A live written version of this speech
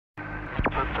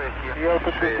Я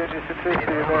подтверждение ситуации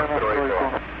передаю на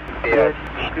стройку. 5,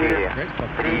 4,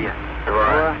 3, 2,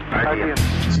 1.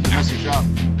 Nice job.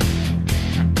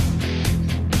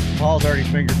 Paul's already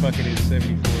finger fucking his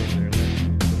 74 over there.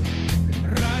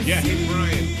 Yeah, hey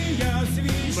Brian,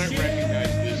 you might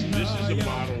recognize this. This is a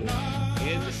model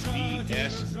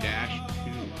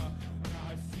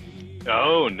NDS-2.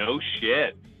 Oh, no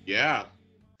shit. Yeah.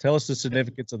 Tell us the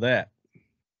significance of that.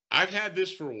 I've had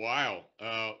this for a while.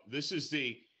 This is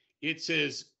it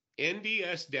says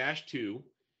NDS-2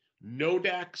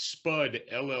 Nodak Spud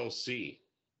LLC.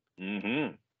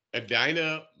 Mm-hmm.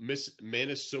 Edina,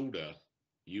 Minnesota,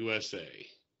 USA.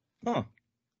 Huh.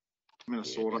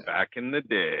 Minnesota. Yeah. Back in the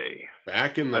day.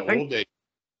 Back in the old days.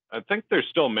 I think they're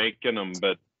still making them,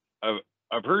 but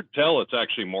I've heard tell it's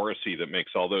actually Morrissey that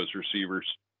makes all those receivers.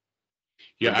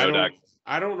 Yeah,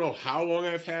 I don't know how long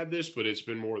I've had this, but it's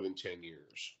been more than 10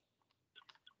 years.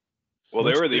 Well,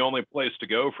 they were the only place to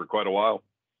go for quite a while.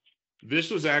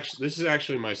 This is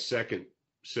actually my second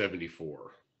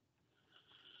 74.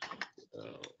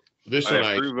 This one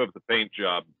I approve of the paint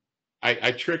job.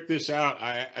 I tricked this out.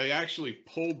 I actually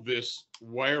pulled this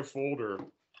wire folder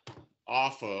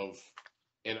off of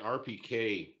an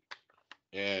RPK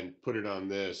and put it on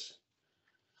this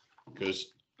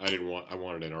because I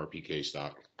wanted an RPK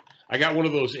stock. I got one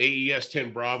of those AES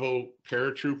 10 Bravo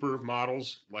paratrooper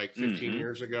models like 15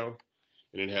 years ago,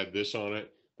 and it had this on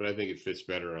it, but I think it fits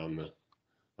better on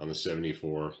the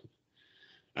 74.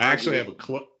 I actually have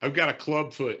I've got a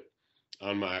club foot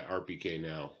on my RPK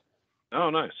now. Oh,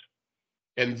 nice.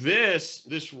 And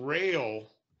this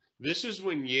rail, this is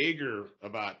when Jaeger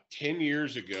about 10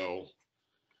 years ago,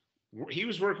 he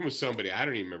was working with somebody. I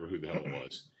don't even remember who the hell it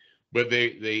was, but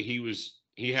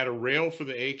he had a rail for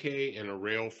the AK and a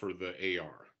rail for the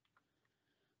AR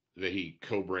that he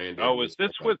co-branded. Oh, was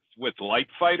this with Light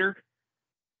Fighter?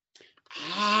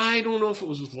 I don't know if it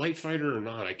was with Light Fighter or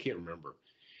not. I can't remember.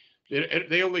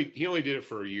 He only did it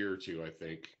for a year or two, I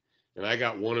think. And I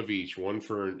got one of each, one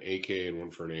for an AK and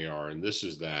one for an AR, and this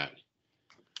is that.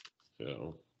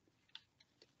 So.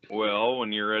 Well,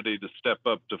 when you're ready to step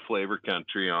up to Flavor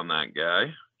Country on that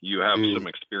guy, you have some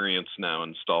experience now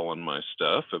installing my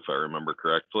stuff, if I remember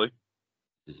correctly.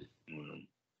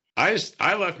 I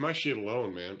left my shit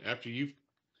alone, man. Did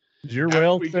your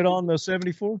rail fit on the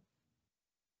 74?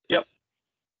 Yep.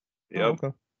 Oh,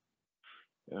 okay.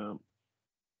 Yeah.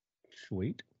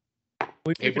 Sweet.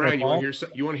 Hey Brian, you want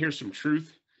to hear some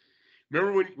truth?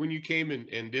 Remember when you came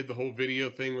and did the whole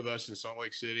video thing with us in Salt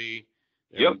Lake City?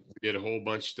 Yep. We did a whole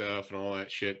bunch of stuff and all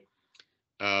that shit.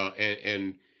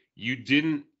 And you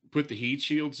didn't put the heat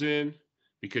shields in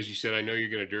because you said, I know you're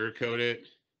going to Duracoat it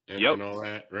and all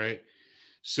that, right?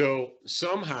 So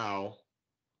somehow,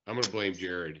 I'm going to blame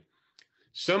Jared.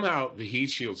 Somehow the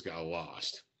heat shields got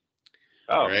lost.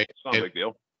 Oh, right? It's not a big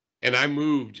deal. And I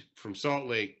moved from Salt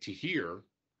Lake to here.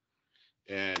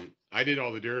 And I did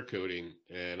all the Duracoating,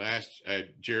 and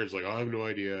Jared's like, oh, I have no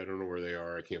idea. I don't know where they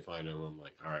are. I can't find them. I'm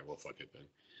like, all right, well, fuck it then.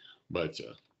 But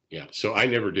yeah, so I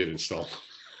never did install them.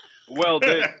 Well,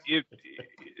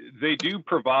 they do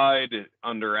provide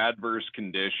under adverse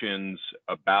conditions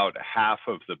about half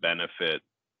of the benefit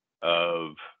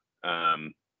of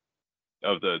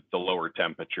the lower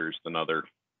temperatures than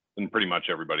pretty much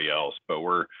everybody else. But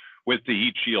we're with the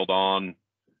heat shield on.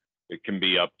 It can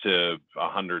be up to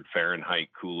 100 Fahrenheit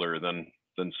cooler than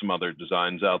some other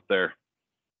designs out there.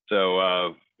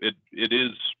 So it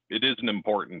is an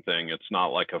important thing. It's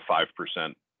not like a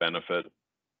 5% benefit.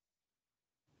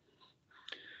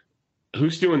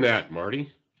 Who's doing that,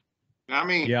 Marty? Not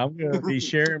me. Yeah, I'm going to be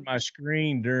sharing my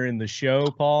screen during the show,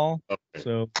 Paul. Okay.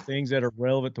 So things that are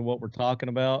relevant to what we're talking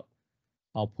about,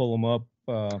 I'll pull them up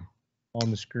on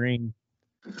the screen.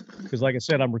 Because like I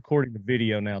said, I'm recording the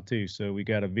video now too, so we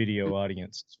got a video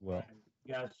audience as well.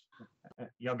 Guys,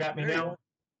 y'all got me now?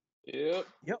 Yep.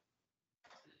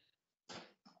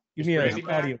 Give me an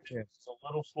audio test. It's a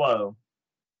little slow.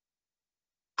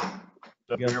 So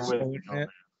bear with me.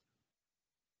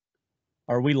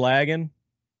 Are we lagging?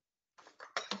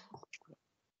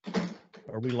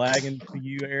 Are we lagging to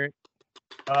you, Eric?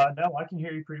 No, I can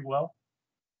hear you pretty well.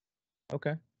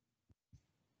 Okay.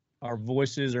 Our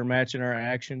voices are matching our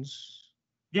actions.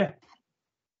 Yeah.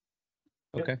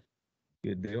 Okay.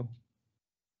 Good deal.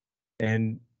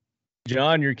 And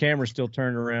John, your camera's still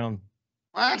turned around.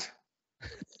 What?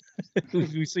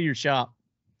 We see your shop.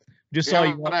 Just saw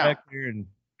you walk back there and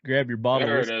grab your bottle.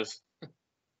 There it is.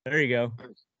 There you go.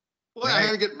 Well,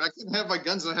 I couldn't have my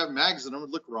guns that have mags in them. It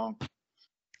would look wrong.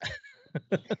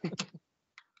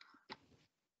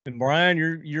 And Brian,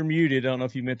 you're muted. I don't know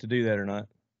if you meant to do that or not.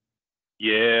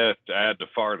 Yeah, I had to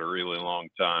fart a really long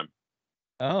time.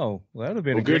 Oh, well, that would have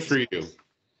been Well, a good great, for you.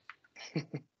 that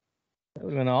would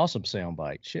have been an awesome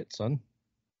soundbite. Shit, son.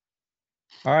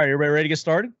 All right, everybody ready to get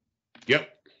started? Yep.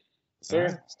 Sir,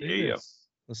 let's do this.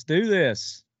 Let's do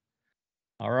this.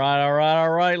 All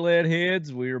right, lead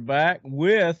heads. We are back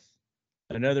with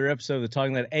another episode of the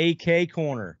Talking Lead AK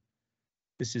Korner.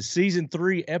 This is season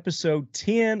 3, episode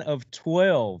 10 of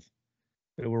 12.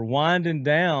 So we're winding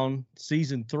down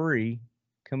season 3,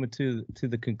 coming to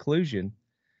the conclusion,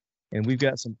 and we've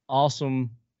got some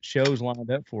awesome shows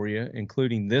lined up for you,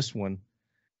 including this one.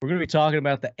 We're going to be talking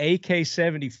about the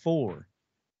AK-74.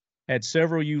 Had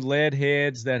several of you lead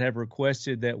heads that have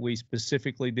requested that we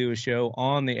specifically do a show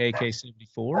on the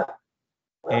AK-74,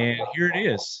 and here it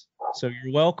is. So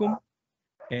you're welcome,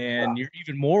 and you're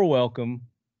even more welcome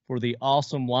for the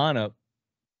awesome lineup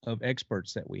of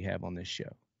experts that we have on this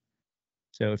show.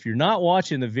 So if you're not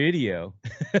watching the video,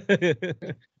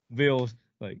 Bill,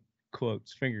 like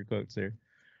quotes, finger quotes there.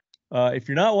 If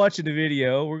you're not watching the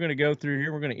video, we're going to go through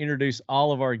here. We're going to introduce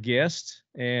all of our guests,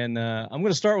 and I'm going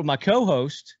to start with my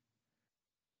co-host,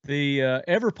 the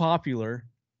ever popular,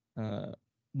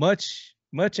 much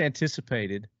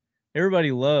anticipated,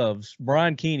 everybody loves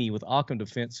Brian Keeney with Occam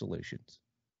Defense Solutions.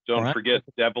 Don't Brian? forget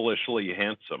devilishly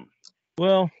handsome.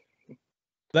 Well,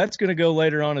 that's going to go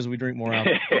later on as we drink more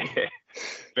alcohol.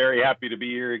 Very happy to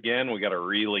be here again. We got a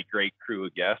really great crew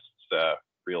of guests.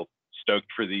 Real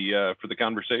stoked for the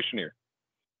conversation here.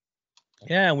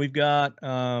 Yeah, and we've got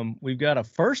a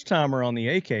first timer on the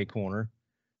AK Korner,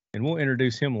 and we'll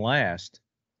introduce him last.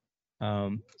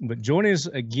 But joining us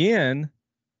again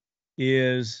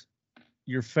is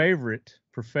your favorite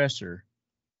professor,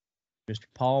 Mr.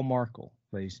 Paul Markel,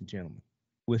 ladies and gentlemen.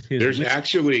 With his There's a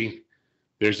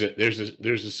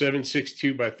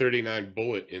 7.62 by 39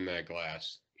 bullet in that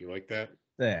glass. You like that?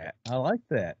 I like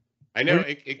that. I know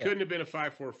it couldn't have been a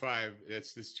 5.45.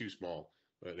 That's too small.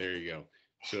 But there you go.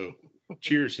 So,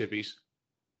 cheers, hippies.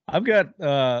 I've got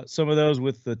some of those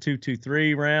with the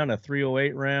 223 round, a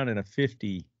 308 round, and a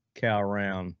 50 cal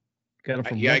round. Got them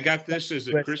from I got this as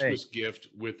a USA. Christmas gift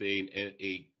with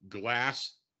a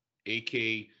glass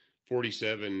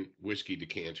AK-47 whiskey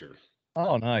decanter.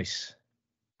 Oh, nice.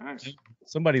 Nice.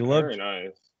 Somebody loved. Very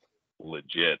nice.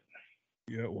 Legit.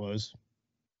 Yeah, it was.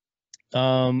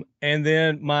 And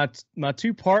then my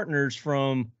two partners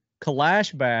from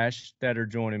Kalash Bash that are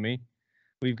joining me.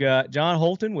 We've got John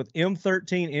Houlton with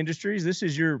M13 Industries. This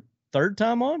is your third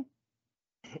time on?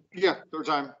 Yeah, third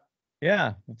time.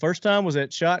 Yeah. First time was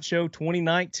at SHOT Show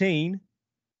 2019,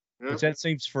 Yeah. which that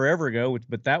seems forever ago,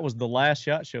 but that was the last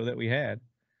SHOT Show that we had.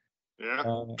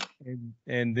 Yeah.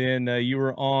 And then you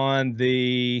were on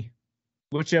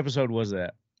which episode was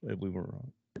that we were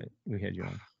on? We had you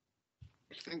on.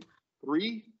 I think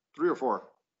three or four.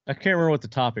 I can't remember what the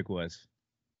topic was.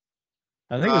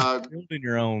 I think it was building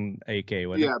your own AK,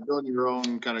 wasn't Yeah, building your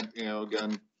own kind of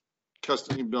gun,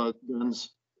 custom built guns.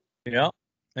 it? Yeah.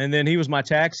 And then he was my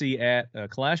taxi at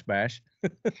Kalash Bash.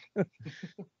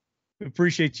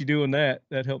 Appreciate you doing that.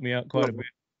 That helped me out quite a bit.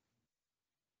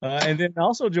 And then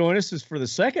also join us is for the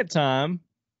second time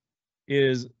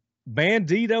is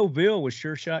Bandito Bill with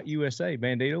Sureshot USA.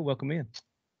 Bandito, welcome in.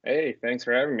 Hey, thanks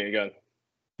for having me again.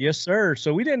 Yes, sir.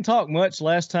 So we didn't talk much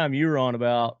last time you were on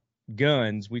about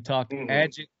guns. We talked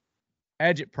agit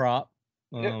prop.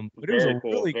 But it was a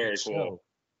really good show.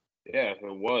 Yeah, it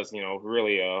was.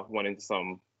 Really went into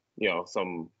some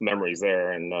memories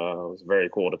there, and it was very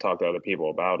cool to talk to other people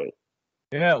about it.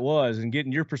 Yeah, it was. And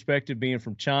getting your perspective being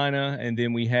from China. And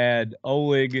then we had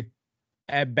Oleg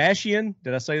Abashian.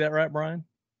 Did I say that right, Brian?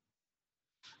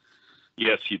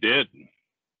 Yes, you did.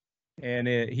 And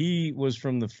he was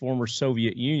from the former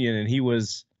Soviet Union, and he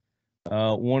was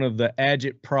one of the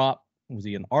agit prop. Was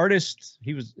he an artist?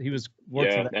 He was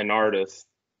Yeah, an artist.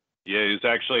 Yeah, he was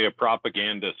actually a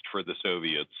propagandist for the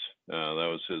Soviets. That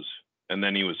was his. And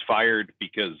then he was fired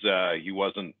because he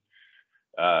wasn't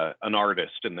an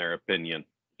artist in their opinion.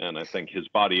 And I think his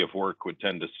body of work would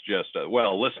tend to suggest,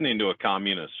 listening to a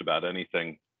communist about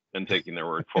anything and taking their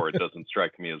word for it doesn't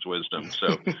strike me as wisdom.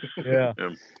 So, yeah.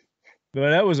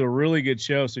 But that was a really good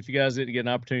show. So if you guys didn't get an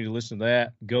opportunity to listen to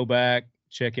that, go back,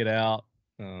 check it out.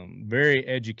 Very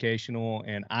educational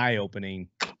and eye-opening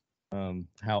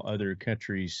how other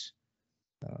countries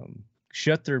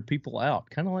shut their people out.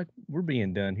 Kind of like we're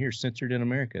being done here, censored in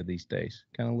America these days.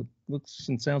 Kind of looks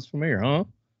and sounds familiar, huh?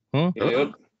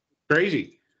 Yep.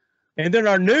 Crazy. And then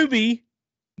our new guy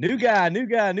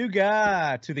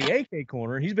to the AK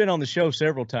Korner. He's been on the show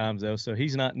several times, though, so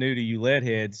he's not new to you lead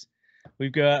heads.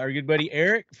 We've got our good buddy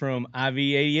Eric from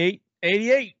IV8888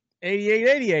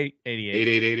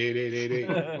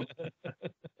 888888.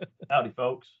 Howdy,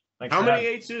 folks. Thanks How for many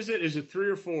having me. eights is it? Is it 3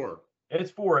 or 4?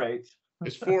 It's 4/8.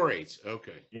 It's 4 eighths.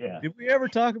 Okay. Yeah. Did we ever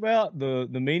talk about the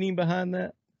meaning behind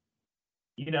that?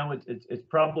 You know, it's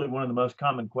probably one of the most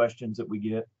common questions that we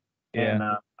get. Yeah. And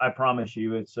I promise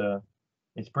you, it's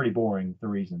pretty boring, the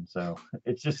reason. So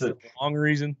it's just a long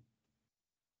reason.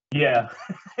 Yeah.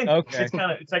 Okay.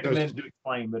 It's like a minute to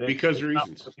explain, but it's not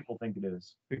reasons. what people think it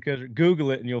is. Because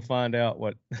Google it and you'll find out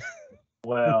what.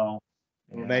 Well,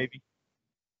 yeah. Maybe.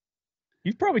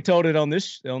 You've probably told it on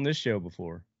this show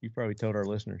before. You've probably told our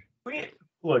listeners.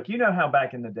 Look, you know how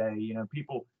back in the day,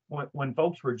 people when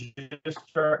folks were just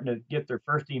starting to get their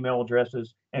first email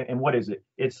addresses, and what is it?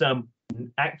 It's some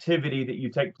activity that you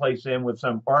take place in with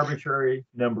some arbitrary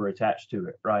number attached to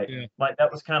it, right? Yeah. Like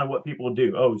that was kind of what people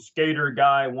do. Oh, skater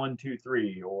guy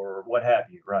 123 or what have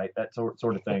you, right? That sort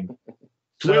of thing.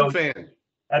 Swim fan.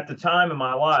 At the time of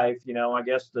my life, I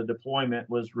guess the deployment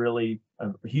was really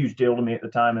a huge deal to me at the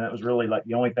time, and that was really like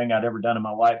the only thing I'd ever done in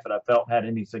my life that I felt had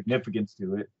any significance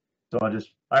to it. So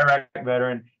Iraq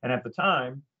veteran, and at the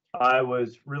time I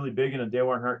was really big into Dale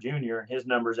Earnhardt Jr. and his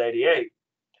number's 88.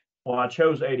 Well, I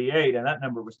chose 88, and that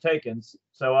number was taken.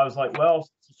 So I was like, well,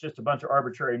 it's just a bunch of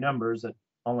arbitrary numbers that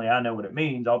only I know what it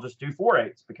means. I'll just do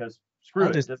 4/8 because screw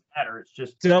it, it doesn't matter. It's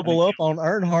just double up on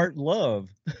Earnhardt love.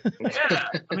 Yeah,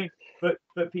 I mean,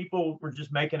 but people were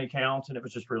just making accounts, and it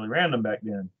was just really random back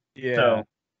then. Yeah. So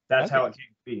that's how it came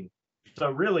to be.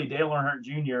 So really, Dale Earnhardt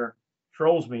Jr.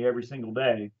 trolls me every single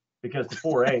day because the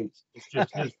 4/8 is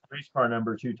just his race car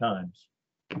number 2 times.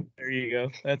 There you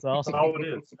go. That's awesome. That's all it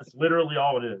is. That's literally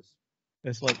all it is.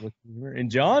 That's like,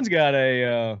 and John's got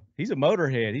he's a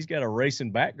motorhead. He's got a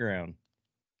racing background.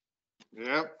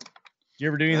 Yep. Did you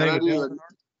ever do anything with Dale?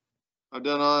 I've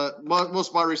done most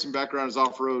of my racing background is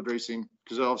off-road racing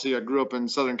because obviously I grew up in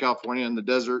Southern California in the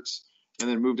deserts and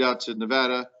then moved out to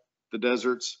Nevada, the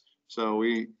deserts. So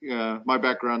my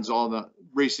background's all in the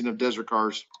racing of desert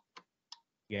cars.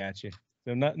 Gotcha.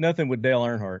 So nothing with Dale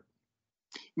Earnhardt.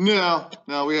 No,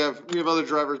 we have other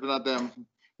drivers, but not them.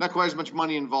 Not quite as much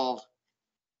money involved.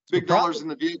 Big dollars in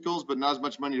the vehicles, but not as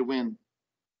much money to win.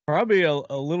 Probably a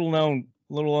little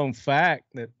known fact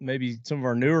that maybe some of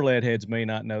our newer lead heads may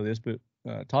not know this, but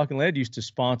Talking Lead used to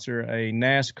sponsor a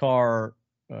NASCAR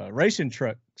racing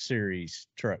truck series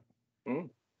truck.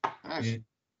 Nice.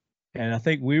 And I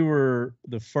think we were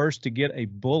the first to get a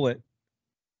bullet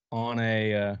on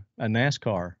a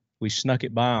NASCAR. We snuck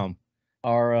it by them.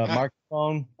 Our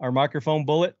microphone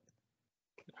bullet.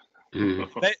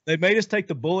 They made us take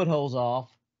the bullet holes off.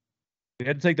 We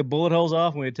had to take the bullet holes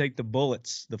off, and we had to take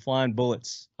the flying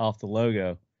bullets off the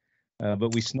logo.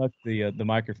 But we snuck the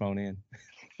microphone in.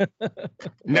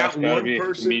 Not one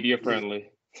person media friendly.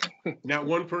 Not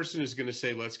one person is going to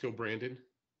say, "Let's go, Brandon."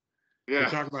 Yeah. We're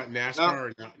talking about NASCAR,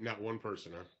 or not one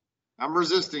person, huh? I'm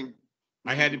resisting.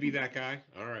 I had to be that guy.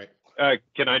 All right.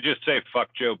 Can I just say fuck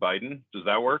Joe Biden? Does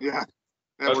that work? Yeah.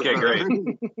 Okay, great.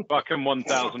 Fuck him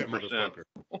 1,000%.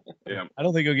 Yeah. I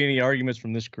don't think you'll get any arguments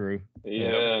from this crew.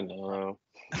 Yeah, no.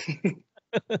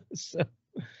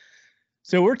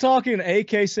 So we're talking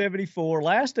AK-74.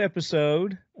 Last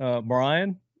episode,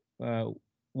 Brian,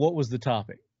 what was the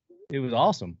topic? It was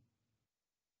awesome.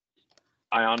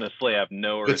 I honestly have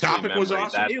no The topic was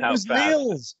awesome. That's It how was fast.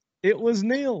 Nils. It was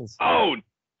Nils. Oh,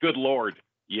 good Lord.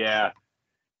 Yeah.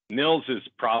 Nils is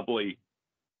probably,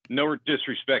 no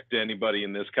disrespect to anybody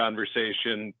in this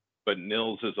conversation, but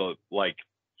Nils is a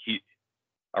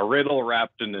riddle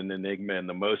wrapped in an enigma and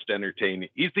the most entertaining.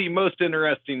 He's the most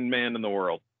interesting man in the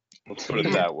world. Let's put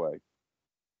it that way.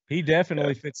 He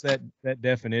definitely fits that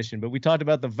definition. But we talked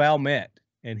about the Valmet,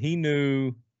 and he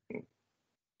knew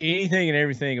anything and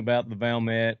everything about the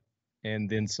Valmet and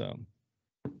then some.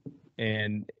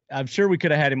 And I'm sure we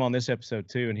could have had him on this episode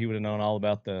too, and he would have known all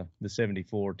about the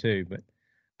 74 too. But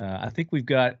I think we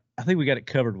got it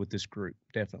covered with this group,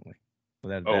 definitely.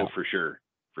 Without a doubt. For sure.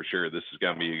 For sure. This is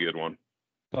going to be a good one.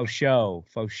 Faux show.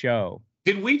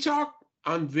 Did we talk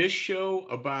on this show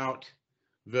about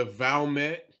the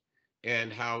Valmet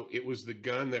and how it was the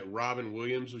gun that Robin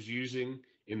Williams was using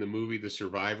in the movie The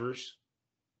Survivors?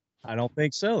 I don't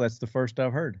think so. That's the first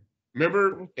I've heard.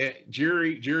 Remember,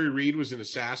 Jerry Reed was an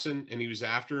assassin, and he was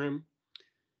after him.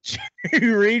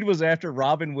 Jerry Reed was after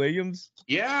Robin Williams.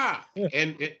 Yeah,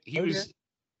 and he was.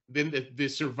 Then the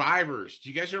Survivors. Do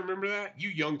you guys remember that? You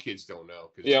young kids don't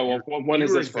know. Yeah, well, when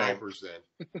is this from? Diapers then.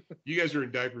 You guys are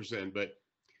in diapers then, but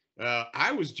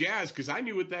I was jazzed because I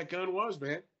knew what that gun was,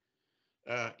 man.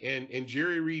 And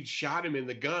Jerry Reed shot him in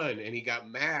the gun, and he got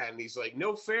mad, and he's like,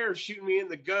 "No fair, shooting me in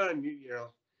the gun," you know.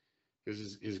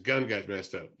 Because his gun got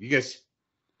messed up. You guys. Is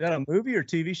that a movie or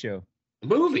TV show? A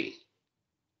movie.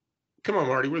 Come on,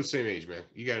 Marty. We're the same age, man.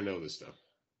 You got to know this stuff.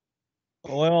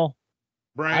 Well,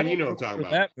 Brian, you know what I'm talking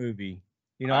about. That movie.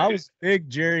 You know, I was a big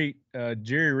Jerry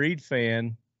Reed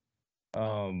fan.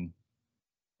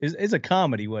 It's a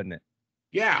comedy, wasn't it?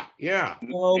 Yeah.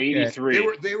 Okay.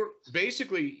 83. They were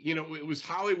basically, you know, it was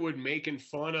Hollywood making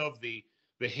fun of the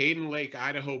Hayden Lake,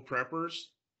 Idaho preppers.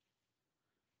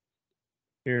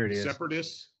 Here it is.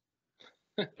 Separatists.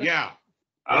 Yeah.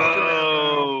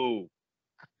 Oh.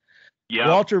 Yeah.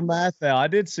 Walter Matthau. I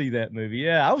did see that movie.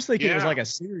 Yeah, I was thinking it was like a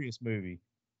serious movie.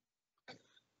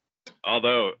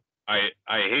 Although I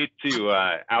hate to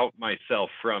out myself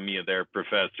from you there,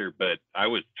 Professor, but I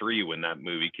was 3 when that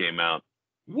movie came out.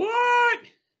 What?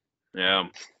 Yeah.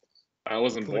 I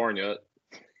wasn't born yet.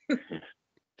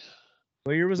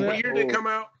 What year was that? What year did it come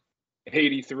out?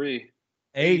 83.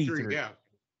 83. Yeah.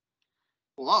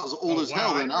 Well, I was old as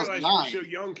hell then. I was 9. You were so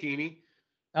young, Keeney.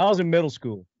 I was in middle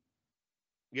school.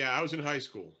 Yeah, I was in high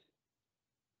school.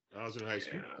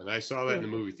 And I saw that in the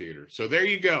movie theater. So there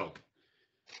you go.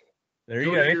 There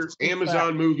you go. Your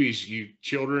Amazon movies, you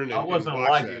children. I wasn't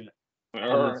like it.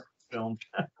 Film.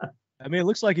 I mean, it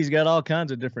looks like he's got all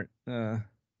kinds of different. I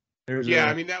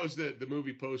mean, that was the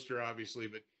movie poster, obviously,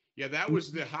 but yeah, that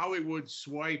was the Hollywood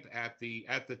swipe at the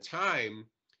time,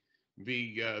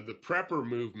 the prepper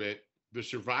movement, the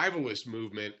survivalist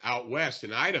movement out west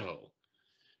in Idaho,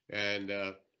 and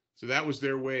so that was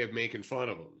their way of making fun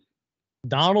of him.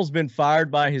 Donald's been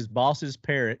fired by his boss's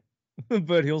parrot,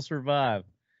 but he'll survive.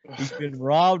 He's been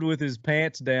robbed with his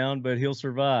pants down, but he'll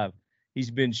survive. He's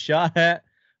been shot at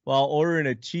while ordering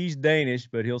a cheese Danish,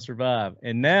 but he'll survive.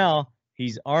 And now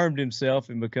he's armed himself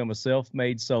and become a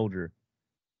self-made soldier,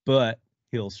 but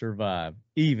he'll survive,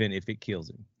 even if it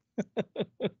kills him.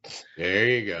 There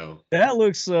you go. That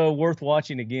looks worth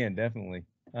watching again, definitely.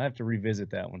 I have to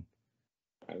revisit that one.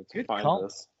 Good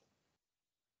call.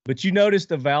 But you noticed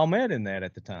the Valmet in that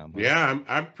at the time. Huh? Yeah,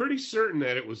 I'm pretty certain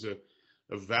that it was a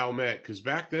Valmet, because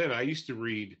back then I used to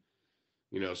read,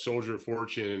 you know, Soldier of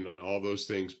Fortune and all those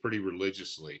things pretty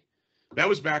religiously. That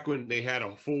was back when they had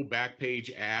a full back page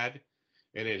ad,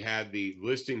 and it had the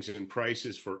listings and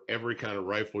prices for every kind of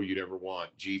rifle you'd ever want: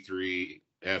 G3,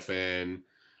 FN,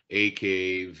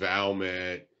 AK,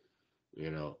 Valmet,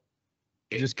 you know,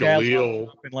 just Galil.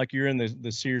 Like you're in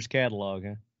the Sears catalog,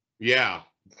 huh? Yeah,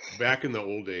 back in the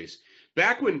old days.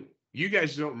 Back when you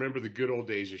guys don't remember the good old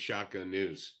days of Shotgun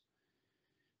News.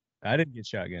 I didn't get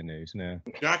Shotgun News, no.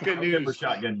 Shotgun I News. remember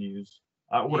Shotgun News.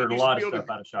 I ordered a lot of stuff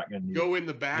out of Shotgun News. Go in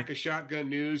the back of Shotgun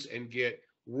News and get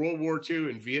World War II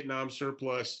and Vietnam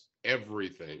surplus,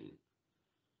 everything.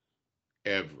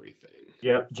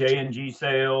 Yep, J&G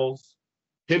sales.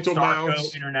 Pinto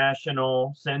Mounts.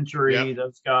 International, Century,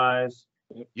 those guys.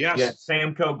 Yes. Yeah,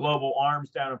 Samco Global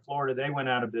Arms down in Florida, they went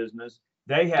out of business.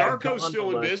 They had Darco's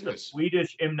still in business.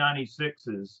 Swedish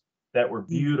M96s that were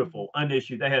beautiful,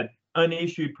 unissued. They had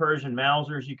unissued Persian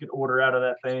Mausers you could order out of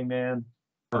that thing, man.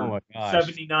 Oh my gosh.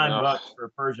 $79 for a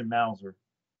Persian Mauser.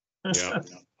 Yeah.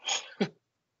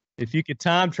 If you could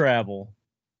time travel.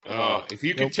 If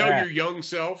you could tell your young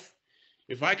self,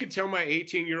 if I could tell my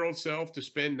 18-year-old self to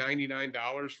spend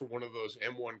 $99 for one of those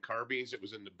M1 carbines that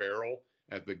was in the barrel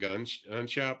at the gun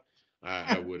shop,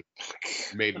 I would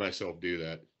have made myself do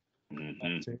that.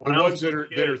 Mm-hmm. The ones that are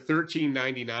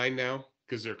 $13.99 now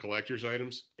because they're collector's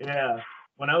items. Yeah.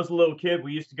 When I was a little kid,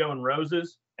 we used to go in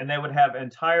Rose's, and they would have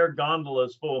entire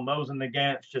gondolas full of Mosin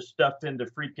Nagants just stuffed into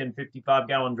freaking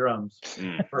 55-gallon drums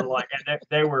for like, and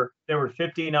they were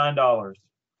 $59.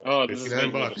 Oh, this is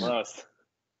 $59. depressed.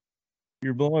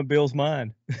 You're blowing Bill's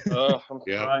mind.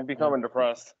 I'm becoming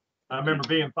depressed. I remember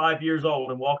being 5 years old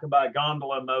and walking by a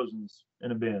gondola of Mosins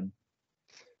in a bin.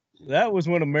 That was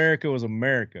when America was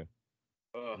America.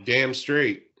 Damn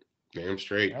straight. Damn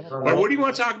straight. All right, what do you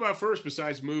want to talk about first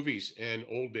besides movies and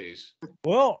old days?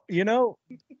 Well, you know,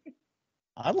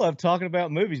 I love talking about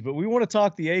movies, but we want to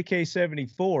talk the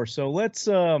AK-74. So let's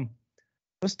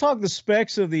talk the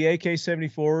specs of the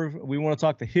AK-74. We want to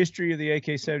talk the history of the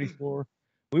AK-74.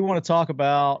 We want to talk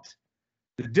about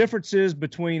the differences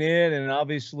between it and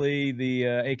obviously the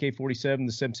AK-47,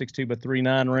 the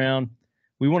 7.62x39 round.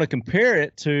 We want to compare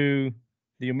it to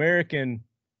the American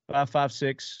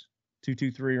 5.56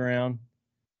 223 round.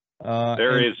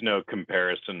 There is no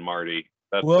comparison, Marty.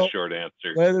 That's the short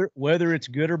answer. Whether it's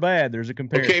good or bad, there's a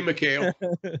comparison. Okay, Mikhail.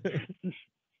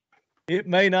 It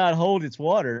may not hold its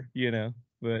water, you know,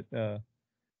 but so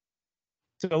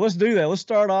let's do that. Let's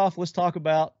start off. Let's talk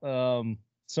about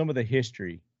some of the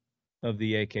history of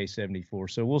the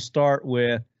AK-74. So we'll start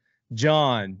with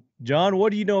John. John,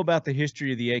 what do you know about the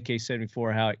history of the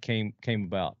AK-74, how it came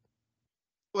about?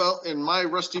 Well, in my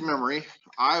rusty memory,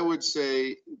 I would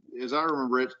say, as I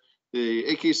remember it, the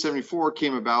AK-74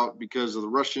 came about because of the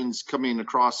Russians coming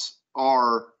across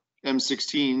our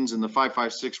M16s in the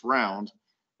 5.56 round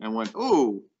and went,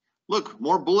 oh, look,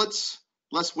 more bullets,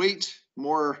 less weight,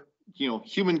 more,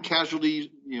 human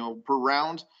casualty, per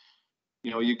round.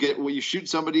 You get when you shoot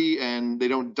somebody and they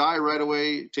don't die right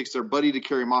away, it takes their buddy to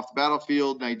carry them off the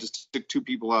battlefield. Now you just took 2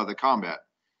 people out of the combat.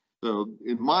 So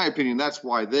in my opinion, that's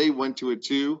why they went to it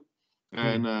too.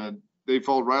 And they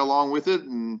followed right along with it,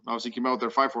 and obviously came out with their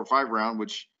 5.45 round,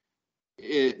 which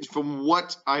from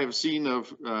what I have seen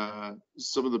of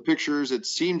some of the pictures, it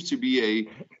seems to be a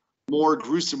more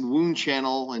gruesome wound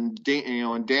channel and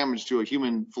damage to a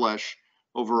human flesh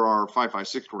over our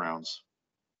 5.56 rounds.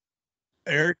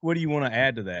 Eric, what do you want to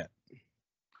add to that?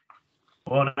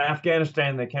 Well, in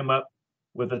Afghanistan, they came up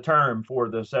with a term for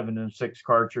the 7.6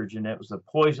 cartridge, and it was a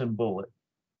poison bullet,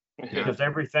 because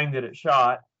everything that it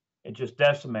shot, it just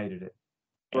decimated it.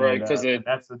 Right, because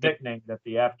that's the nickname that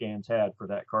the Afghans had for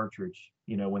that cartridge.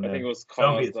 When the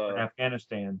Soviets were in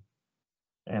Afghanistan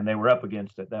and they were up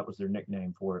against it, that was their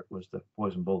nickname for it, was the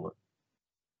poison bullet.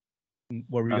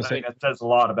 What were you going to say? That says a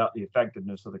lot about the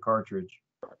effectiveness of the cartridge.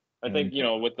 I think,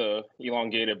 with the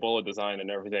elongated bullet design and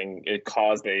everything, it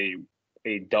caused a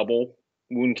double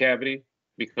wound cavity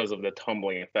because of the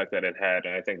tumbling effect that it had.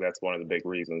 And I think that's one of the big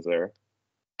reasons there.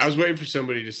 I was waiting for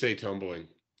somebody to say tumbling.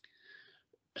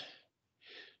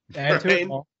 Right?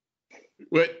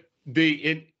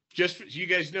 Just so you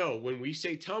guys know, when we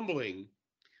say tumbling,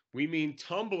 we mean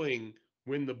tumbling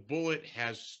when the bullet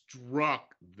has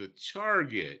struck the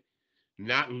target,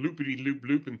 not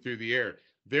looping through the air.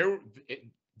 There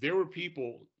were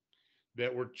people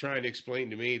that were trying to explain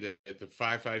to me that the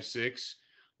 5.56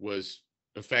 was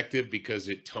effective because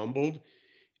it tumbled,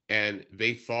 and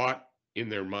they thought in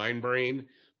their mind brain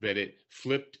that it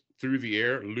flipped through the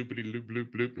air, loop.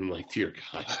 I'm like, dear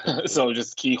God. So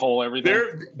just keyhole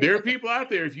everything. There are people out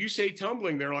there, if you say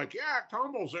tumbling, they're like, yeah, it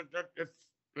tumbles.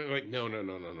 They're like, no.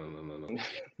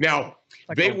 Now,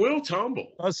 they will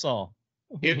tumble. Buzzsaw.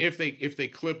 if they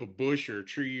clip a bush or a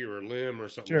tree or a limb or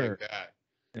something like that.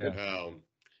 Yeah.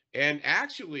 And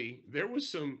actually, there was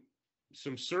some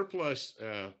surplus.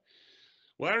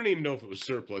 Well, I don't even know if it was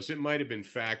surplus. It might have been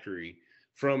factory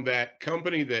from that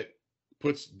company that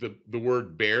puts the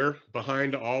word bear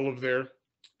behind all of their.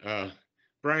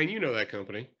 Brian, you know that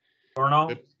company.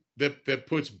 That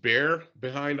puts bear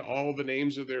behind all the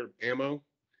names of their ammo.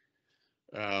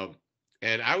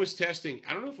 And I was testing.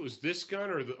 I don't know if it was this gun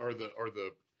or the. I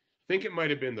think it might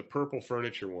have been the purple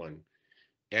furniture one.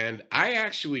 And I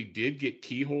actually did get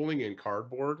keyholing in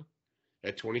cardboard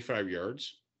at 25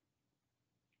 yards.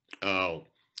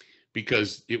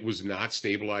 Because it was not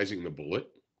stabilizing the bullet.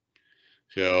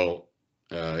 So,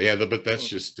 but that's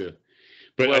just. A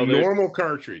normal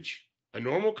cartridge,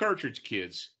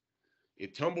 kids,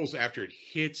 it tumbles after it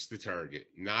hits the target,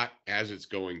 not as it's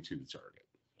going to the target.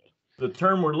 The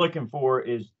term we're looking for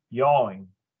is yawing.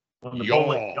 When the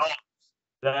bullet yaws,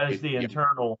 that is the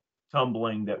internal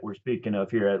tumbling that we're speaking of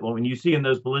here. When you see in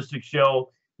those ballistic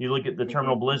shell, you look at the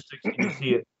terminal ballistics and you see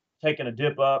it taking a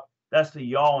dip up. That's the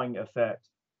yawing effect,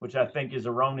 which I think is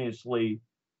erroneously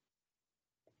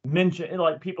mentioned.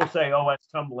 Like people say, oh, that's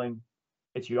tumbling.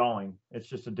 It's yawing. It's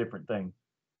just a different thing.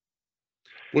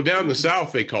 Well, down in the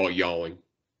South, they call it yawing.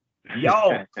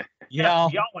 Yawing. Yeah.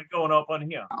 Yawing going up on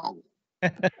here.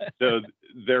 So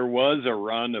there was a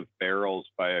run of barrels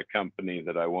by a company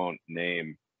that I won't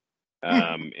name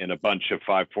in a bunch of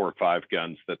 5.45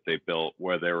 guns that they built,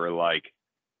 where they were like,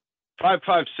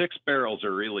 5.56 barrels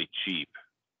are really cheap.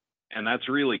 And that's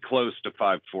really close to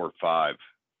 5.45.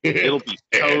 It'll be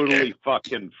totally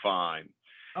fucking fine.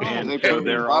 Oh, and so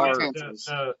there are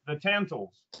the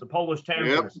Tantals, the Polish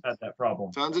Tantals had that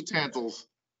problem. Tons of Tantals.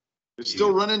 I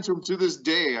still run into them to this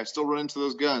day. I still run into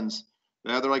those guns.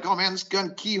 They're like, oh man, this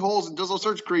gun keyholes and does all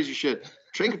sorts of crazy shit.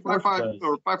 Take a 5.5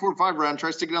 or 5.45 round, try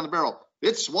to stick it down the barrel.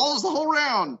 It swallows the whole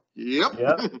round. Yep.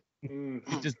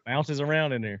 It just bounces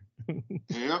around in there.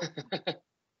 Yep.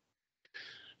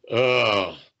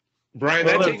 Brian,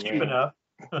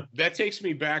 that takes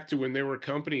me back to when there were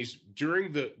companies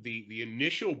during the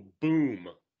initial boom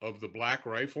of the black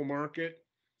rifle market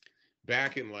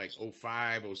back in like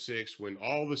 05, 06, when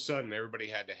all of a sudden everybody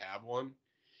had to have one,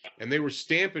 and they were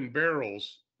stamping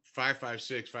barrels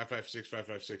 5.56, 5.56,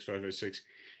 5.56, 5.56,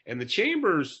 and the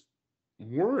chambers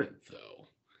weren't though.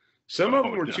 Some of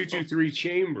them were 223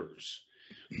 chambers,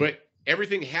 but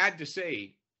everything had to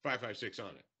say 5.56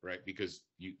 on it, right? Because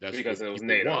that's what it was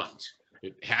NATO.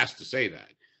 It has to say that.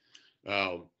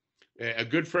 A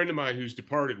good friend of mine who's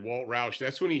departed, Walt Roush,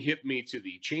 that's when he hit me to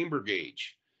the chamber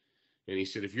gauge. And he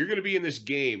said, if you're going to be in this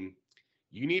game,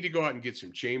 you need to go out and get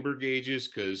some chamber gauges,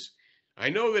 because I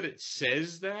know that it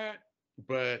says that,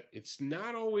 but it's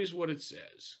not always what it says.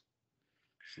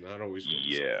 It's not always what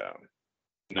it says.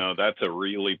 No, that's a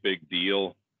really big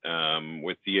deal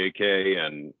with the AK.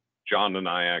 And John and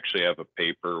I actually have a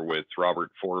paper with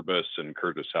Robert Forbus and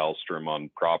Curtis Hallstrom on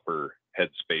proper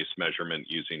headspace measurement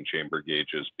using chamber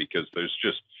gauges, because there's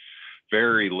just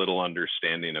very little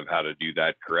understanding of how to do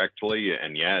that correctly.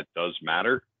 And yeah, it does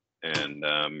matter. And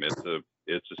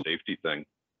it's a safety thing.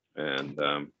 And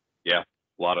yeah,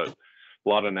 a lot of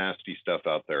nasty stuff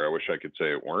out there. I wish I could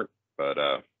say it weren't, but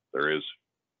there is.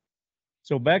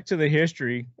 So back to the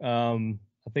history. I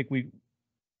think we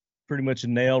pretty much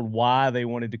nailed why they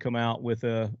wanted to come out with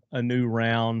a new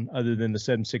round other than the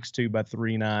 7.62 by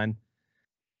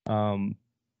 3.9.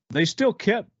 They still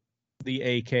kept the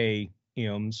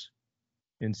AKMs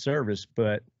in service,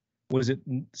 but was it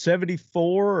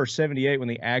 74 or 78 when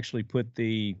they actually put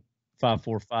the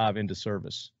 5.45 into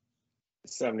service?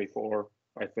 74,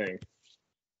 I think.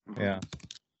 Yeah.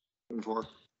 74.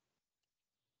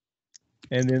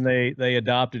 And then they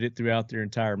adopted it throughout their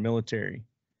entire military.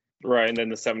 Right, and then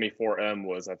the 74M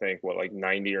was, I think, what, like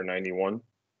 90 or 91?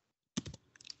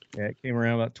 Yeah, it came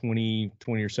around about 20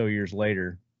 or so years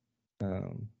later.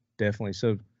 Definitely.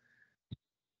 So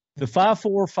the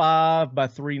 5.45 by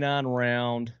 3.9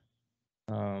 round,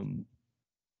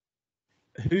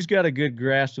 who's got a good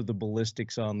grasp of the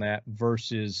ballistics on that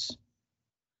versus,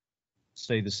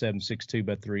 say, the 7.62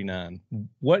 by 3.9?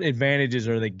 What advantages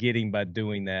are they getting by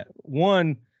doing that?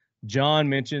 One, John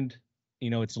mentioned,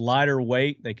 it's lighter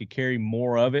weight. They could carry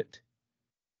more of it.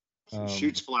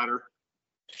 Shoots flatter.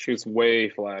 Shoots way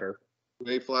flatter.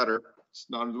 Way flatter. It's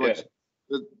not as much.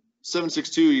 The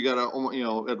 7.62, you got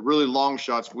to, at really long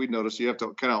shots, we notice you have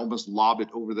to kind of almost lob it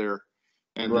over there.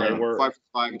 And right,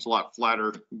 5.5, it's a lot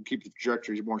flatter. Keep the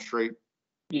trajectories more straight.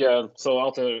 Yeah, so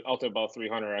out to about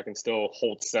 300, I can still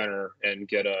hold center and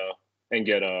get a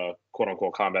quote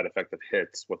unquote combat effective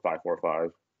hits with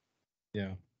 5.45.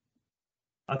 Yeah.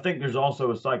 I think there's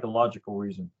also a psychological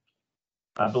reason.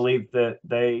 I believe that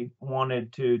they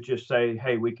wanted to just say,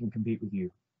 hey, we can compete with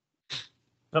you.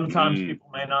 Sometimes people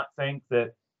may not think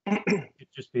that it could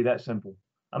just be that simple.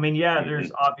 I mean, yeah,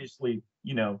 there's obviously,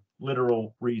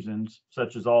 literal reasons,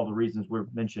 such as all the reasons we're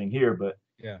mentioning here, but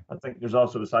yeah, I think there's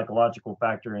also a psychological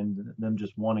factor in them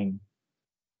just wanting,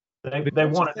 they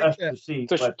wanted us to see.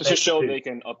 To show they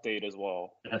can update as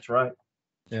well. That's right.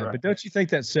 Yeah, but don't you think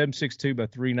that 7.62 by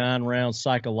 3.9 round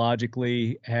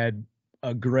psychologically had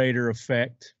a greater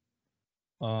effect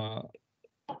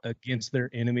against their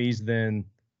enemies than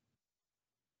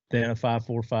a 5.45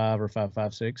 or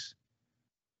 5.56?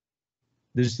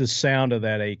 There's the sound of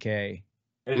that AK.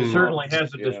 It certainly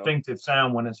has a distinctive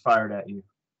sound when it's fired at you.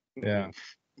 Yeah.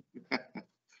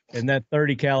 And that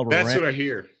 30 caliber That's round, what I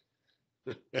hear.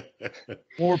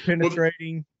 more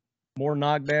penetrating, more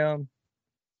knockdown.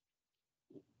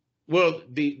 Well,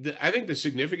 I think the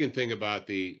significant thing about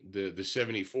the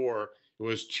 74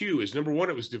 was is number one,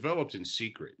 it was developed in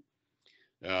secret.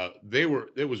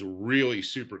 It was a really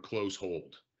super close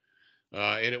hold.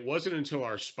 And it wasn't until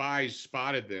our spies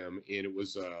spotted them, and it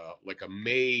was like a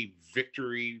May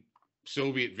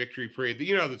Soviet victory parade.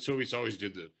 The Soviets always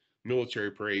did the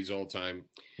military parades all the time.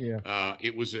 Yeah.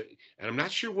 It was and I'm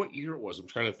not sure what year it was. I'm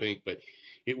trying to think, but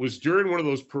it was during one of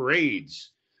those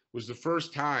parades. Was the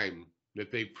first time that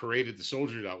they paraded the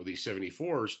soldiers out with these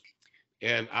 74s,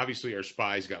 and obviously our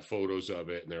spies got photos of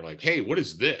it, and they're like, "Hey, what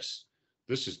is this?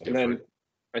 This is different." And then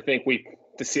I think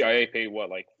the CIA paid what,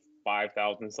 like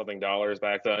 $5,000 something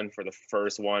back then for the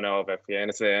first one out of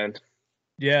Afghanistan.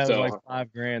 Yeah, it was like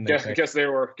 $5,000. Guess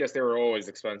they were always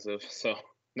expensive. So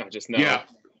not just now.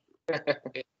 Yeah.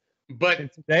 But in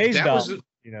today's dollars,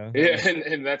 Yeah,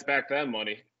 and that's back then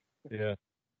money. Yeah.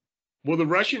 Well, the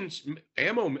Russians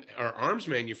ammo or arms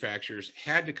manufacturers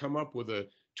had to come up with a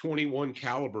 21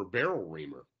 caliber barrel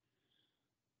reamer.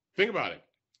 Think about it.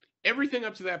 Everything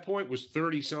up to that point was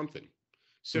 30 something.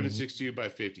 7.62 by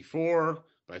 54,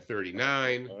 by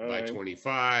 39, by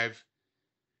 25.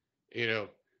 They had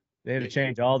to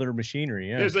change all their machinery.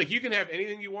 Yeah. There's you can have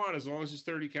anything you want as long as it's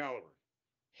 30 caliber.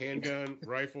 Handgun,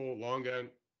 rifle, long gun,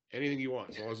 anything you want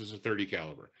as long as it's a 30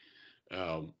 caliber.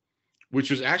 Which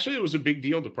was actually, it was a big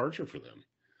deal departure for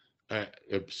them.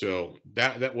 So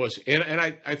that was, and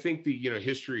I think the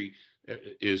history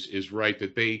is right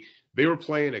that they were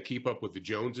playing a keep up with the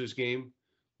Joneses game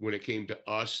when it came to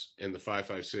us and the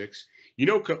 5.56.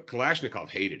 Kalashnikov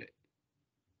hated it,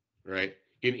 right?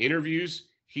 In interviews,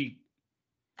 he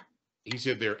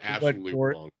said they're absolutely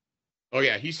wrong. Oh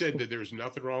yeah, he said that there was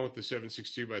nothing wrong with the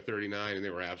 7.62 by 39, and they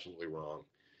were absolutely wrong.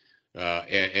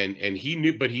 And he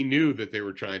knew, but he knew that they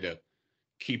were trying to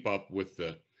keep up with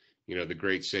the you know, the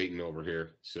great Satan over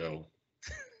here. So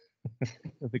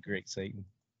The great Satan.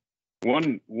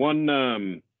 One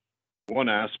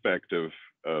aspect of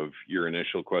your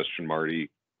initial question,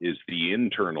 Marty, is the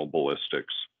internal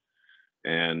ballistics.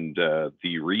 And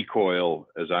the recoil,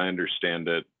 as I understand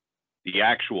it, the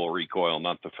actual recoil,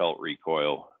 not the felt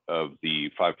recoil of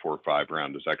the 5.45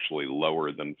 round is actually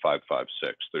lower than 5.56.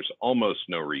 There's almost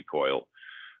no recoil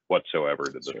whatsoever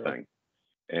to the thing.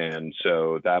 And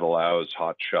so that allows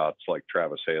hot shots like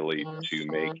Travis Haley to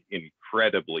make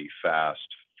incredibly fast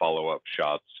follow-up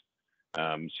shots.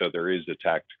 So there is a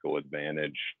tactical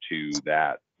advantage to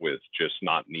that, with just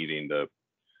not needing to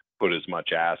put as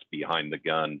much ass behind the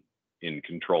gun in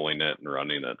controlling it and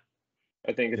running it.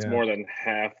 I think it's more than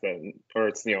half or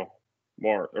it's, you know,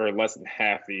 more or less than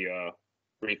half the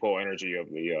recoil energy of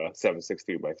the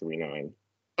 7.62 by 3.9.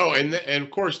 Oh, and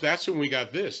of course that's when we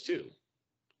got this too.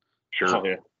 Sure. Oh,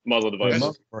 yeah. Muzzle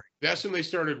devices. That's when they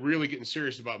started really getting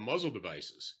serious about muzzle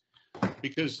devices,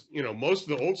 because, you know, most of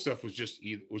the old stuff was just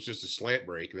a slant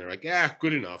break, and they're like, yeah,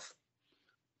 good enough.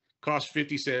 Cost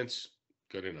 50 cents,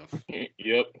 good enough.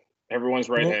 Yep. Everyone's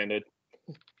right-handed.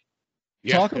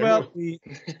 Yeah, Talk about the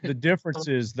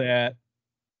differences that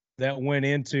went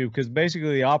into, because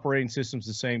basically the operating system's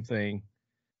the same thing.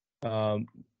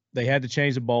 They had to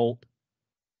change the bolt.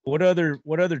 What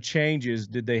other changes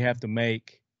did they have to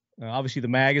make? Obviously the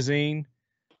magazine.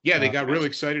 Yeah, they got really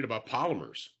excited about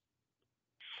polymers.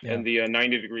 And the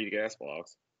 90-degree gas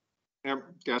blocks. Yep,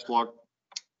 gas block.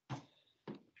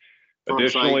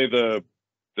 Additionally, the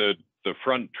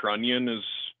front trunnion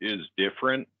is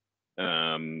different.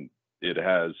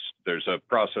 There's a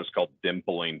process called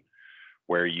dimpling,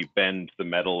 where you bend the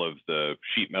metal of the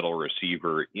sheet metal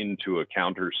receiver into a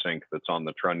countersink that's on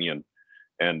the trunnion.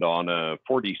 And on a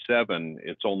 47,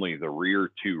 it's only the rear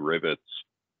two rivets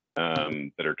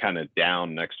that are kind of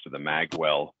down next to the mag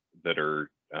well that are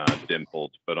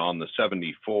dimpled. But on the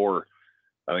 74,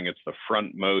 I think it's the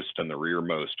frontmost and the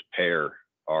rearmost pair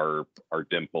are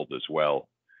dimpled as well.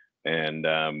 And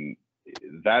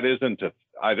that isn't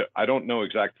I don't know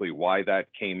exactly why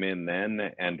that came in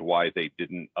then and why they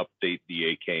didn't update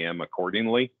the AKM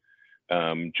accordingly.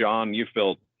 John, you've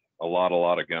built a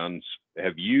lot of guns.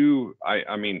 Have you,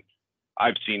 I mean,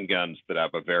 I've seen guns that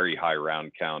have a very high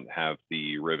round count have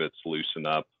the rivets loosen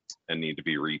up and need to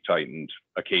be retightened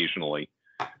occasionally.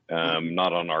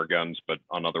 Not on our guns, but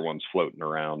on other ones floating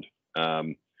around.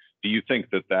 Do you think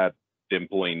that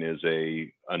dimpling is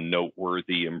a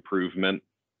noteworthy improvement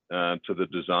to the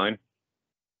design?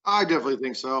 I definitely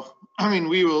think so. I mean,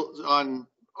 we will, on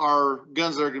our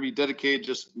guns that are going to be dedicated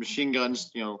just machine guns,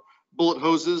 you know, bullet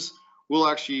hoses, we'll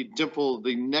actually dimple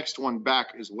the next one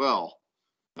back as well.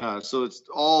 So it's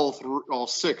all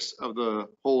 6 of the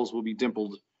holes will be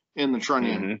dimpled in the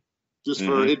trunnion. Just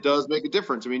for, it does make a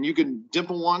difference. I mean, you can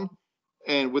dimple one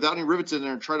and without any rivets in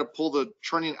there and try to pull the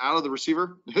trunnion out of the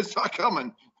receiver, it's not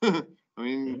coming. I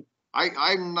mean,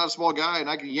 I'm not a small guy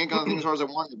and I can yank on things as hard as I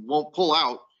want. It won't pull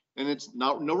out. And it's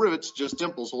no rivets, just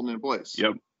dimples holding it in place.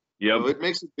 Yep. So it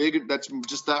makes it big. That's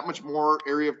just that much more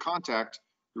area of contact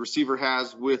the receiver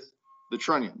has with the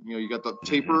trunnion. You know, you got the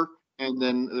taper and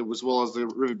then as well as the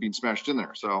rivet being smashed in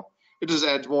there. So it just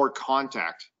adds more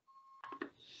contact.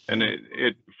 And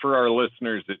it for our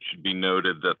listeners, it should be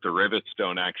noted that the rivets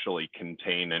don't actually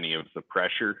contain any of the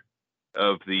pressure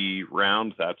of the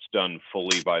round. That's done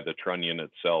fully by the trunnion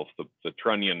itself. The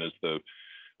trunnion is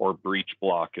or breech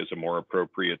block is a more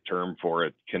appropriate term for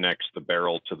it, connects the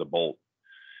barrel to the bolt.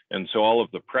 And so all of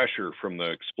the pressure from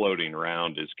the exploding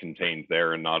round is contained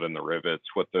there and not in the rivets.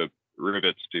 What the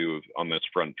rivets do on this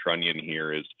front trunnion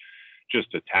here is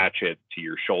just attach it to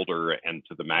your shoulder and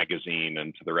to the magazine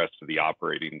and to the rest of the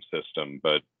operating system.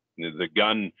 But the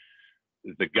gun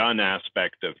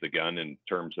aspect of the gun in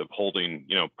terms of holding,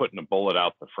 you know, putting a bullet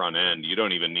out the front end, you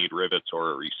don't even need rivets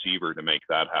or a receiver to make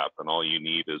that happen. All you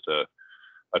need is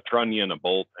a trunnion, a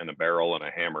bolt, and a barrel and a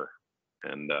hammer,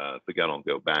 and the gun will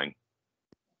go bang.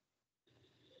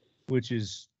 Which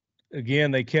is,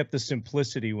 again, they kept the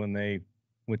simplicity when they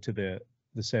went to the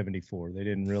 74. They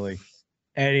didn't really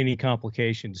add any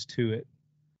complications to it.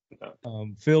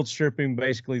 Field stripping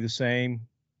basically the same.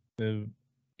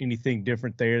 Anything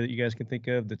different there that you guys can think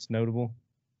of that's notable?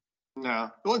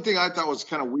 No. The only thing I thought was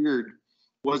kind of weird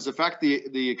was the fact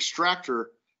the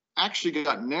extractor actually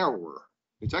got narrower.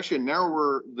 It's actually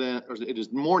narrower than, or it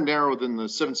is more narrow than the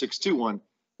 7.62 one,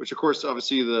 which of course,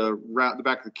 obviously the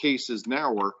back of the case is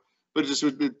narrower, but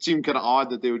it seemed kind of odd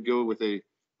that they would go with a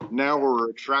narrower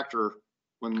extractor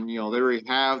when, you know, they already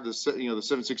have the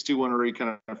 7.62 one already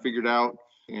kind of figured out.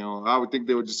 You know, I would think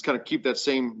they would just kind of keep that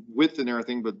same width and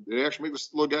everything, but they actually make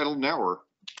this little guy a little narrower.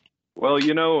 Well,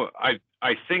 you know,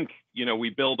 I think, you know, we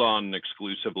build on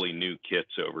exclusively new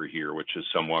kits over here, which is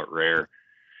somewhat rare.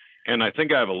 And I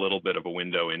think I have a little bit of a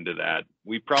window into that.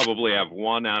 We probably have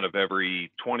one out of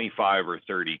every 25 or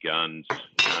 30 guns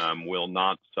will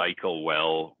not cycle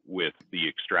well with the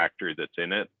extractor that's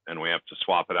in it, and we have to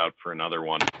swap it out for another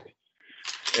one.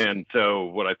 And so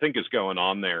what I think is going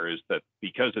on there is that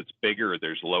because it's bigger,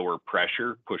 there's lower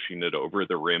pressure pushing it over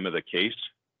the rim of the case.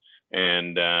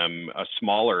 And a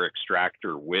smaller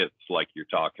extractor width, like you're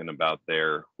talking about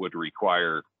there, would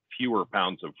require fewer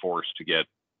pounds of force to get,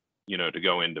 you know, to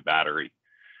go into battery.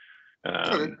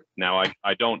 Now,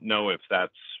 I don't know if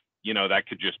that's, you know, that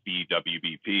could just be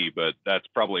WBP, but that's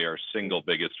probably our single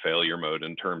biggest failure mode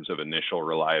in terms of initial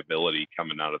reliability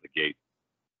coming out of the gate.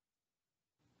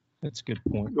 That's a good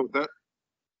point. Go with that.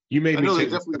 You made I me know they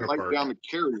take this definitely one like apart. down the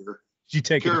carrier. Did you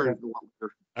take it Carrier apart? is a lot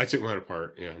better. I took mine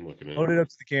apart. Yeah, I'm looking at Hold it. it up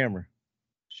to the camera.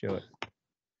 Show it.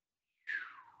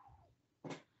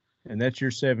 And that's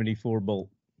your 74 bolt.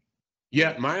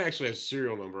 Yeah, mine actually has a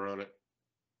serial number on it.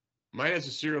 Mine has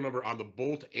a serial number on the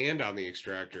bolt and on the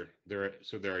extractor. They're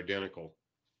identical.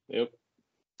 Yep.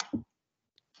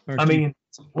 I mean,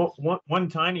 one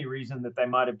tiny reason that they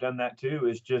might have done that too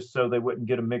is just so they wouldn't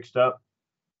get them mixed up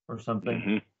or something. Mm-hmm.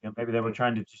 You know, maybe they were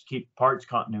trying to just keep parts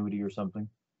continuity or something.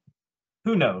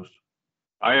 Who knows?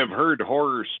 I have heard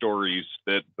horror stories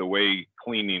that the way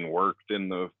cleaning worked in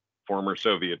the former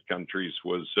Soviet countries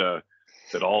was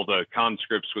that all the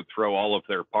conscripts would throw all of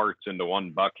their parts into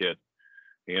one bucket,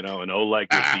 you know, and Oleg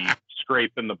would be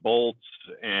scraping the bolts,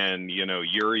 and, you know,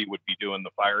 Yuri would be doing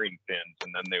the firing pins,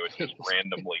 and then they would just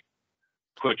randomly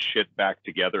put shit back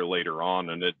together later on.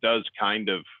 And it does kind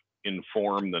of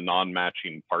inform the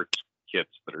non-matching parts kits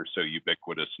that are so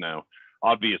ubiquitous now.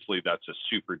 Obviously, that's a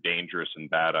super dangerous and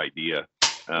bad idea,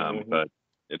 but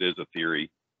it is a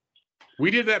theory. We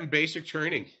did that in basic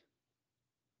training.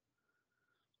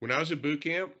 When I was at boot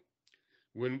camp,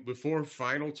 before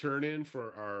final turn-in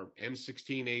for our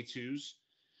M16A2s,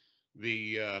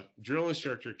 the drill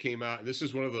instructor came out, and this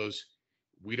is one of those,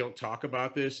 we don't talk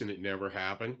about this, and it never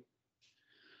happened.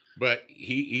 But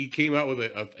he came out with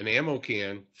an ammo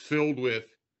can filled with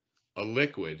a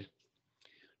liquid,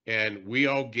 and we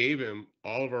all gave him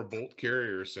all of our bolt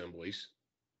carrier assemblies,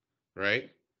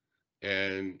 right?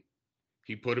 And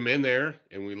he put them in there,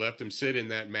 and we left them sit in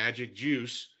that magic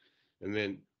juice, and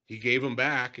then he gave them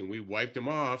back, and we wiped them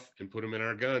off and put them in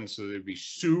our guns so they'd be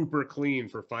super clean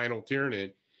for final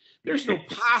turn-in. There's no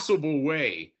possible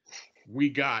way we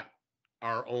got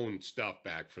our own stuff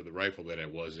back for the rifle that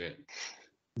it was in.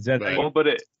 Is that But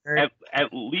at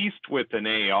least with an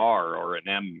AR or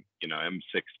an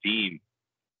M16,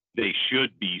 they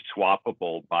should be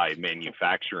swappable by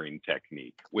manufacturing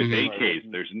technique. With AKs,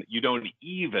 you don't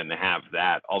even have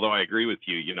that. Although I agree with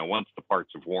you, you know, once the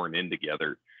parts have worn in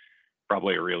together,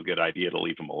 probably a real good idea to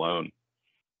leave them alone.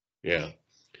 Yeah.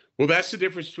 Well, that's the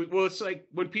difference between, well, it's like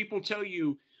when people tell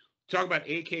you, talk about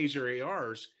AKs or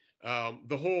ARs,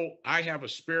 the whole, I have a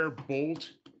spare bolt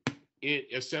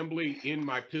assembly in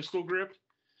my pistol grip.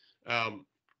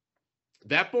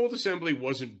 That bolt assembly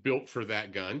wasn't built for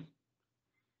that gun.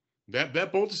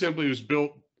 That bolt assembly was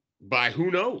built by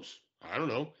who knows? I don't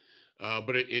know.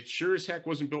 But it sure as heck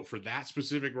wasn't built for that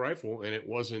specific rifle, and it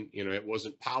wasn't, you know, it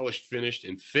wasn't polished, finished,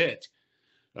 and fit.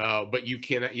 But you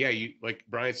cannot, you, like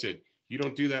Brian said, you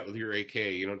don't do that with your AK.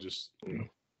 You don't just, you know.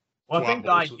 Well, I think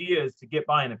the idea is to get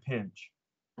by in a pinch,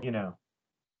 you know,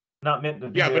 not meant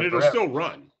to. Yeah, but it'll still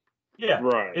run. Yeah,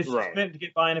 Right, it's just meant to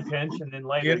get by in a pinch, and then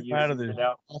later Get you out of get the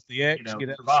out. off the X, you know, get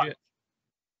out survive. of shit.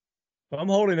 So I'm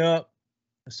holding up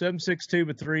a 7.62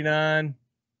 by 3.9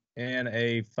 and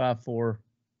a 5.4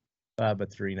 5 by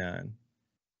 3.9, and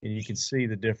you can see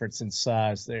the difference in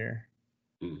size there.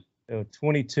 So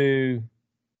 22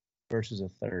 versus a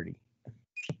 30,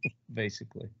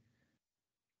 basically.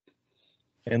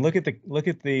 And look at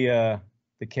the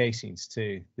casings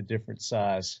too, the different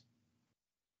size.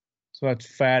 So much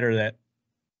fatter that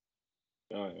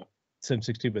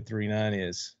 7.62 by 3.9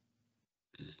 is.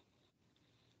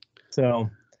 So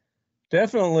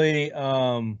definitely,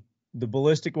 the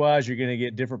ballistic wise, you're going to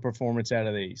get different performance out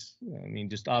of these. I mean,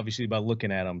 just obviously by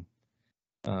looking at them.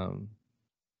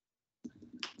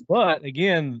 But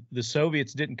again, the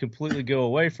Soviets didn't completely go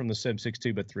away from the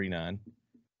 7.62 by 3.9.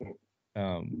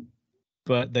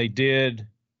 But they did,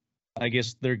 I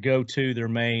guess their go-to, their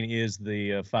main is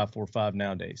the 5.45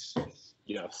 nowadays.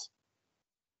 Yes.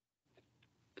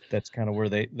 That's kind of where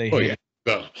they Oh, hit yeah. it.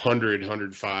 The 100,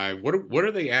 105. What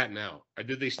are they at now?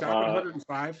 Did they stop at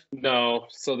 105? No.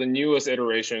 So the newest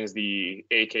iteration is the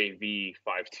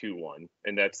AKV521,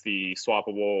 and that's the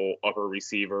swappable upper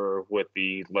receiver with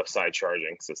the left side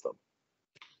charging system.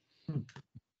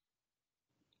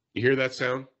 You hear that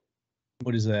sound?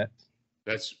 What is that?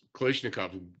 That's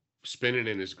Kalashnikov spinning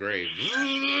in his grave.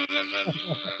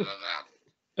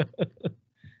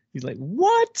 He's like,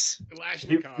 what?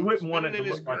 You wouldn't want it to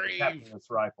look like a captain's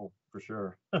rifle for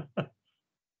sure.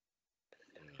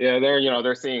 Yeah,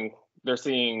 they're seeing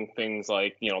things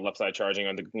like left side charging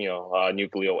on the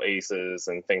nuclear aces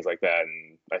and things like that,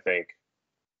 and I think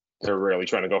they're really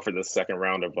trying to go for the second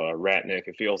round of Ratnik.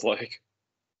 It feels like.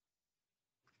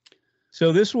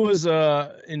 So this was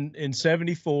in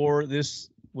 74. This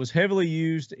was heavily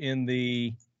used in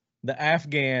the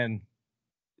Afghan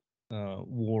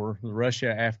war, the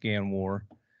Russia-Afghan war,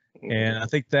 and I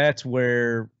think that's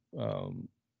where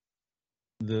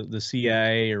the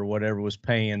CIA or whatever was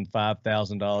paying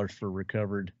 $5,000 for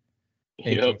recovered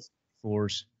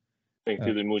AK-74s. I think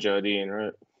through the Mujahideen,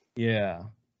 right? Yeah,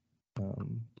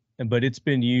 but it's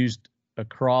been used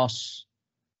across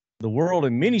the world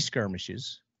in many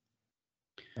skirmishes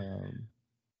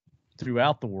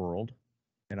throughout the world,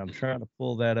 and I'm trying to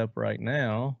pull that up right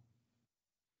now.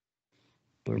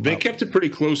 They kept a pretty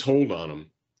close hold on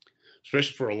them,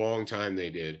 especially for a long time.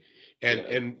 They did,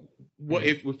 and what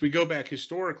if we go back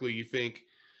historically? You think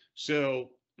so?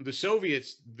 The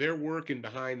Soviets, they're working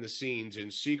behind the scenes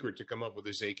in secret to come up with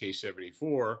this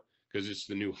AK-74 because it's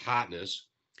the new hotness,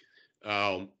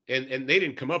 and they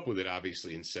didn't come up with it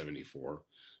obviously in 74.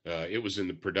 It was in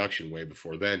the production way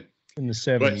before then. In the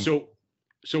 70s. But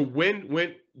so when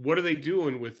what are they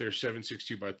doing with their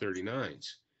 7.62x39s?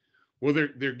 Well,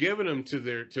 they're giving them to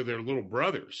their little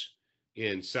brothers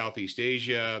in Southeast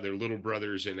Asia, their little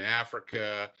brothers in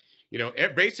Africa,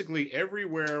 basically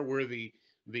everywhere where the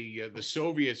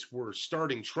Soviets were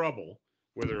starting trouble,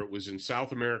 whether it was in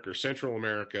South America or Central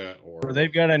America or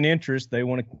they've got an interest, they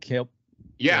want to help.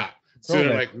 Yeah. So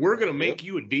they're like, we're going to make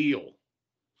you a deal.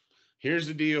 Here's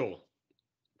the deal,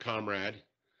 comrade,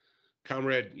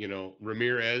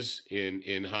 Ramirez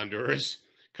in Honduras,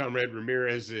 Comrade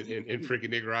Ramirez in freaking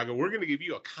Nicaragua. We're going to give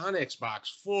you a Connex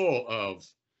box full of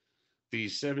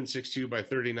these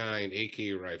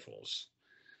 7.62x39 AK rifles,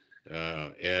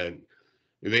 and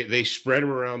they spread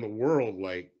them around the world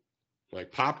like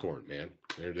popcorn, man.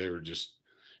 They were just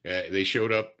they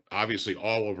showed up obviously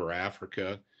all over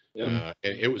Africa, and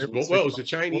it was the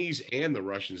Chinese and the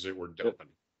Russians that were dumping.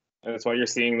 And that's why you're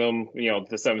seeing them, the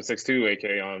 7.62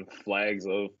 AK on flags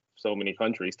of so many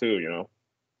countries too,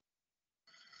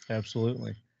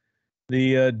 Absolutely.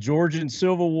 The Georgian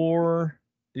Civil War.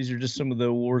 These are just some of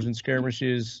the wars and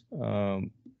skirmishes. The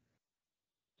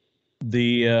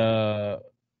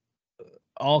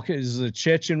is the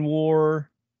Chechen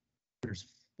War. There's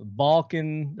the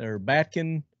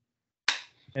Batkin,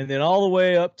 and then all the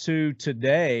way up to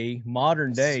today,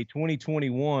 modern day,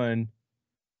 2021.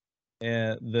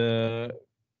 The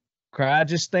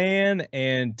Kyrgyzstan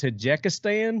and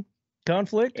Tajikistan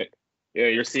conflict. Yeah,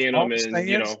 you're seeing them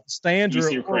in stands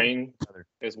East Ukraine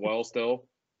as well still,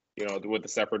 with the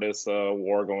separatist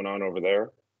war going on over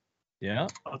there. Yeah.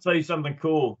 I'll tell you something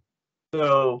cool.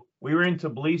 So we were in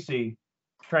Tbilisi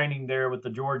training there with the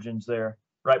Georgians there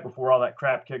right before all that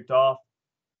crap kicked off.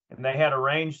 And they had a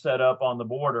range set up on the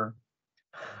border.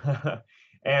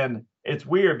 And it's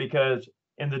weird because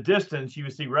in the distance, you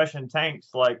would see Russian tanks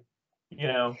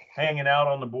hanging out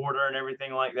on the border and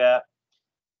everything like that.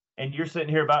 And you're sitting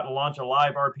here about to launch a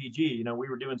live RPG. We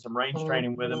were doing some range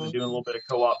training with them and doing a little bit of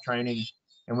co-op training.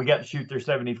 And we got to shoot their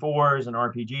 74s and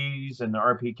RPGs and the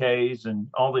RPKs and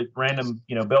all the random,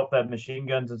 belt-fed machine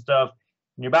guns and stuff.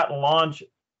 And you're about to launch,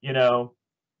 an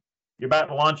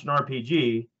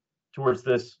RPG towards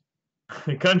this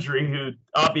country who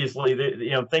obviously,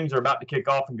 things are about to kick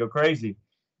off and go crazy.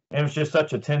 And it was just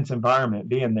such a tense environment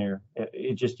being there.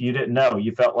 It just, you didn't know.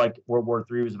 You felt like World War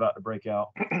III was about to break out.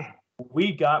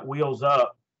 We got wheels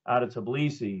up out of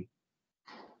Tbilisi.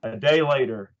 A day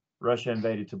later, Russia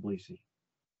invaded Tbilisi.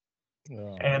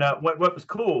 Oh. And what was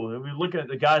cool, we were looking at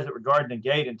the guys that were guarding the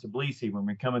gate in Tbilisi when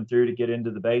we were coming through to get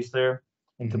into the base there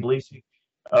in Tbilisi.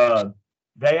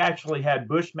 They actually had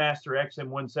Bushmaster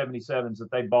XM177s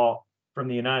that they bought from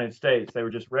the United States. They were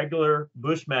just regular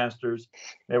Bushmasters.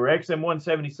 They were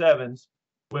XM177s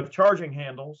with charging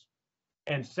handles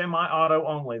and semi-auto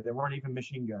only. They weren't even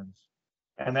machine guns.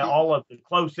 And then all of the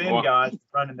close-in guys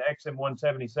running the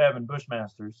XM177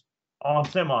 Bushmasters on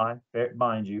semi,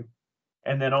 mind you.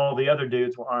 And then all the other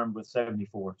dudes were armed with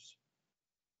 74s.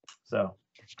 So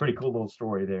it's a pretty cool little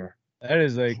story there. That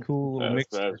is a cool little mix.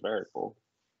 That's very cool.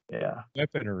 Yeah.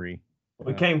 Weaponry.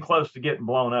 We came close to getting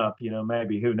blown up,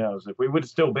 maybe, who knows? If we would have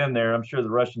still been there, I'm sure the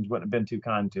Russians wouldn't have been too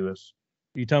kind to us.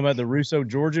 You talking about the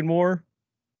Russo-Georgian War?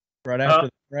 Right after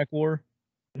the Iraq War?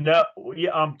 No,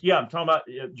 I'm talking about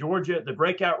Georgia, the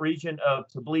breakout region of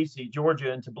Tbilisi,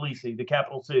 Georgia and Tbilisi, the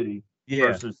capital city,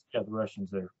 versus the Russians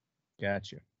there.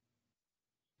 Gotcha.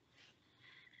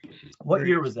 What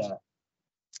year was that?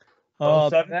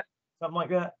 07? Something like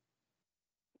that?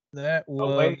 That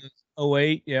was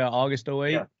 08, August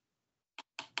 08.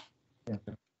 Yeah.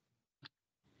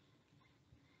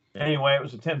 Anyway, it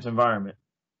was a tense environment.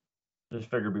 Just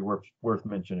figured it'd be worth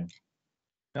mentioning.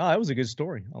 Oh, that was a good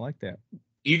story. I like that.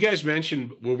 You guys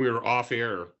mentioned when we were off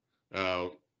air,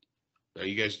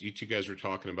 you two guys were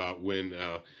talking about when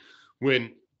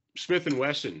Smith and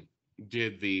Wesson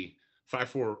did the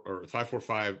 5.4 or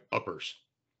 5.45 uppers,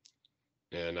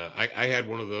 and I had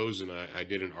one of those, and I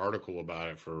did an article about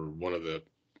it for one of the,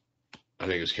 I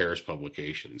think it was Harris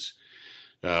publications,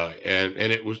 and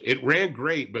it ran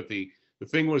great, but the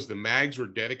thing was the mags were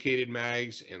dedicated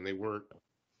mags, and they weren't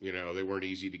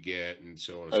easy to get, and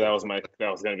so on. That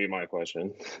was going to be my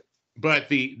question. But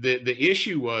the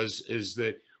issue is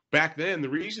that back then the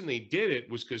reason they did it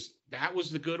was because that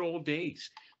was the good old days.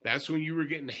 That's when you were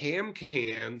getting ham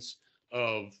cans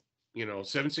of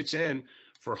 76N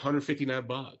for $159,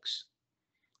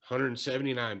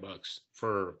 $179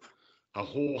 for a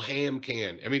whole ham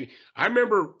can. I mean, I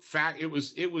remember I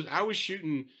was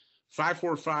shooting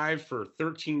 5.45 for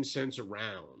 13 cents a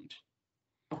round.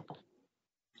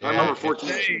 I remember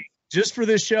 14. Just for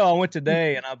this show, I went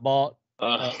today and I bought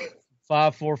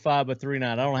 5.45 by 3.9.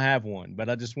 I don't have one, but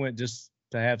I just went just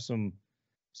to have some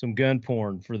gun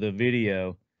porn for the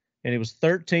video, and it was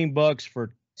 $13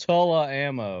 for Tulla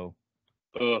ammo.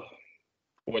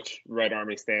 Which Red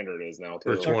Army standard is now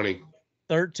too. For 20.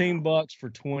 $13 for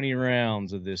 20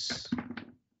 rounds of this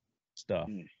stuff.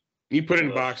 You put it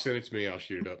in a box, send it to me. I'll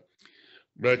shoot it up.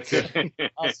 But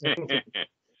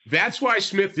that's why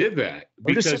Smith did that,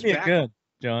 because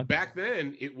back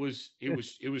then it was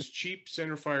cheap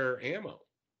centerfire ammo.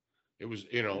 It was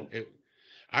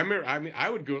I remember. I mean, I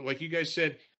would go, like you guys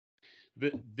said,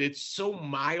 that it's so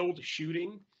mild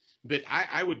shooting that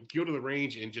I would go to the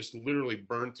range and just literally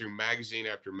burn through magazine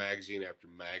after magazine after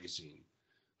magazine.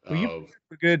 Well,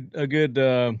 a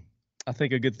good I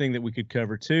think a good thing that we could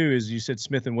cover too is you said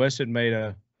Smith and Wesson made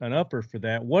an upper for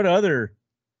that. What other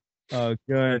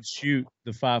guns shoot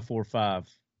the 5.45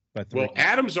 by 3? Well,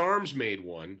 Adams Arms made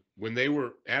one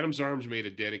Adams Arms made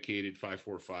a dedicated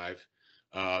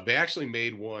 5.45. They actually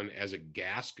made one as a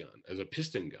gas gun, as a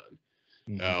piston gun.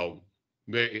 Mm-hmm.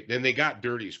 Then they got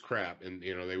dirty as crap, and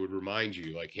they would remind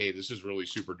you like, hey, this is really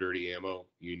super dirty ammo.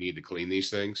 You need to clean these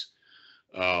things.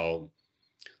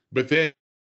 But then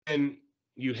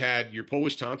you had your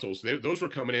Polish tonsils. Those were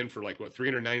coming in for like what,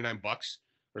 $399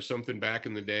 or something back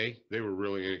in the day. They were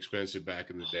really inexpensive back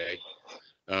in the day.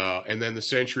 And then the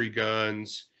Century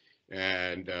guns,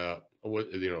 and I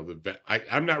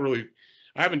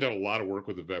haven't done a lot of work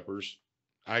with the Vepers.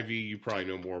 IV, you probably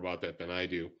know more about that than I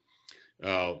do.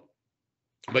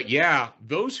 But yeah,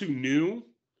 those who knew,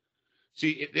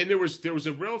 see, and there was it was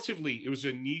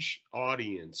a niche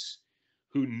audience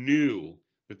who knew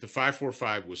that the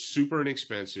 5.45 was super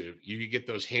inexpensive. You could get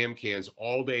those ham cans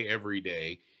all day, every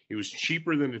day. It was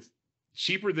cheaper than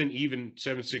even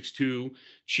 7.62,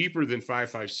 cheaper than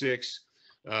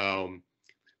 5.56.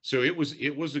 So it was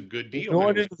a good deal.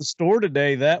 Going into the store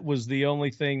today, that was the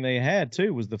only thing they had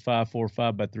too, was the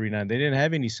 5.45 by 3.9. They didn't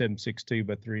have any 7.62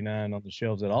 by 3.9 on the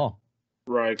shelves at all.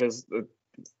 Right, because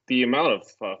the amount of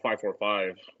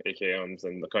 5.45 AKMs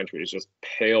in the country is just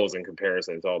pales in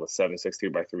comparison to all the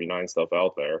 7.62 by 3.9 stuff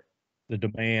out there. The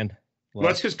demand. Well,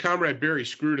 that's because Comrade Barry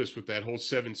screwed us with that whole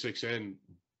 7.6N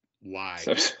lie.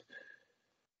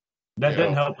 That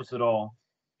didn't help us at all.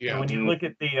 Yeah. And when you look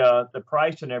at the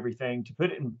price and everything, to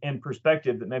put it in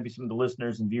perspective that maybe some of the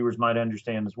listeners and viewers might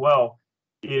understand as well,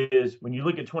 is when you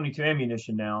look at 22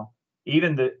 ammunition now,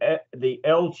 even the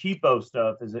El Cheapo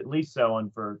stuff is at least selling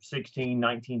for 16,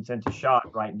 19 cents a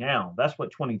shot right now. That's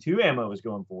what 22 ammo is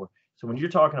going for. So when you're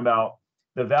talking about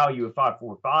the value of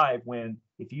 5.45, when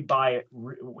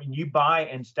you buy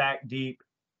and stack deep,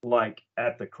 like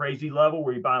at the crazy level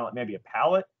where you buy like maybe a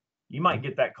pallet, you might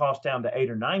get that cost down to 8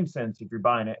 or 9 cents if you're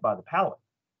buying it by the pallet.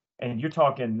 And you're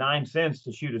talking 9 cents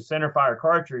to shoot a center fire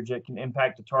cartridge that can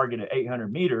impact a target at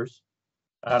 800 meters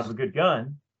out of a good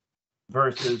gun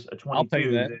versus a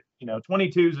 22.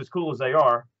 22s, as cool as they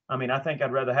are, I mean, I think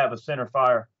I'd rather have a center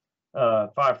fire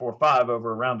 5.45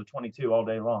 over a round of 22 all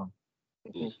day long.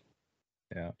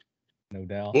 Yeah, no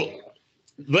doubt. Well,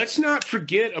 let's not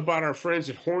forget about our friends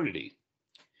at Hornady.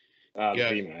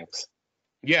 VMAX.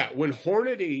 Yeah, when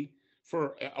Hornady,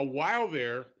 for a while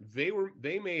there,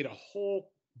 they made a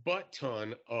whole butt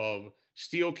ton of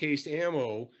steel cased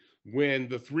ammo when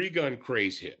the 3-gun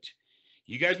craze hit.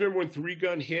 You guys remember when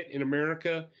 3-gun hit in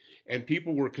America and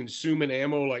people were consuming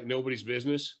ammo like nobody's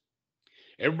business?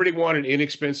 Everybody wanted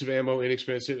inexpensive ammo, and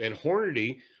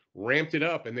Hornady ramped it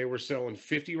up, and they were selling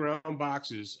 50-round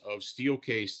boxes of steel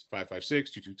cased 5.56,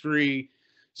 223,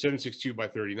 7.62 by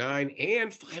 39,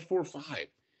 and 5.45.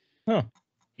 Huh.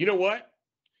 You know what?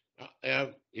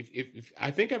 If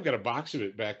I think I've got a box of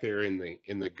it back there in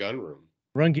the gun room.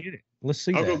 Run, get it. Let's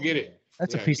see. I'll go get it.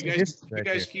 That's a piece of history. You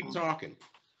guys keep talking.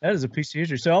 That is a piece of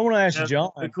history. So I want to ask you, John.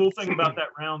 The cool thing about that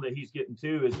round that he's getting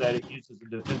too is that it uses a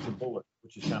defensive bullet,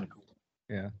 which is kind of cool.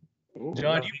 Yeah. Ooh.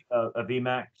 John, a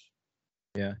VMAX.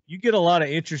 Yeah, you get a lot of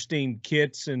interesting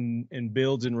kits and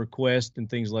builds and requests and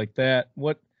things like that.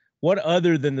 What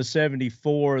other than the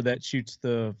 74 that shoots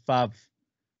the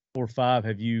 5.45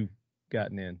 have you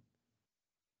gotten in?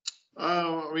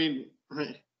 I mean,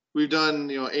 we've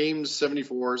done, Ames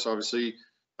 74s, obviously,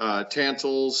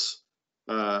 Tantals,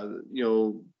 the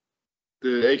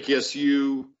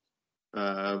AKSU,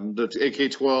 the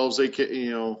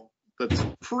AK-12s, that's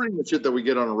pretty much it that we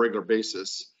get on a regular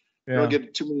basis. Yeah. We don't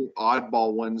get too many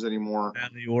oddball ones anymore. Out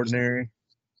of the ordinary.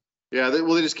 Yeah, they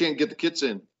just can't get the kits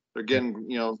in. They're getting,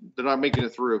 they're not making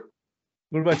it through.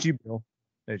 What about you, Bill?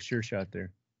 That Sureshot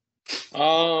there.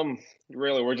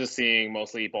 Really, we're just seeing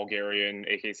mostly Bulgarian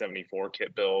AK-74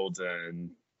 kit builds and,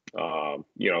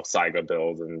 Saiga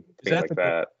builds and things like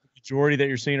that. Majority that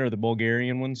you're seeing are the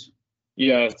Bulgarian ones?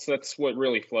 Yeah, that's what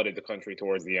really flooded the country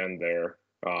towards the end there.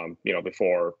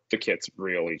 Before the kits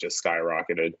really just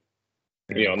skyrocketed.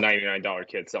 $99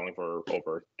 kit selling for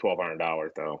over $1,200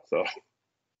 now. So,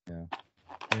 yeah.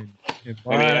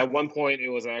 At one point, it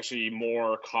was actually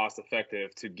more cost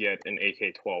effective to get an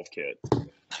AK-12 kit.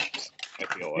 I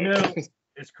feel like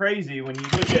it's crazy when you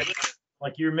look at,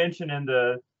 like you're mentioning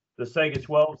the Sega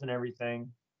 12s and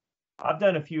everything. I've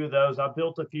done a few of those. I've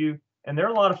built a few, and they're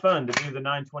a lot of fun to do the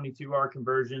 922R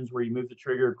conversions where you move the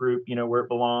trigger group, where it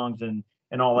belongs and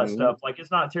all that stuff. Like,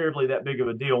 it's not terribly that big of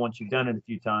a deal once you've done it a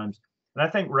few times. And I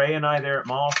think Ray and I there at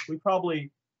Moss, we probably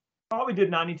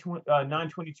did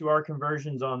 922R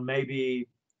conversions on I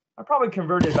probably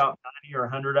converted about 90 or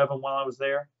 100 of them while I was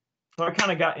there. So I kind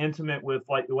of got intimate with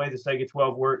like the way the Sega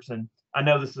 12 works. And I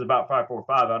know this is about 5.45.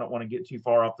 I don't want to get too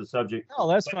far off the subject. No,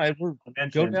 that's fine.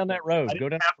 Go down that road. I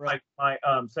didn't have my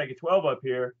Sega 12 up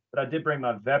here, but I did bring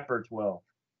my Vepr 12.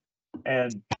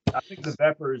 And I think the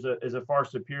Vepr is a far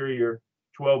superior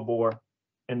 12 bore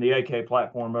in the AK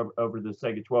platform over the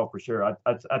Sega 12 for sure.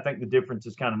 I think the difference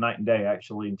is kind of night and day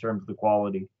actually in terms of the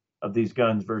quality of these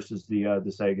guns versus the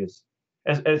Segas.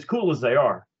 As cool as they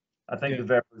are, I think the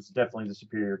Vepr is definitely the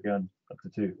superior gun of the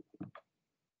two.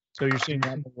 So you're seeing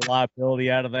that reliability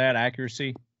out of that,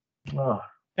 accuracy? Oh,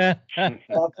 son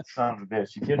of a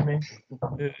bitch! You kidding me?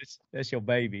 That's your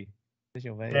baby. That's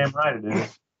your baby. Damn right it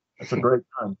is. That's a great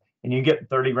gun, and you get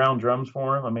 30-round drums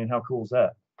for them. I mean, how cool is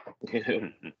that?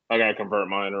 I gotta convert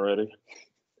mine already.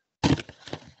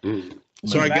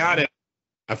 So I got it.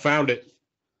 I found it.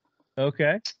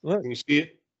 Okay. Look. Can you see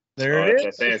it? There it is.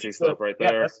 That's fancy stuff right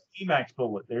there. Yeah, that's the EMAX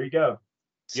bullet. There you go.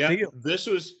 Yeah, this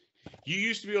was. You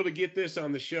used to be able to get this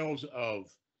on the shelves of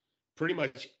pretty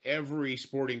much every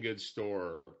sporting goods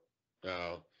store,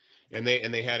 and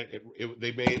they had it.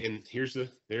 They made, and there's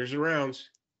the rounds.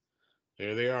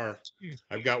 There they are.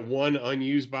 I've got one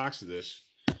unused box of this.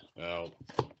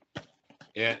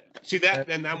 Yeah, see that,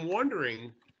 and I'm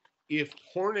wondering if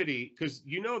Hornady, because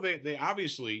they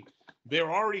obviously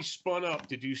they're already spun up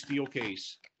to do steel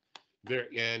case,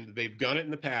 and they've done it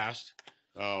in the past.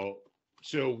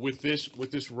 So with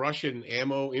this Russian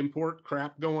ammo import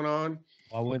crap going on,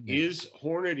 is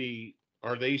Hornady,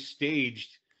 are they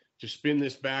staged to spin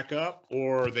this back up,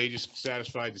 or are they just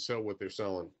satisfied to sell what they're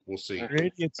selling? We'll see. I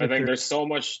think there's so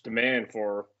much demand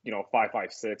for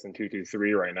 5.56 and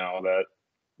 223 right now that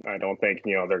I don't think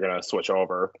they're gonna switch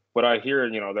over. But I hear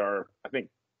I think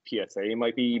PSA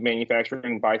might be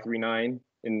manufacturing by 39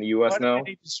 in the U.S. now. Why do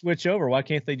they need to switch over? Why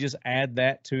can't they just add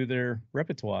that to their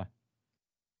repertoire?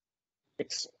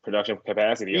 It's production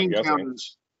capacity. I'm guessing.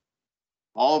 Counters.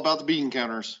 All about the bean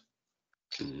counters.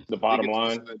 The bottom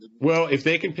line. Well, if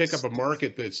they can pick up a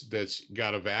market that's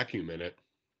got a vacuum in it.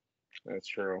 That's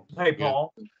true. Hey,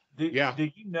 Paul. Do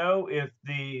you know if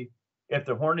the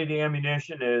Hornady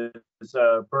ammunition is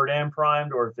Bird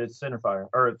primed or if it's centerfire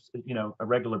or it's a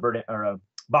regular Bird or a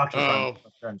boxer?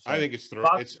 I think it's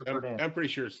I'm pretty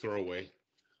sure it's throwaway.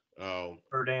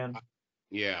 Bird.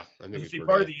 Yeah, I think it's See, Burt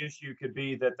part of Am. the issue could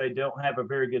be that they don't have a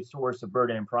very good source of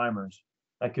Burt Am primers.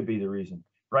 That could be the reason.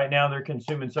 Right now, they're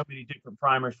consuming so many different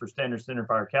primers for standard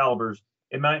centerfire calibers.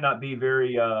 It might not be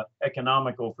very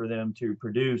economical for them to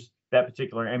produce that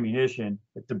particular ammunition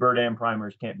if the Burt Am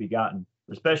primers can't be gotten,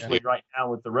 especially right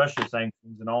now with the Russia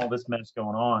sanctions and all this mess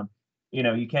going on. You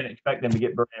know, you can't expect them to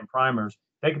get Burt Am primers.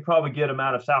 They could probably get them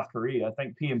out of South Korea. I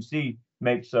think PMC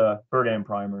makes Burt Am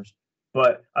primers,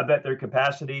 but I bet their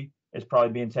capacity is probably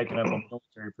being taken up on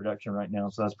military production right now.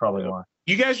 So that's probably why.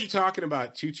 You guys are talking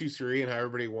about 223 and how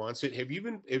everybody wants it. Have you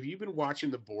been watching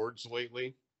the boards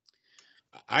lately?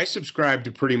 I subscribe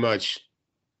to pretty much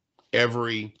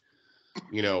every,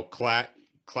 you know,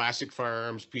 classic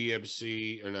firearms,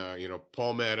 PMC, and you know,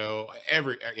 Palmetto.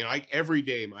 Every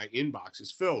day my inbox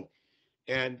is filled.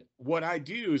 And what I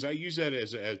do is I use that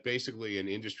as basically an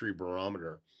industry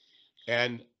barometer.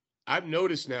 And I've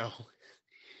noticed now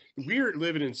we're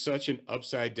living in such an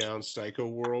upside down psycho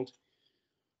world.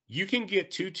 You can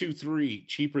get 223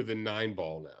 cheaper than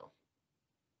 9-ball now.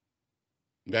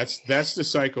 That's the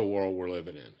psycho world we're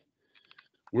living in.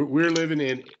 We're living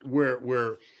in where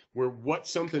what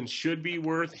something should be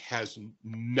worth has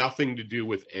nothing to do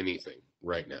with anything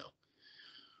right now.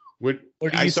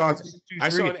 I saw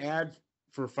an ad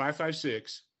for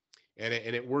 5.56, and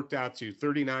it worked out to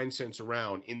 39 cents a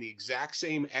round. In the exact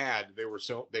same ad,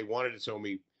 they wanted to sell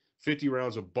me 50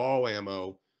 rounds of ball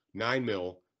ammo,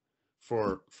 9mm,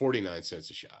 for 49 cents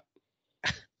a shot.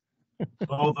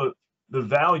 Well, the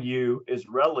value is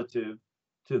relative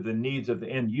to the needs of the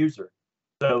end user.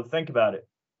 So think about it.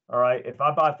 All right, if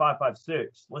I buy 5.56,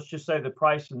 let's just say the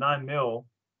price of 9mm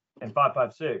and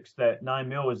 5.56, that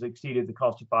 9mm has exceeded the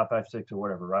cost of 5.56 or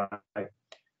whatever, right?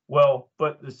 Well,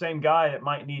 but the same guy that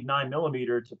might need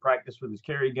 9mm to practice with his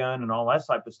carry gun and all that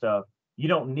type of stuff, you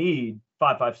don't need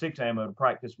 5.56 ammo to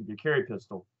practice with your carry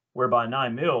pistol. Whereby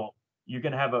 9mm, you're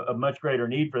going to have a much greater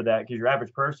need for that because your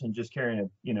average person just carrying a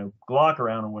Glock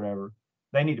around or whatever,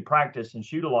 they need to practice and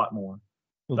shoot a lot more.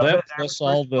 Well, that plus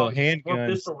all the more handguns,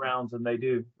 pistol rounds than they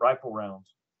do rifle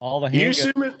rounds. all the Are you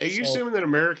handguns. assuming that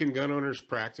American gun owners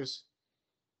practice?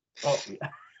 Oh,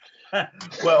 yeah.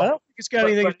 Well, I don't think it's got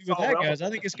anything to do with that, relative. guys. I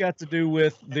think it's got to do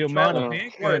with the amount of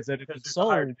handguns that have been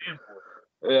sold.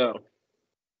 Yeah.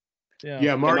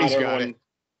 Yeah, Marty's got it.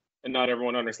 And not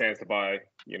everyone understands to buy,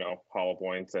 hollow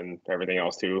points and everything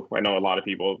else too. I know a lot of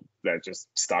people that just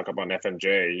stock up on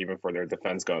FMJ even for their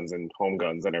defense guns and home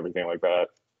guns and everything like that.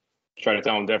 Try to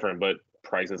tell them different, but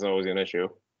price is always an issue.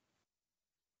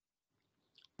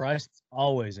 Price is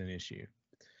always an issue.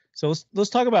 So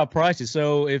let's talk about prices.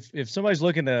 So if somebody's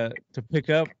looking to pick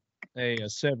up a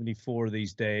 74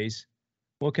 these days,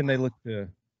 what can they look to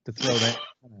throw that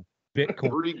Bitcoin?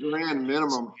 $3,000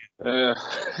 minimum.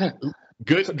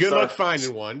 Good luck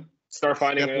finding one. Start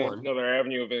finding another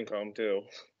avenue of income too.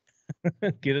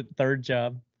 Get a third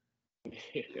job.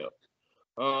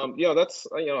 Yeah. That's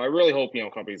I really hope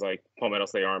companies like Palmetto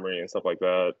State Armory and stuff like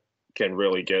that can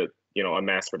really get a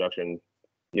mass production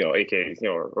AK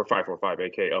or 545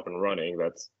 AK up and running.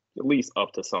 That's at least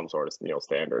up to some sort of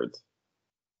standards.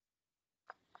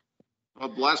 The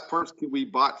last parts kit we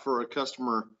bought for a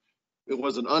customer, it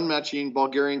was an unmatching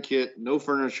Bulgarian kit, no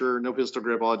furniture, no pistol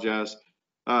grip, all jazz.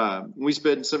 We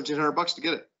spent $1,700 to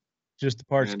get it. Just the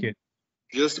parts kit.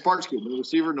 Just the parts kit. No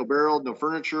receiver, no barrel, no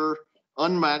furniture,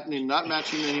 not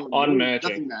matching anyone.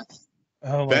 Unmatching.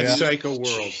 Oh my That's God. psycho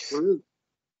world.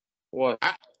 What?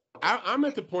 I'm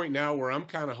at the point now where I'm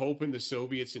kind of hoping the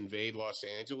Soviets invade Los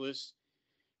Angeles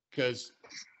because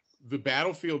the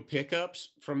battlefield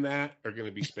pickups from that are going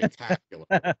to be spectacular.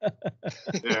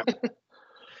 Yeah.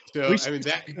 So, I mean,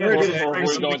 we're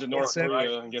going to North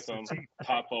Korea and get some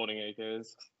top loading AKs.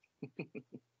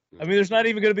 I mean, there's not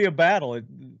even going to be a battle.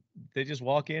 They just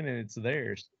walk in and it's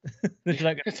theirs. There's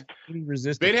not going to be any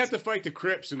resistance. They'd have to fight the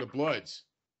Crips and the Bloods.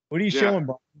 What are you showing,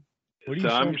 Brian? What are you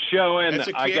I'm showing,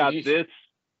 I got kit. this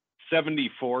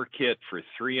 74 kit for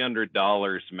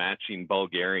 $300, matching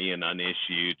Bulgarian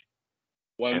unissued.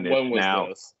 When was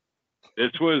this?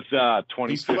 This was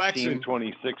 2015,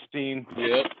 2016.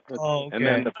 Yep. Oh, okay. And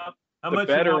then the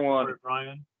better one, for it,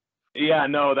 Brian? Yeah,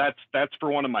 no, that's for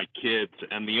one of my kids.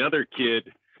 And the other kid,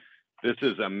 this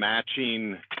is a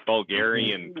matching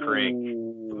Bulgarian crank.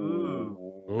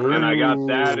 And I got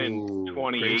that in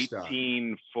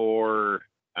 2018 for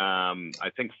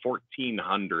I think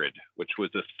 1,400, which was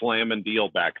a slam and deal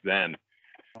back then.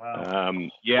 Wow.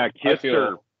 Yeah, kits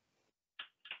are.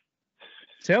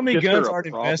 Tell me, kits guns are a aren't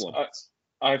problem. investments.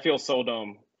 I feel so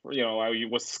dumb. I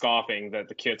was scoffing that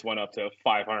the kits went up to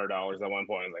 $500 at one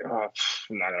point. Like, I'm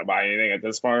not gonna buy anything at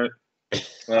this part. I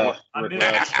missed the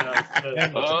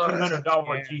 $200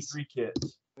 G3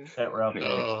 kits that were out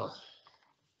there.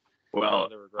 Well,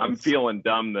 I'm feeling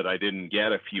dumb that I didn't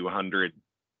get a few hundred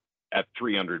at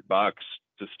 $300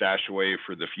 to stash away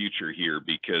for the future here,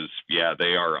 because yeah,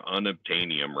 they are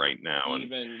unobtainium right now.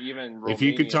 And Even if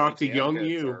you could talk to Romanian young kits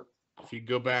you, are- if you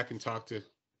go back and talk to,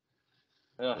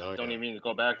 don't even mean to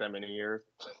go back that many years.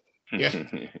 yeah.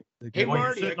 Hey, Well,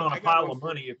 Marty, you're sitting I- on I a got pile one of for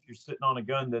money if you're sitting on a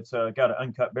gun that's got an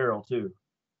uncut barrel too.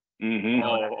 Mhm.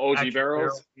 Oh, OG Actual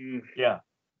barrels. Yeah,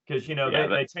 because Yeah,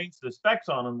 they changed the specs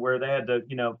on them where they had to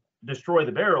destroy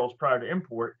the barrels prior to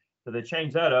import, so they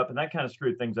changed that up, and that kind of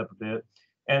screwed things up a bit.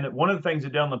 And one of the things they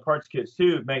did on the parts kits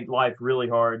too made life really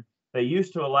hard. They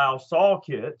used to allow saw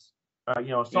kits, a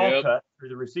saw cut through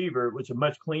the receiver, which is a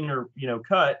much cleaner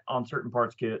cut on certain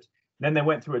parts kits. Then they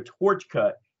went through a torch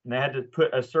cut, and they had to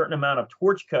put a certain amount of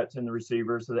torch cuts in the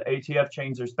receiver. So the ATF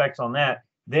changed their specs on that.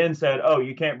 Then said, oh,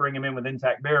 you can't bring them in with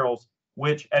intact barrels,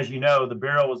 which, as you know, the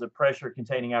barrel is a pressure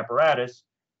containing apparatus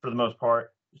for the most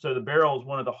part. So the barrel is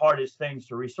one of the hardest things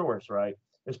to resource, right?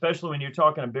 Especially when you're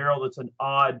talking a barrel that's an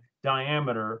odd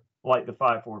diameter like the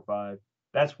 545.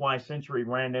 That's why Century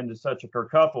ran into such a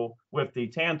kerfuffle with the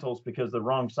Tantals, because the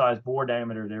wrong size bore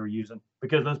diameter they were using,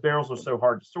 because those barrels are so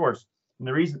hard to source. And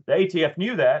the reason the ATF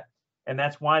knew that, and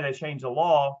that's why they changed the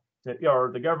law,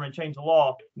 or the government changed the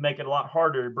law to make it a lot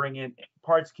harder to bring in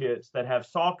parts kits that have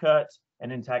saw cuts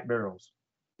and intact barrels.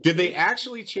 Did they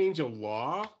actually change a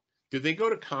law? Did they go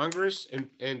to Congress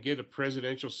and get a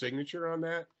presidential signature on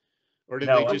that? Or did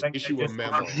they just issue a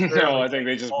memo? No, I think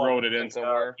they just wrote it in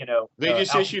somewhere. They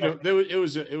just issued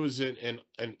it was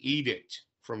an edict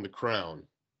from the crown.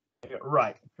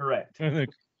 Right, correct.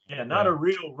 Yeah, not a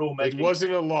real rulemaking. It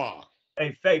wasn't a law.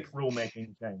 A fake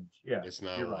rulemaking change. Yeah, it's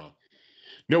not a you're law. right.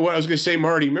 No, what I was going to say,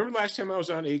 Marty, remember last time I was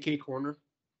on AK Korner?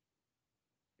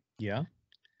 Yeah.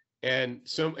 And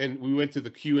we went to the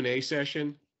Q&A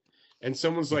session, and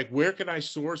someone's like, where can I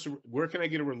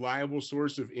get a reliable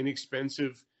source of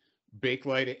inexpensive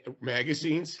Bakelite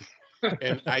magazines?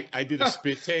 And I did a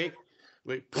spit take,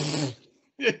 like,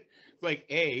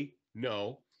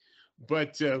 no,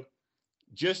 but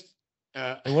just.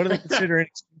 And what do they consider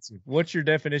inexpensive? What's your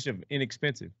definition of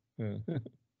inexpensive?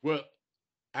 Well,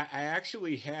 I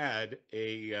actually had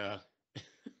a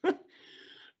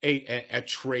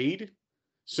trade.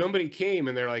 Somebody came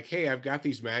and they're like, hey, I've got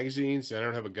these magazines and I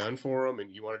don't have a gun for them,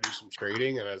 and you want to do some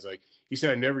trading? And I was like, he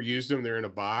said, I never used them. They're in a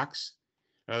box.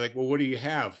 And I was like, well, what do you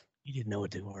have? You didn't know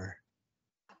what they were.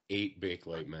 8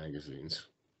 Bakelite magazines.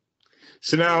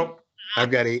 So now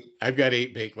I've got 8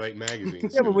 Bakelite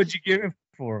magazines. Yeah, but what'd you give him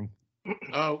for them?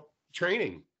 Oh,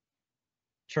 training.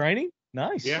 Training?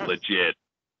 Nice. Yeah. Legit.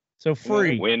 So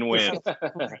free. Win-win.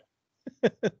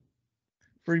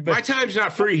 Free. My time's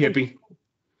not free, hippie.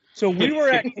 So we were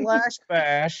at Flash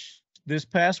Bash this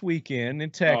past weekend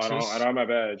in Texas. I don't have my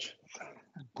badge.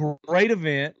 Great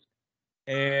event.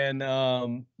 And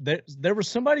there was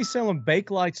somebody selling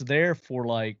Bakelites there for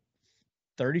like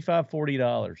 $35,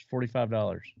 $40,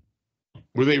 $45.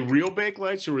 Were they real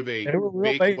Bakelites or were they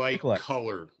real Bakelite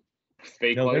colored?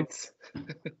 Fake lights.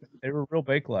 They were real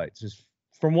Bakelites. Just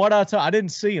from what I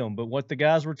didn't see them, but what the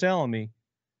guys were telling me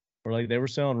were like they were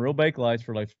selling real Bakelites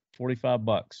for like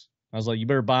 $45. I was like, you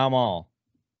better buy them all.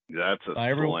 That's a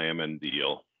slamming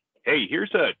deal. Hey,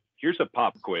 here's a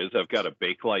pop quiz. I've got a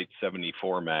Bakelite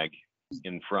 74 mag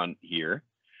in front here,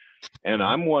 and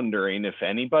I'm wondering if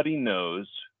anybody knows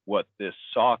what this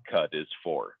saw cut is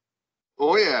for.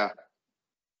 Oh yeah.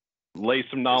 Lay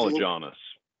some knowledge on us.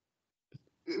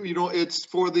 It's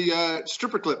for the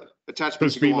stripper clip attachment. For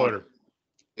the speed loader.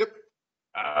 Yep.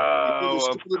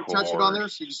 Oh, of attachment on there,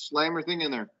 course. so you just slam everything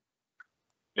in there.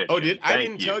 Oh, I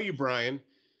didn't you. tell you, Brian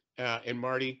and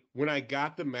Marty, when I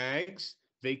got the mags,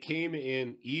 they came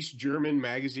in East German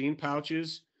magazine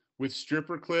pouches with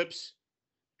stripper clips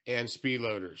and speed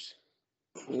loaders.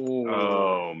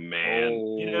 Oh man.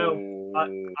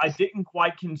 I didn't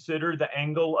quite consider the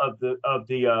angle of the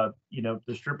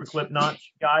the stripper clip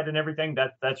notch guide and everything.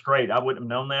 That's great. I wouldn't have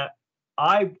known that.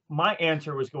 My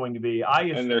answer was going to be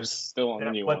And there's still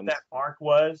that new what ones. that mark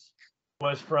was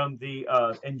from the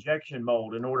injection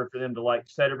mold in order for them to like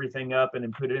set everything up and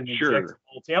then put it in the injection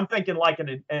mold. See, I'm thinking like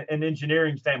an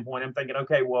engineering standpoint. I'm thinking,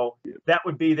 okay, well, that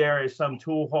would be there as some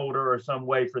tool holder or some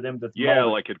way for them to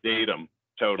mold like a datum.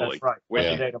 Totally. That's right. Which,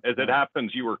 Yeah. as it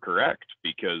happens, you were correct,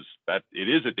 because it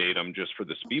is a datum just for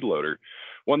the speed loader.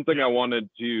 One thing I wanted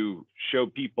to show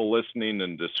people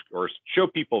listening or show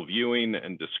people viewing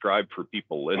and describe for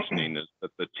people listening is that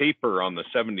the taper on the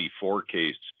 74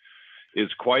 case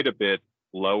is quite a bit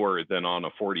lower than on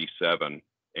a 47.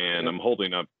 and I'm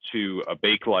holding up to a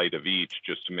bakelite of each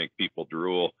just to make people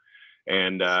drool.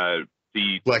 And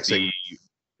Flexing.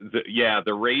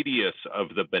 the radius of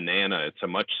the banana, it's a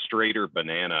much straighter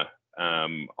banana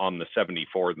on the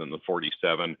 74 than the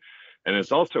 47, and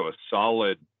it's also a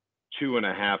solid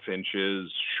 2.5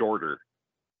 inches shorter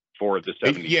for the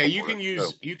 74. Yeah, you can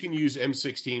use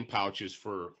M16 pouches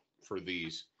for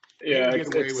these. Yeah, you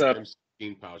can get away it's with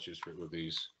M16 pouches with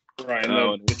these. right.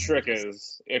 And the trick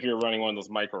is, if you're running one of those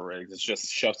micro rigs, it's just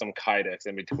shove some Kydex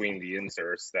in between the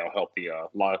inserts. That'll help the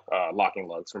locking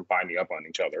lugs from binding up on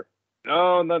each other.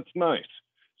 Oh, that's nice.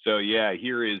 So yeah,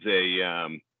 here is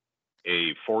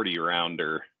a 40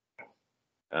 rounder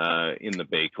in the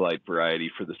bakelite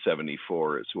variety for the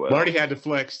 74 as well. Marty had to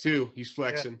flex too. He's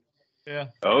flexing. Yeah.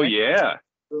 Oh yeah.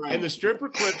 And the stripper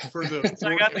clips for the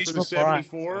I got these for the for Brian.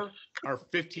 74 are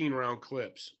 15 round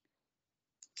clips.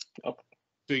 Oh.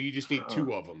 So you just need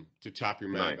 2 of them to top your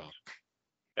mag Nice. off.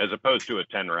 As opposed to a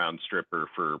 10 round stripper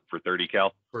for 30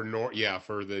 cal. For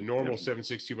the normal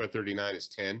 7.62 by 39 is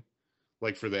 10.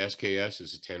 Like for the SKS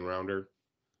is a 10 rounder.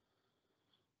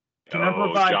 Can I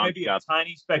provide John maybe a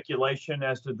tiny speculation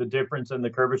as to the difference in the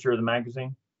curvature of the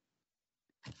magazine?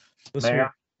 Let's May I?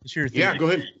 hear, let's hear your Yeah, theory. go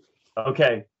ahead.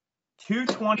 Okay,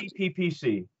 220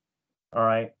 PPC. All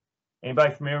right.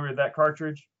 Anybody familiar with that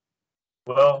cartridge?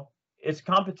 Well, it's a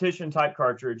competition type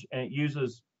cartridge, and it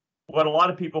uses what a lot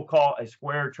of people call a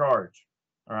square charge.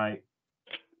 All right.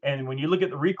 And when you look at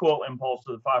the recoil impulse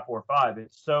of the 545,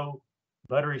 it's so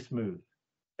buttery smooth.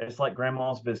 It's like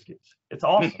grandma's biscuits. It's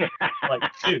awesome. Like,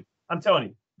 dude, I'm telling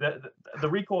you, the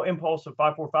recoil impulse of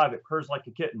 545, it purrs like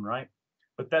a kitten, right?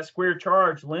 But that square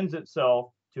charge lends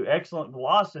itself to excellent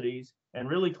velocities and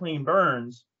really clean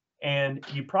burns. And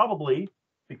you probably,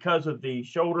 because of the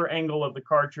shoulder angle of the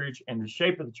cartridge and the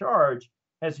shape of the charge,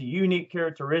 has a unique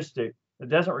characteristic that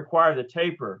doesn't require the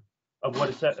taper of what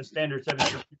a standard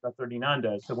 7.62 by 39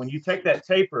 does. So when you take that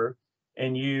taper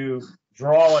and you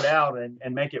draw it out and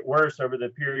make it worse over the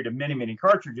period of many, many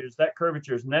cartridges, that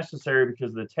curvature is necessary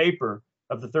because the taper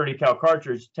of the 30 cal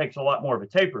cartridge takes a lot more of a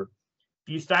taper.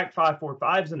 If you stack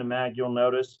 545s in a mag, you'll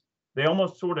notice they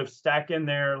almost sort of stack in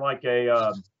there like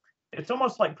it's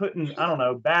almost like putting, I don't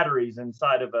know, batteries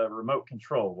inside of a remote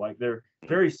control. Like they're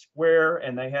very square,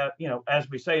 and they have, as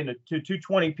we say in the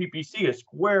 220 PPC, a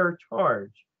square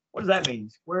charge. What does that mean?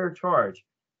 Square charge.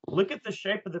 Look at the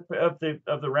shape of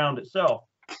the round itself.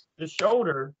 The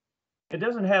shoulder, it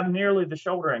doesn't have nearly the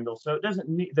shoulder angle, so it doesn't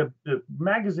need the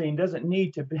magazine doesn't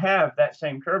need to have that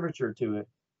same curvature to it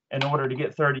in order to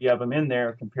get 30 of them in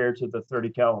there compared to the 30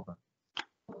 caliber.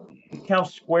 Look how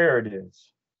square it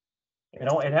is.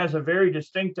 It has a very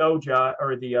distinct ogive,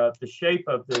 or the shape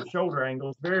of the shoulder angle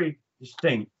is very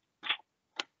distinct.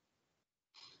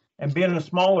 And being a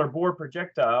smaller bore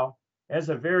projectile, it has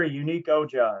a very unique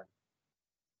ogive.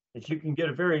 That you can get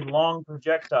a very long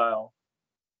projectile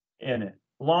in it,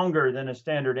 longer than a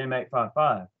standard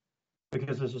M855,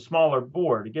 because it's a smaller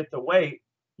bore. To get the weight,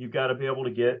 you've got to be able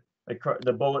to get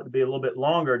the bullet to be a little bit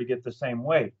longer to get the same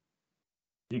weight.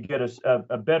 You get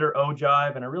a better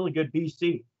ogive and a really good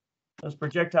BC. Those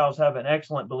projectiles have an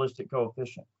excellent ballistic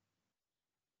coefficient.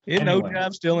 Isn't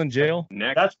Ogive still in jail?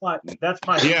 That's my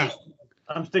Yeah.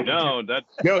 I'm sticking No, to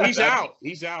No, he's out.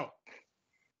 He's out.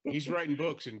 He's writing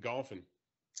books and golfing.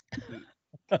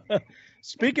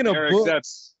 Speaking of Eric,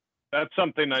 books, that's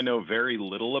something I know very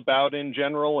little about in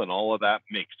general, and all of that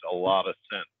makes a lot of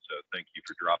sense. So thank you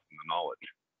for dropping the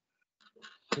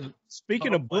knowledge.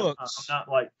 speaking of books, I'm not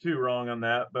like too wrong on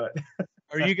that, but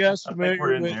are you guys I think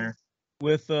we're in familiar there.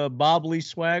 with Bob Lee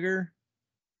Swagger?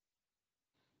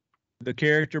 The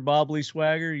character Bob Lee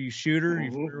Swagger, you Shooter,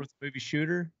 you familiar with the movie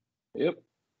Shooter? Yep.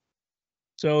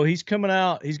 So he's coming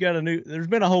out. He's got there's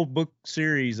been a whole book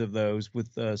series of those with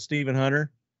Stephen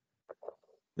Hunter.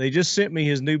 They just sent me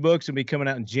his new books and be coming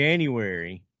out in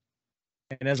January.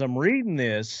 And as I'm reading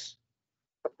this,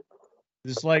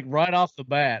 it's like right off the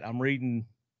bat,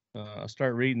 I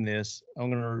start reading this. I'm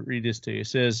going to read this to you. It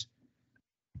says,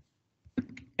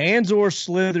 Anzor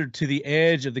slithered to the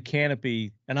edge of the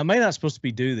canopy. And I may not supposed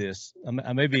to do this.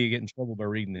 I may be getting in trouble by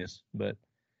reading this, but.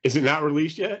 Is it not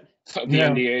released yet? The No.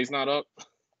 NDA is not up.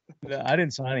 I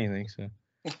didn't sign anything, so.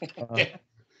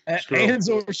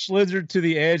 Anzor slithered to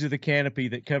the edge of the canopy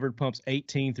that covered pumps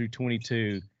 18 through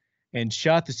 22 and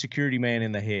shot the security man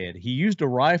in the head. He used a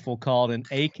rifle called an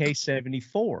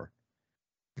AK-74.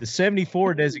 The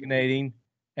 74 designating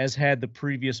as had the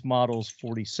previous model's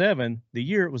 47, the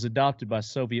year it was adopted by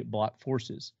Soviet bloc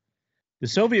forces. The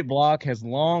Soviet bloc has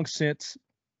long since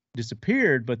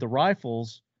disappeared, but the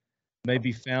rifles may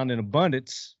be found in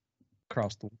abundance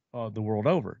across the world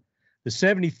over. The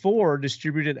 74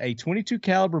 distributed a 22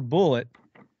 caliber bullet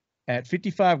at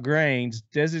 55 grains,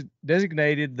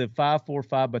 designated the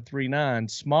 5.45 by 3.9,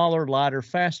 smaller, lighter,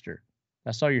 faster.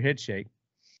 I saw your head shake.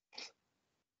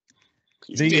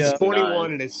 It's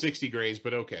 21 and it's 60 grains,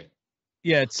 but okay.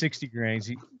 Yeah, it's 60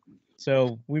 grains.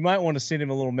 So we might want to send him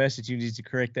a little message. He needs to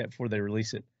correct that before they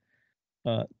release it.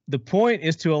 The point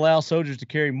is to allow soldiers to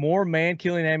carry more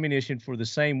man-killing ammunition for the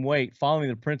same weight, following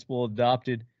the principle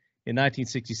adopted in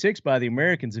 1966 by the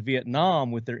Americans in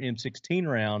Vietnam with their M16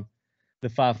 round, the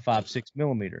 5.56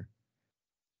 millimeter.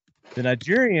 The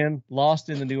Nigerian, lost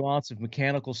in the nuance of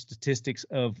mechanical statistics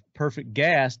of perfect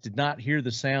gas, did not hear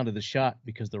the sound of the shot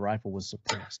because the rifle was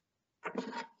suppressed.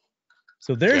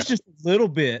 So there's just a little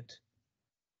bit.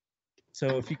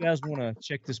 So if you guys want to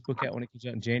check this book out when it comes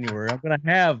out in January,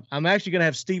 I'm actually gonna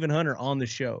have Stephen Hunter on the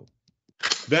show.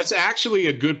 That's actually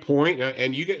a good point.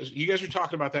 And you guys were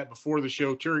talking about that before the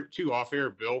show too, off air,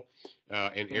 Bill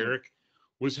and Eric,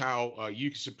 was how you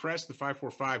can suppress the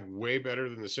 5.45 way better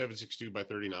than the 7.62 by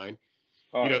 39.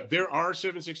 There are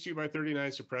 7.62 by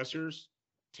 39 suppressors.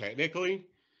 Technically,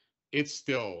 it's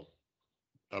still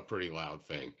a pretty loud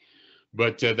thing.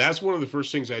 But that's one of the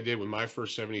first things I did with my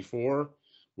first 74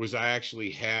 was I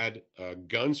actually had a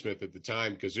gunsmith at the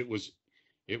time, because it was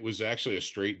actually a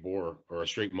straight bore or a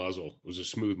straight muzzle. It was a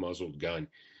smooth muzzled gun.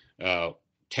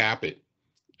 Tap it,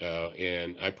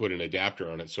 and I put an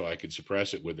adapter on it so I could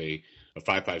suppress it with a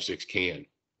 5.56 can.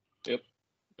 Yep.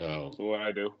 That's what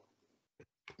I do.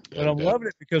 But I'm loving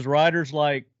it because riders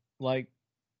like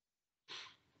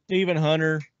Stephen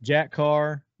Hunter, Jack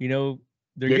Carr, they're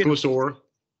Nicholas Orr.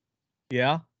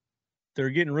 Yeah, they're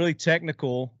getting really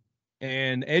technical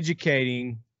and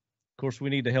educating. Of course, we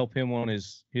need to help him on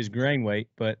his grain weight,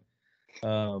 but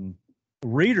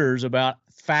readers about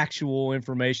factual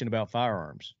information about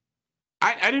firearms.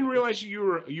 I didn't realize you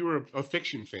were a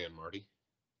fiction fan, Marty.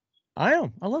 I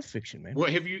am. I love fiction, man. Well,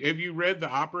 have you read the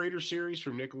Operator series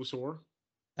from Nicholas Orr?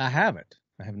 I haven't.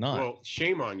 I have not. Well,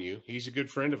 shame on you. He's a good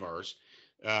friend of ours,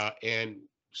 and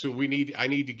so I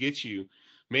need to get you.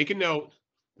 Make a note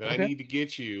that I need to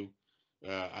get you,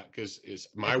 because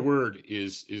my word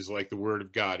is like the word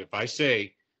of God. If I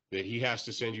say that he has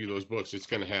to send you those books, it's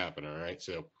going to happen. All right.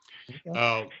 So,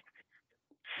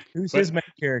 who's his main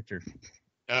character?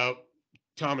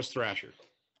 Thomas Thrasher.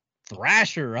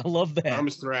 Thrasher, I love that.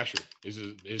 Thomas Thrasher is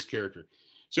his character.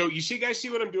 So you guys see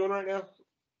what I'm doing right now?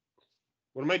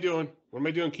 What am I doing? What am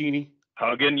I doing, Keeney?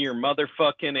 Hugging your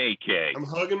motherfucking AK. I'm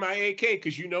hugging my AK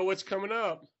because you know what's coming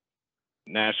up.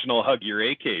 National Hug Your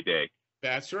AK Day.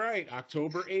 That's right.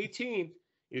 October 18th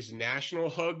is National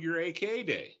Hug Your AK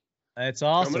Day. That's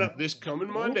awesome. Coming up this coming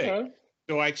Monday. Okay.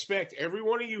 So I expect every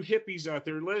one of you hippies out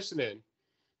there listening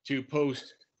to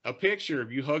post a picture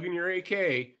of you hugging your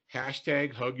AK,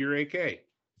 hashtag hug your AK. It's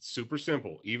super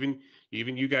simple. Even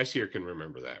you guys here can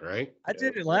remember that, right? I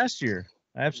did it last year.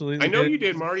 Absolutely. I know you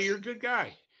did, Marty. You're a good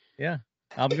guy. Yeah.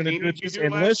 I'm going to do it this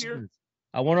and last listeners. year?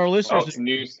 I want our listeners It's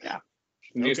news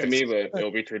to me, but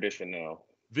it'll be tradition now.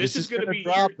 This is going to be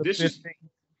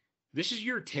this is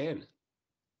year 10.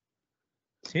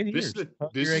 10 years.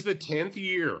 This is the 10th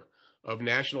year of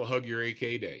National Hug Your AK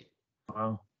Day.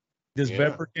 Wow. Does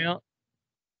Vepper count?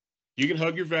 You can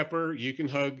hug your Vepper. You can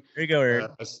hug. There you go,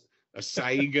 Eric. A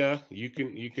Saiga. You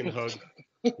can hug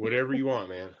whatever you want,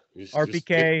 man.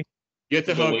 RPK. Get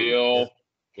the hug.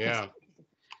 Yeah.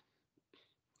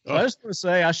 So I just want to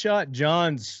say I shot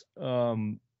John's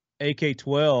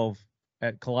AK-12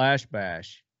 at Kalash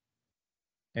Bash,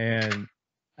 and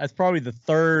that's probably the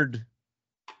third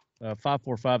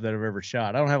 5.45 that I've ever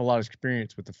shot. I don't have a lot of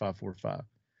experience with the 5.45,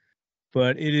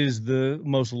 but it is the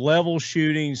most level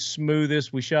shooting,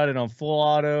 smoothest. We shot it on full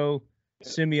auto,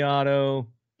 semi-auto,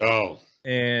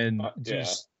 and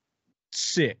just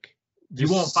sick. You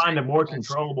won't find a more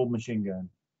controllable machine gun.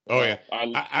 Oh yeah,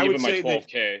 I would say my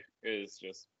 12K is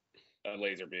just a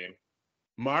laser beam.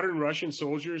 Modern Russian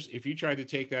soldiers, if you tried to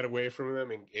take that away from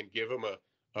them and give them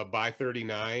a by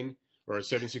 39 or a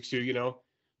 7.62,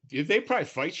 they probably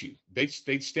fight you.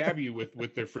 They'd stab you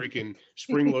with their freaking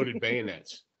spring-loaded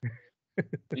bayonets.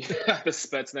 Yeah, the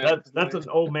Spetsnaz. That's an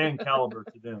old man caliber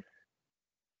to them.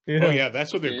 Yeah. Oh yeah,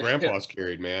 that's what their grandpas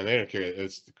carried, man. They don't carry it.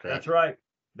 It's the crap. That's right.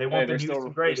 They want they're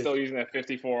the still using that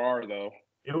 54R though.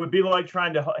 It would be like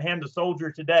trying to hand a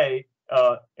soldier today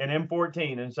an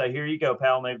M14 and say, "Here you go,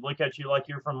 pal," and they look at you like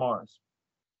you're from Mars.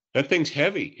 That thing's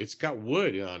heavy. It's got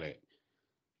wood on it.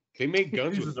 They make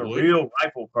guns with wood. This is a real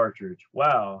rifle cartridge.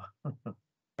 Wow. All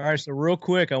right, so real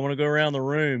quick, I want to go around the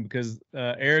room because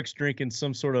Eric's drinking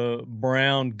some sort of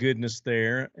brown goodness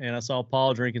there, and I saw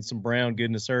Paul drinking some brown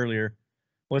goodness earlier.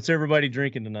 What's everybody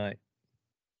drinking tonight?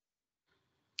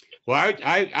 Well,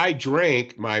 I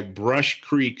drank my Brush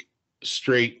Creek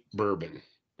straight bourbon,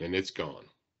 and it's gone.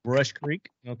 Brush Creek.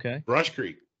 Okay. Brush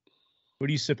Creek. What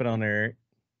are you sipping on there,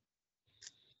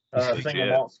 Eric? Single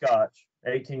malt Scotch,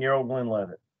 18-year-old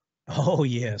Glenlivet. Oh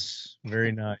yes,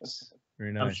 very nice,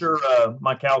 very nice. I'm sure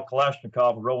Mikhail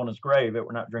Kalashnikov will roll in his grave if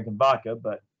we're not drinking vodka,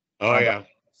 but. Oh yeah,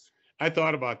 I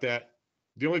thought about that.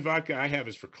 The only vodka I have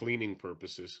is for cleaning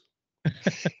purposes,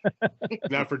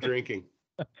 not for drinking.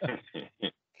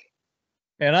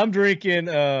 And I'm drinking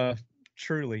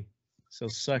Truly, so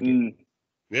suck it.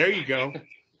 There you go.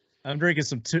 I'm drinking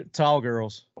some Tall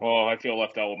Girls. Oh, I feel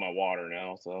left out with my water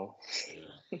now. So.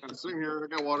 I'm sitting here. I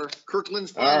got water.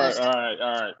 Kirkland's All right, finest.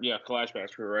 all right. Yeah,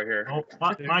 Kalashnikov crew right here. Oh,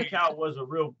 Mikhail was a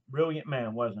real brilliant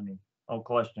man, wasn't he? Oh,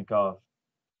 Kalashnikov.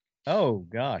 Oh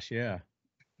gosh, yeah.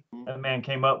 That man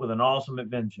came up with an awesome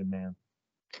invention, man.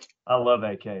 I love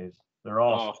AKs. They're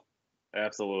awesome. Oh,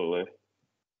 absolutely.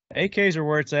 AKs are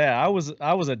where it's at. I was a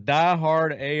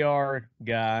diehard AR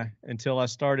guy until I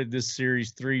started this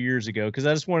series 3 years ago because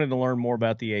I just wanted to learn more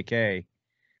about the AK.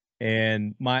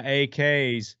 And my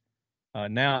AKs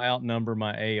now outnumber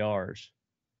my ARs.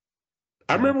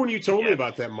 I remember when you told me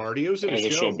about that, Marty. It was at a As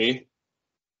it show. should be.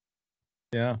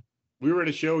 Yeah. We were at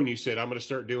a show and you said, I'm going to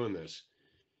start doing this.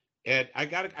 And I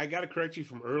got to correct you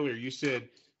from earlier. You said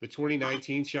the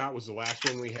 2019 shot was the last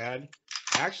one we had.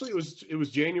 Actually, it was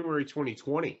January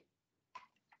 2020.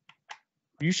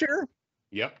 You sure?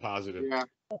 Yep, positive. Yeah.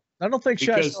 I don't think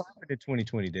Shot Because- Show happened in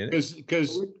 2020, did it?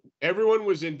 Because everyone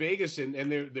was in Vegas and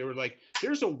they were like,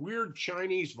 there's a weird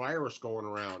Chinese virus going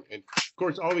around. And of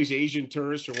course, all these Asian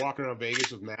tourists are walking around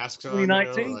Vegas with masks on.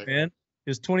 2019, like, man.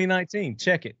 It's 2019.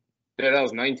 Check it. Yeah, that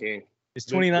was 19. It's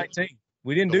 2019.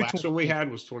 We didn't The do last 20. one we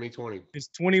had was 2020. It's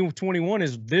 2021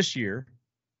 is this year.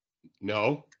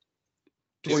 No,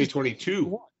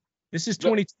 2022. This is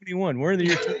 2021. We're in the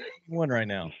year 2021 right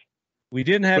now. We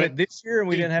didn't have it this year, and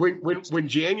we didn't have. When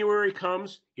January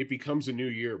comes, it becomes a new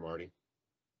year, Marty.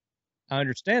 I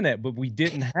understand that, but we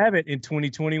didn't have it in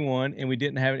 2021, and we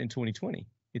didn't have it in 2020.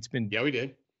 It's been. Yeah, we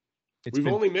did. It's We've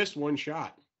been, only missed one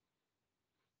shot.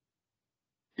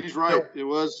 He's right. It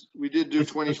was. We did do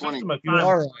 2020. You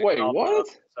are right. Wait, what?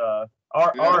 Yeah. I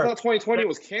thought 2020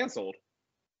 was canceled.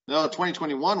 No,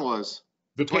 2021 was.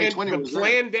 The 2020 was there.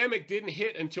 pandemic didn't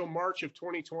hit until March of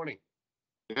 2020.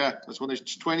 Yeah, that's when they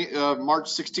March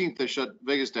 16th they shut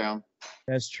Vegas down.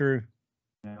 That's true.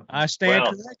 Yeah. I stand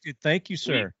Well, corrected. Thank you,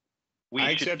 sir. We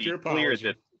I should accept be your clear apology.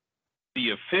 that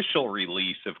the official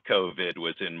release of COVID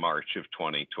was in March of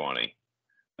 2020,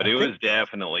 but it was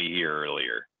definitely here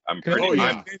earlier. I'm pretty. Oh, yeah.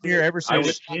 I've been here ever I since.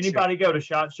 was- Anybody go to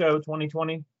SHOT Show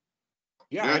 2020?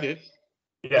 Yeah, Yeah. I did.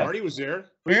 Yeah, Marty was there.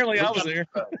 Apparently, I was there.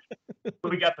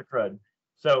 we got the crud.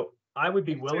 So I would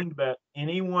be willing to bet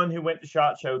anyone who went to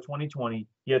SHOT Show 2020,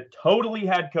 you totally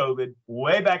had COVID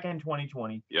way back in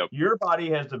 2020. Yep. Your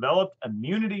body has developed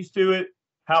immunities to it.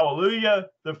 Hallelujah.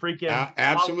 The freaking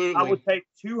Absolutely. I would take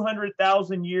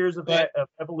 200,000 years of, But- of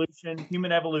evolution,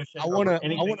 human evolution. I want over to.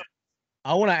 anything.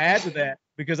 I want to add to that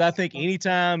because I think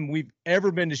anytime we've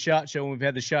ever been to SHOT Show and we've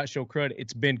had the SHOT Show crud,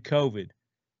 it's been COVID.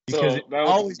 Because So it's that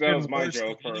always been was my worse than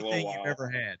joke for a little anything while. you've ever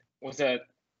had. Was that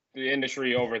the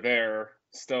industry over there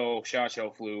stole SHOT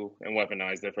Show flu and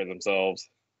weaponized it for themselves?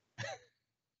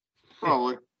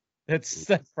 Probably. That's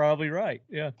probably right.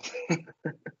 Yeah.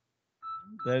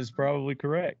 That is probably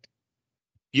correct.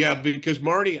 Yeah, because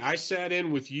Marty, I sat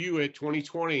in with you at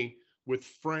 2020 with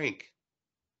Frank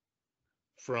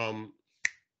from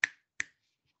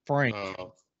Frank.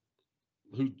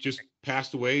 who just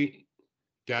passed away.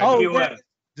 Died Oh, of- POF.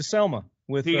 DeSelma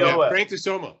with POF. yeah, Frank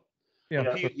DeSoma. yeah.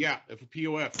 For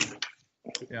POF.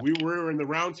 Yeah. We were in the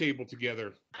round table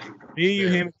together. Me, you,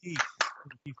 There. him, and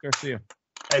Keith Garcia.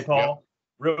 Hey, Paul,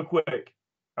 real quick.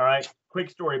 All right. Quick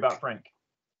story about Frank.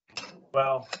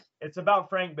 Well, it's about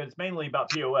Frank, but it's mainly about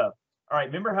POF. All right.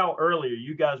 Remember how earlier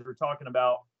you guys were talking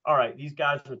about, all right, these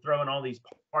guys are throwing all these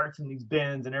parts in these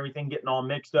bins and everything getting all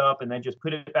mixed up and they just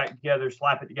put it back together,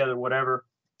 slap it together, whatever.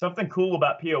 Something cool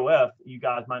about POF you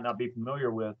guys might not be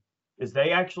familiar with is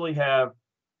they actually have,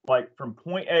 like, from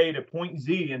point A to point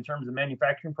Z in terms of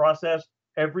manufacturing process,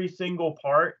 every single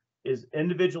part is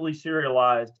individually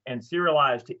serialized and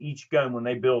serialized to each gun when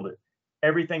they build it.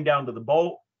 Everything down to the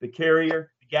bolt, the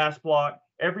carrier, the gas block,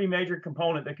 every major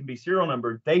component that can be serial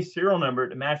numbered, they serial number it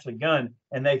to match the gun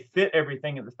and they fit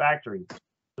everything at the factory.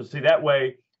 So see, that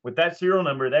way, with that serial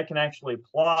number, they can actually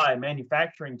apply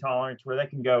manufacturing tolerance where they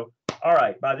can go, all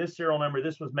right, by this serial number,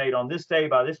 this was made on this day,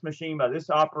 by this machine, by this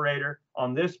operator,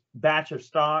 on this batch of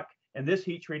stock, and this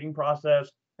heat treating process,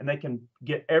 and they can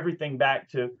get everything back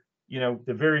to, you know,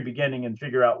 the very beginning and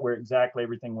figure out where exactly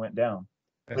everything went down.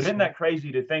 But isn't that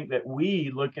crazy to think that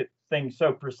we look at things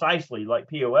so precisely like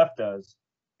POF does,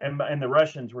 and the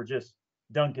Russians were just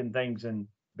dunking things in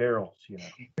barrels, you know?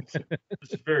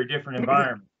 It's a very different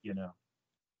environment, you know?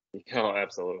 Oh,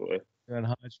 absolutely. And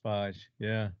hodgepodge.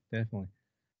 Yeah, definitely.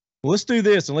 Well, let's do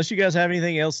this. Unless you guys have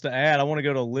anything else to add, I want to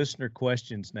go to listener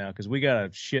questions now because we got a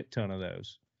shit ton of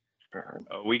those.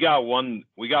 We got one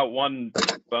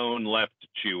bone left to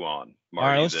chew on, Marty.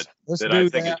 All right, let's that do I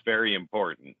think that. is very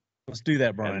important. Let's do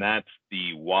that, Brian. And that's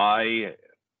the why,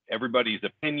 everybody's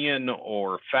opinion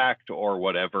or fact or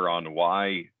whatever on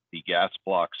why the gas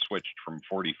block switched from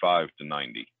 45 to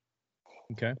 90.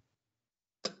 Okay.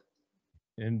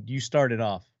 And you started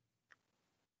off.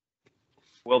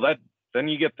 Well, then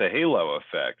you get the halo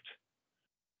effect.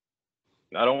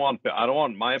 I don't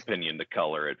want my opinion to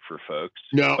color it for folks.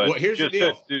 No, well, here's the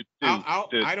deal.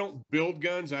 I don't build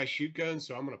guns, I shoot guns,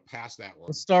 so I'm going to pass that one.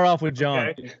 Let's start off with John.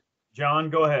 Okay. John,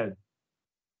 go ahead.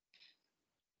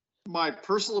 My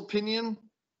personal opinion,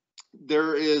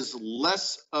 there is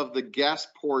less of the gas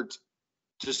port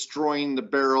destroying the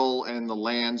barrel and the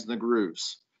lands and the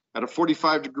grooves. At a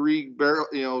 45-degree barrel,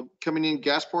 you know, coming in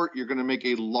gas port, you're going to make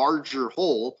a larger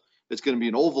hole. It's going to be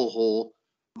an oval hole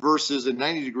versus a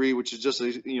 90-degree, which is just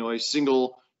a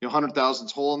single 100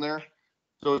 thousandths hole in there.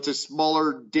 So it's a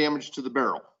smaller damage to the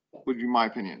barrel, would be my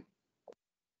opinion.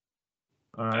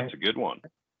 All right. That's a good one.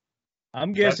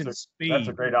 I'm guessing speed. That's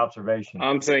a great observation.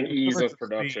 I'm saying ease of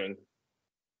production.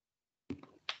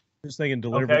 Just thinking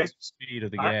delivery speed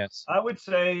of the gas. I would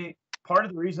say part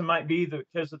of the reason might be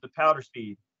because of the powder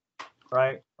speed,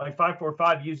 right? Like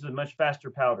 545 uses a much faster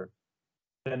powder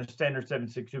than a standard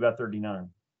 7.62x39.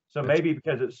 So maybe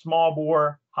because it's small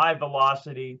bore, high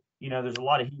velocity, there's a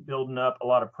lot of heat building up, a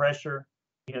lot of pressure.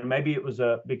 Maybe it was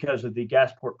because of the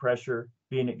gas port pressure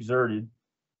being exerted.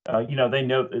 They know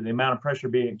the amount of pressure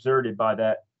being exerted by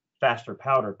that faster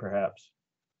powder perhaps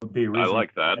would be a reason. I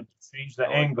like that. To change the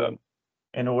angle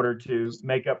in order to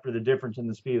make up for the difference in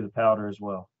the speed of the powder as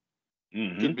well.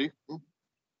 Mm-hmm. Could be.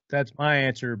 That's my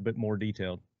answer, but more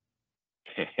detailed.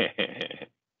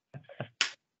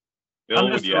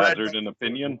 Bill, would you hazard an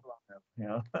opinion?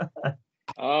 Yeah.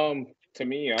 To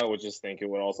me, I would just think it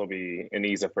would also be an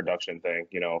ease of production thing,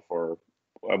 for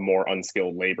a more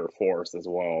unskilled labor force as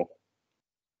well.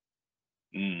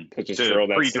 To just drill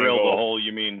that pre-drill the hole,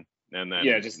 you mean? And then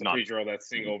just pre-drill that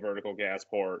single vertical gas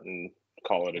port and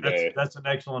call it a day. That's an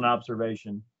excellent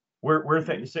observation. We're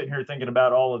sitting here thinking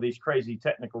about all of these crazy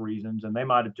technical reasons, and they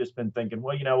might have just been thinking,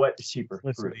 well, you know what? It's cheaper.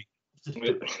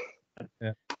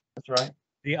 Yeah. That's right.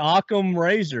 The Occam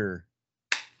razor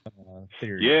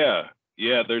theory.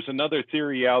 Yeah. There's another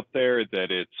theory out there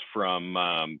that it's from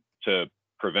to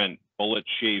prevent bullet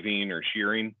shaving or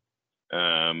shearing.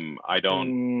 I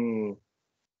don't.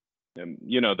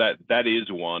 That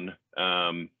is one.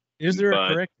 Is there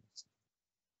a correct?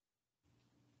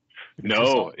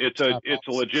 No, it's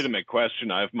a legitimate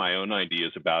question. I have my own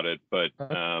ideas about it, but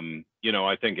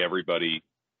I think everybody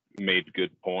made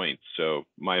good points, so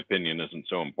my opinion isn't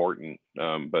so important.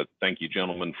 But thank you,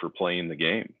 gentlemen, for playing the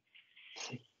game.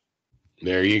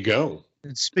 There you go.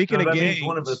 And speaking of games,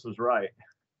 one of us was right.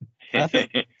 I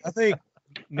think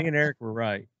me and Eric were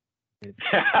right.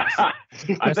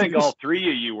 I think all three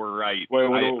of you were right. Wait,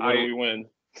 what do we win?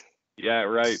 Yeah,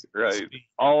 right.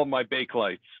 All of my bake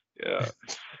lights. Yeah.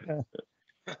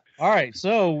 All right,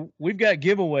 so we've got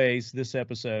giveaways this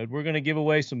episode. We're going to give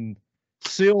away some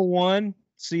Seal 1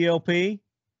 CLP,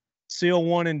 Seal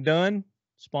 1 and Done,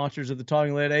 sponsors of the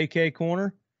Talking Lead AK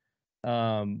Korner.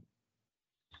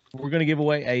 We're going to give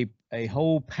away a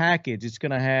whole package. It's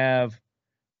going to have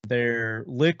their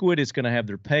liquid, it's going to have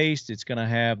their paste, it's going to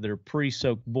have their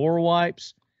pre-soaked bore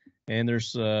wipes, and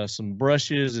there's some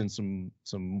brushes and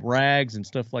some rags and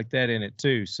stuff like that in it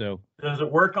too. So does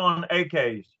it work on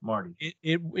AKs, Marty?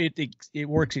 It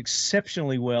works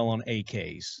exceptionally well on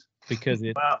AKs because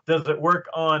it. Wow. Does it work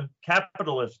on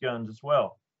capitalist guns as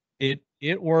well?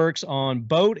 It works on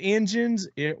boat engines.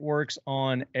 It works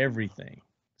on everything.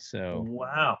 So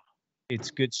wow,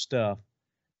 it's good stuff.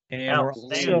 And we're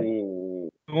also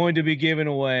going to be giving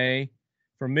away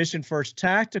from Mission First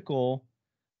Tactical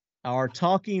our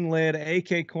Talking Lead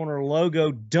AK Korner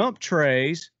logo dump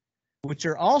trays, which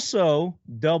are also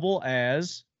double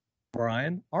as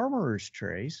Brian Armorer's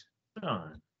trays.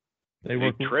 They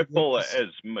work triple as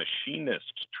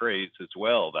machinist trays as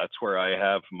well. That's where I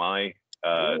have my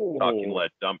Talking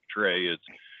Lead dump tray. Is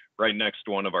right next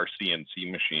to one of our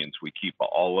CNC machines. We keep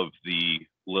all of the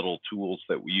little tools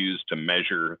that we use to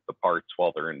measure the parts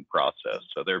while they're in process.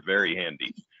 So they're very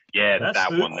handy. Yeah, that's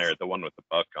that one there, the one with the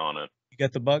buck on it. You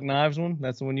got the buck knives one?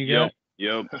 That's the one you got?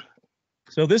 Yep.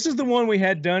 So this is the one we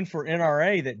had done for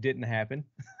NRA that didn't happen.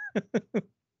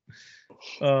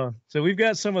 So we've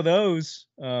got some of those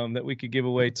that we could give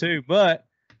away too, but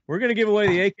we're going to give away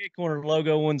the AK Korner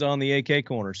logo ones on the AK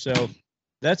Korner. So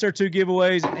that's our 2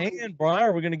 giveaways. And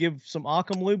Brian, we're going to give some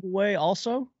Occam lube away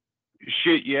also.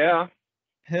 Shit, yeah.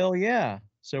 Hell yeah.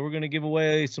 So we're going to give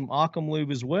away some Occam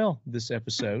lube as well this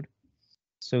episode.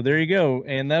 So there you go.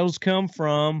 And those come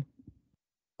from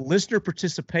listener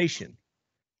participation.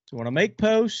 So when I make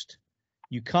post,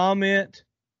 you comment.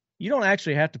 You don't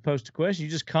actually have to post a question.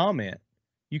 You just comment.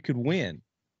 You could win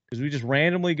because we just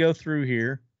randomly go through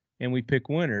here and we pick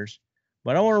winners.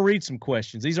 But I want to read some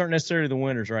questions. These aren't necessarily the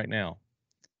winners right now.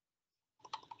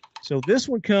 So this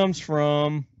one comes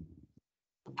from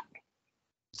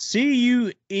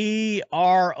CUEROSY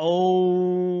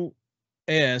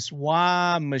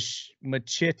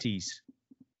Machetes.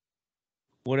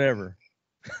 Whatever.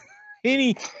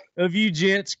 Any of you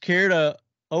gents care to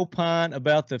opine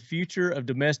about the future of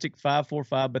domestic 5.45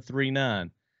 by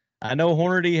 3.9? I know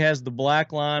Hornady has the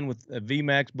black line with a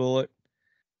VMAX bullet.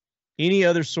 Any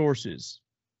other sources?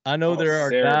 I know there are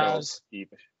dies.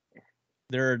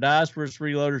 There are dies for its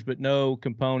reloaders, but no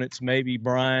components. Maybe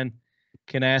Brian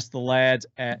can ask the lads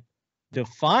at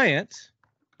Defiant,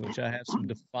 which I have some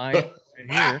Defiant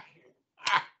right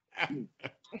here.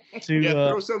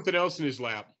 Throw something else in his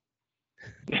lap.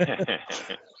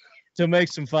 To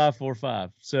make some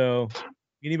 5.45. So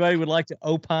anybody would like to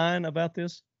opine about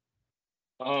this?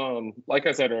 Like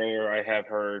I said earlier, I have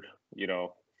heard,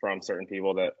 from certain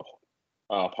people that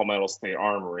Palmetto State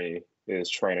Armory is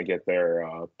trying to get their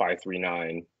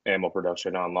 5.39 ammo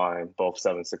production online, both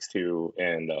 7.62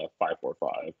 and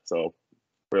 5.45. So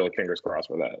really fingers crossed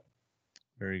for that.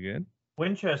 Very good.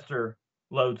 Winchester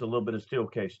loads a little bit of steel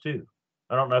case too.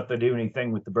 I don't know if they do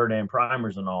anything with the Burdam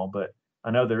primers and all, but I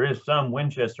know there is some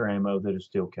Winchester ammo that is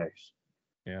steel case.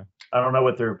 Yeah. I don't know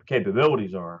what their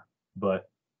capabilities are, but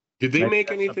did they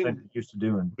make anything used to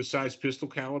doing besides pistol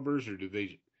calibers, or did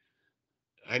they?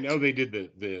 I know they did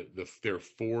their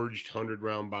forged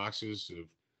 100-round boxes of.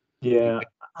 Yeah,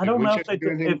 I don't know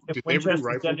if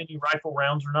Winchester's done any rifle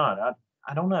rounds or not.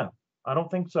 I don't know. I don't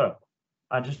think so.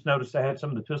 I just noticed they had some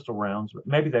of the pistol rounds, but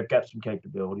maybe they've got some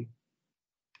capability.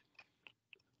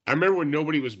 I remember when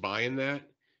nobody was buying that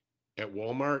at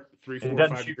Walmart 3, 4,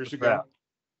 5 years ago.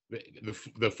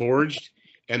 The forged,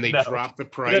 and they dropped the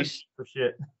price for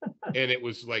shit. And it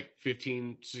was like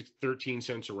 13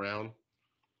 cents a round.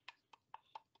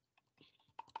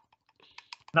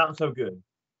 Not so good.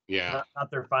 Yeah. Not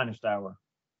their finest hour.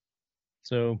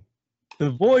 So the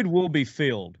void will be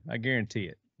filled. I guarantee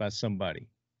it, by somebody.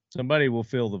 Somebody will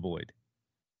fill the void.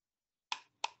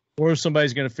 Or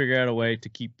somebody's going to figure out a way to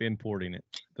keep importing it.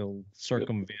 They'll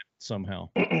circumvent somehow.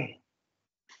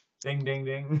 Ding, ding,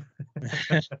 ding.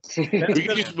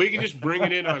 we can just bring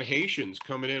it in on Haitians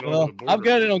coming in over the border. I've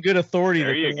got it on good authority.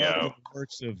 There you go. The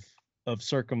works of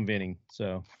circumventing.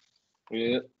 So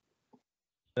yeah,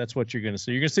 that's what you're going to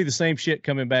see. You're going to see the same shit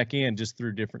coming back in, just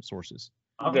through different sources.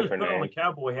 I'll just put on a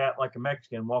cowboy hat like a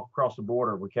Mexican, walk across the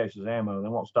border with cases of ammo. They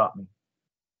won't stop me.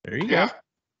 There you go.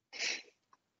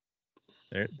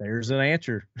 There's an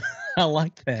answer. I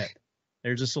like that.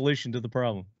 There's a solution to the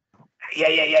problem.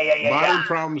 Yeah. Modern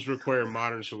problems require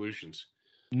modern solutions.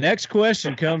 Next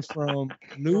question comes from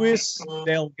Luis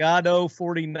Delgado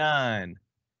 49.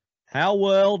 How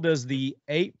well does the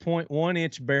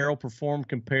 8.1-inch barrel perform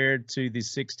compared to the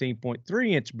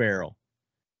 16.3-inch barrel?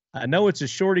 I know it's a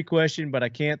shorty question, but I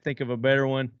can't think of a better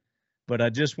one. But I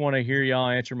just want to hear y'all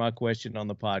answer my question on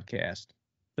the podcast.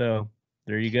 So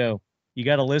there you go. You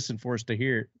got to listen for us to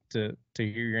hear it, to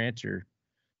hear your answer.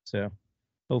 So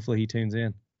hopefully he tunes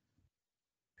in.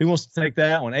 Who wants to take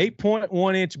that one?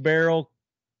 8.1-inch barrel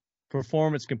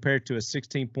performance compared to a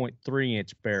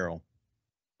 16.3-inch barrel.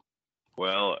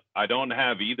 Well, I don't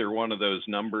have either one of those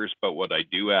numbers, but what I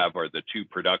do have are the 2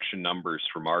 production numbers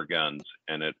from our guns.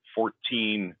 And at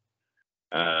 14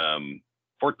 and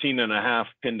a half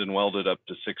pinned and welded up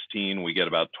to 16, we get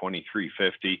about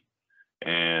 2350.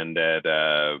 And at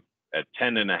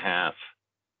 10 and a half,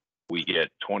 we get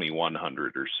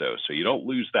 2100 or so. So you don't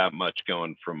lose that much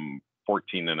going from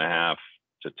 14 and a half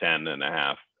to 10 and a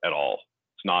half at all.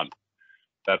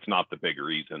 That's not the big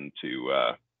reason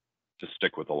to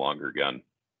stick with a longer gun.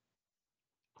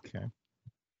 Okay.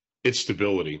 It's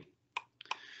stability.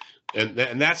 And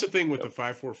that's the thing with the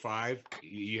 5.45,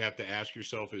 you have to ask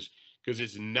yourself is, because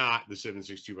it's not the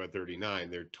 7.62 by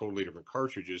 39, they're totally different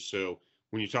cartridges. So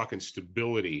when you're talking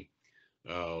stability,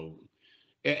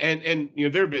 and you know,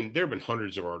 there have been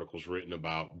hundreds of articles written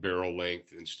about barrel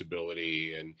length and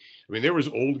stability. And I mean, there was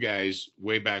old guys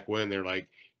way back when they're like,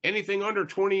 anything under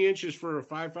 20 inches for a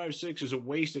 5.56 is a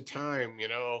waste of time, you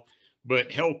know.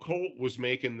 But hell, Colt was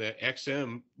making the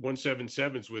XM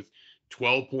 177s with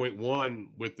 12.1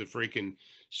 with the freaking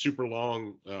super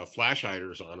long flash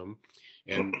hiders on them,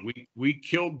 and we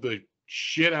killed the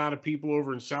shit out of people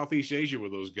over in Southeast Asia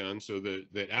with those guns. So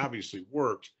that obviously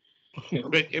worked.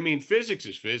 But I mean, physics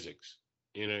is physics.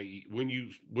 You know, when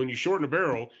you shorten a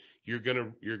barrel, you're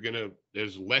gonna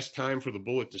there's less time for the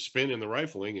bullet to spin in the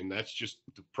rifling, and that's just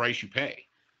the price you pay.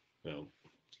 You know,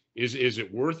 is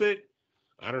it worth it?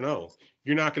 I don't know.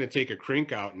 You're not going to take a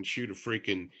crink out and shoot a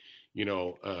freaking, you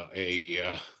know,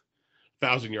 a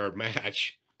 1,000-yard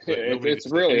match.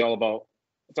 It's really all about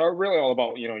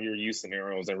you know, your use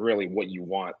scenarios and really what you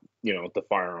want, you know, the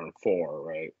firearm for,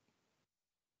 right?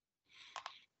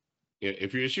 Yeah,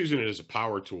 if you're just using it as a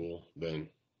power tool, then.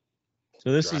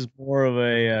 So this is more of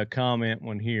a comment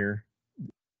one here.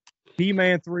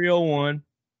 P-Man 301,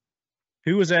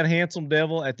 who was that handsome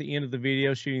devil at the end of the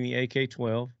video shooting the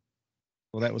AK-12?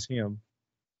 Well, that was him.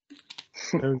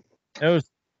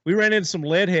 We ran into some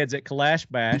lead heads at Kalash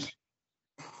Bash.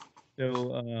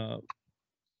 So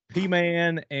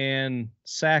P-Man and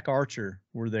Sack Archer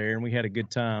were there, and we had a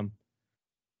good time.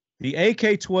 The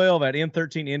AK-12 at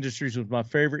M13 Industries was my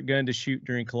favorite gun to shoot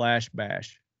during Kalash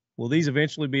Bash. Will these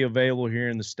eventually be available here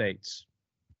in the States?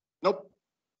 Nope.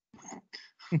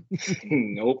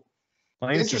 Nope.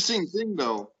 Interesting thing,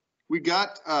 though. We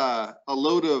got a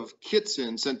load of kits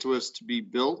sent to us to be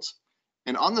built,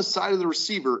 and on the side of the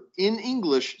receiver in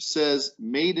English says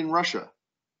 "Made in Russia."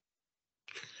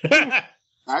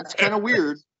 That's kind of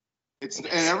weird. And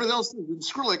everything else is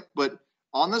Skrillex, but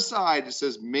on the side it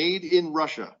says "Made in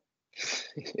Russia."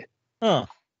 Huh.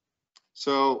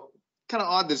 So kind of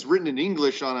odd that's written in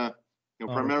English on a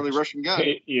primarily Russian gun.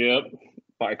 Yep.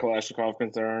 By Kalashnikov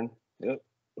concern. Yep.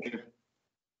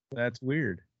 That's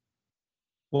weird.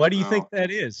 Why do you think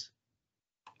that is?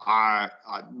 I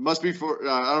must be for.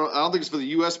 I don't think it's for the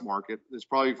U.S. market. It's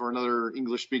probably for another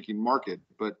English-speaking market.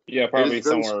 But yeah, probably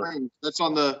somewhere. Strange. That's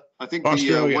on the. I think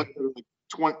Australia. the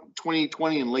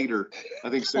 2020 and later. I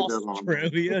think said that on.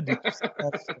 Australia.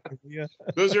 Australia.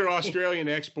 Those are Australian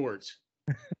exports.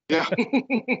 Yeah.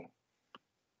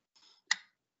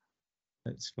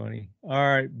 That's funny. All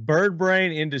right, Bird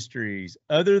Brain Industries.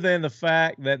 Other than the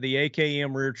fact that the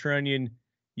AKM rear trunnion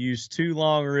used 2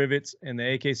 long rivets and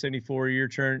the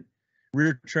AK-74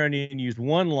 rear trunnion used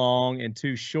 1 long and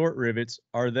 2 short rivets,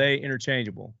 are they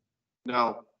interchangeable?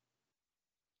 No.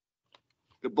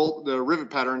 The rivet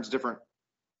pattern is different.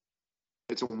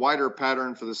 It's a wider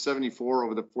pattern for the 74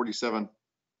 over the 47.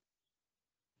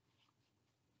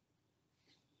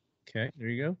 Okay, there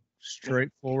you go.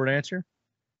 Straightforward answer.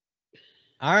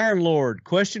 Iron Lord,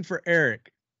 question for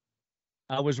Eric.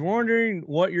 I was wondering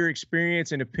what your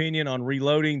experience and opinion on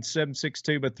reloading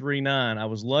 7.62 by 3.9. I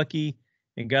was lucky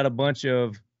and got a bunch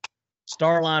of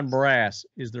Starline brass.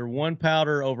 Is there one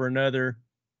powder over another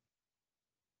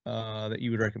that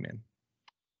you would recommend?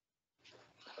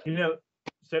 You know,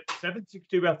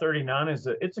 7.62 by 39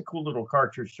 it's a cool little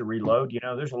cartridge to reload. You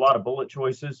know, there's a lot of bullet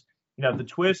choices. You know, the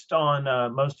twist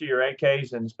on most of your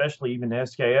AKs and especially even the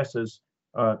SKSs,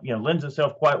 lends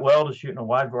itself quite well to shooting a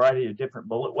wide variety of different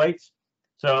bullet weights.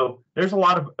 So there's a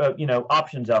lot of,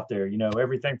 options out there,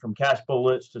 everything from cast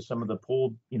bullets to some of the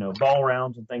pulled, ball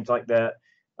rounds and things like that,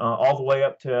 all the way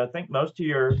up to, I think most of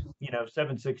your,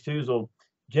 7.62s will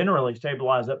generally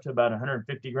stabilize up to about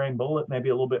 150 grain bullet, maybe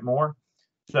a little bit more.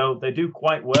 So they do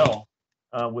quite well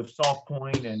with soft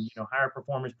point and, higher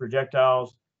performance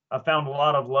projectiles. I found a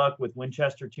lot of luck with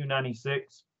Winchester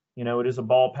 296. It is a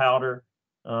ball powder.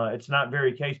 It's not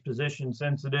very case position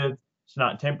sensitive. It's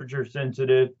not temperature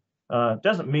sensitive.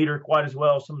 Doesn't meter quite as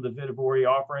well as some of the Vitivori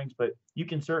offerings, but you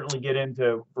can certainly get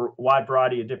into a wide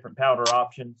variety of different powder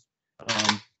options,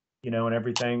 and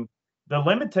everything. The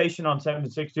limitation on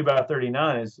 7.62 by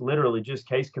 39 is literally just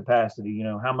case capacity,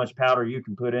 how much powder you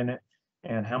can put in it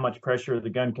and how much pressure the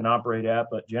gun can operate at.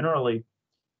 But generally,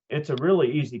 it's a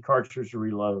really easy cartridge to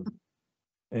reload.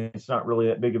 And it's not really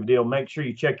that big of a deal. Make sure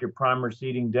you check your primer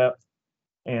seating depth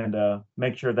and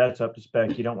make sure that's up to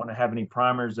spec. You don't want to have any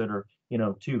primers that are,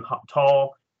 too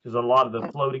tall, because a lot of the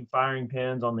floating firing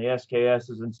pins on the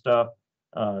SKSs and stuff,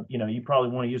 you probably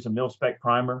want to use a mil-spec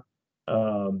primer.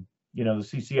 The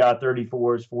CCI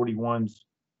 34s, 41s,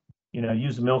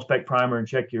 use a mil-spec primer and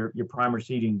check your primer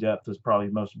seating depth is probably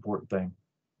the most important thing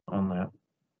on that.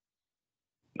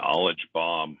 Knowledge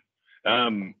bomb.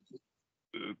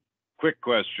 Quick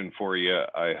question for you,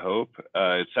 I hope.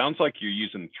 It sounds like you're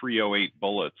using 308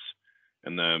 bullets,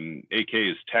 and the AK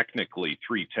is technically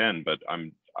 310, but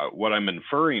what I'm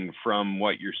inferring from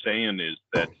what you're saying is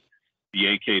that the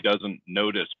AK doesn't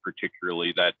notice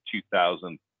particularly that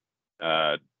 2,000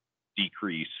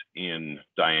 decrease in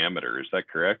diameter. Is that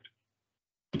correct?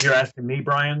 You're asking me,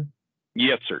 Brian?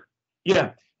 Yes, sir.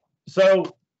 Yeah.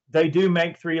 So they do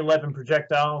make 311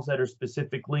 projectiles that are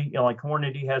specifically, you know, like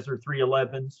Hornady has their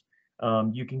 311s.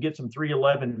 You can get some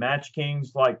 311 Match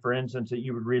Kings, like for instance, that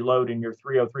you would reload in your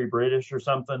 303 British or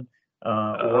something.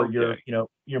 Or your, you know,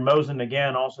 your Mosin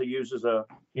again also uses a,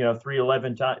 you know,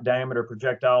 311 diameter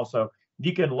projectile. So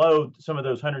you can load some of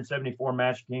those 174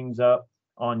 Match Kings up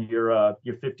on your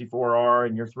 54R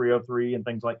and your 303 and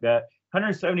things like that.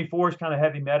 174 is kind of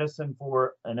heavy medicine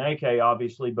for an AK,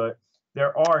 obviously, but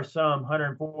there are some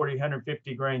 140,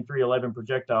 150 grain 311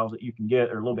 projectiles that you can get.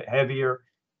 They're a little bit heavier.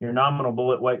 Your nominal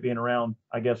bullet weight being around,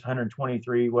 I guess,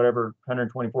 123, whatever,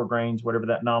 124 grains, whatever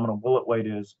that nominal bullet weight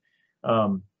is.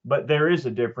 But there is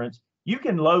a difference. You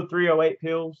can load 308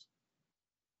 pills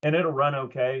and it'll run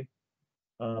okay.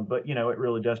 But you know, it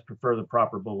really does prefer the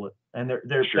proper bullet, and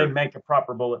they make a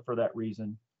proper bullet for that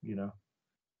reason, you know.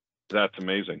 That's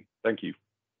amazing. Thank you.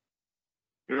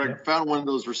 I found one of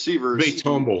those receivers. They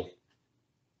tumble.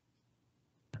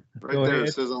 Right there,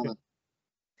 it says on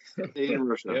it. In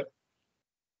Russia.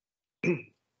 Yep.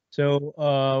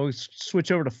 So we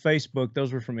switch over to Facebook.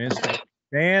 Those were from Insta.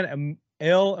 Dan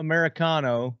L.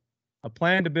 Americano. I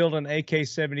plan to build an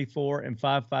AK-74 and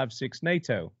 5.56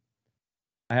 NATO.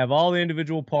 I have all the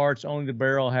individual parts, only the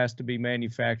barrel has to be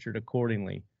manufactured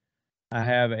accordingly. I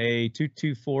have a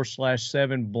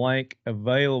 224/7 blank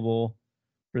available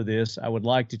for this. I would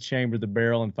like to chamber the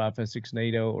barrel in 5.56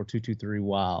 NATO or 223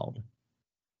 Wild.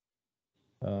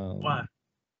 Why?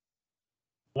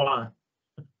 Why?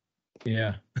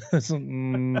 Yeah.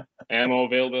 Ammo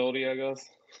availability, I guess.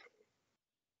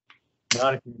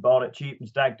 Not if you bought it cheap and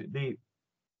stacked it deep.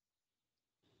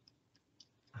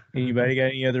 Anybody got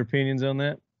any other opinions on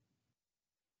that?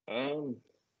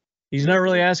 He's not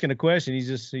really asking a question. He's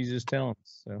just telling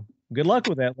us. So good luck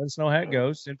with that. Let us know how it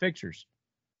goes. Send pictures.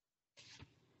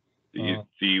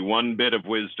 The one bit of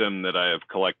wisdom that I have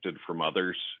collected from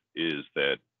others is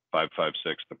that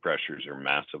 5.56, the pressures are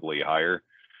massively higher.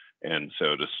 And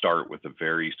so to start with a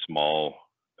very small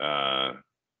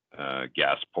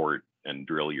gas port and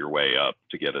drill your way up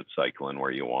to get it cycling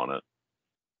where you want it.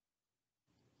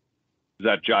 Does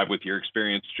that jive with your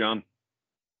experience, John?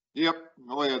 Yep.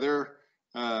 Oh yeah, they're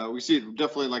we see it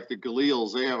definitely like the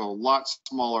Galils. They have a lot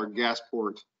smaller gas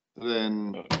port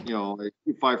than you know a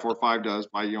 545 does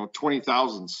by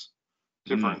 20,000ths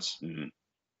difference. Mm-hmm.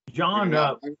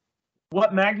 John,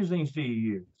 what magazines do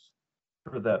you use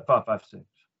for that 5.56?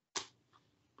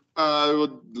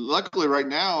 Well, luckily right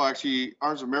now, actually,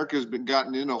 Arms of America has been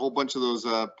gotten in a whole bunch of those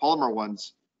polymer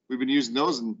ones. We've been using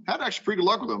those and had actually pretty good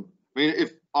luck with them. I mean,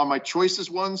 if on my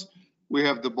choicest ones, we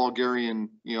have the Bulgarian,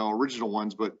 original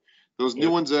ones, but those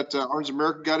new ones that Arms of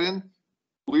America got in,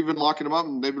 we've been locking them up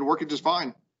and they've been working just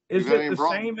fine. Is it the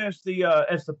same as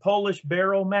the Polish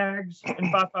barrel mags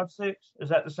in 5.56? Is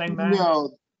that the same mag?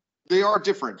 No, they are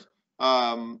different.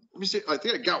 Let me see. I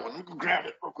think I got one. Let me go grab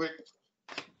it real quick.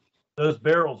 Those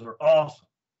barrels are awesome.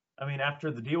 I mean,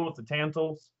 after the deal with the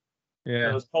Tantals,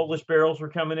 those Polish barrels were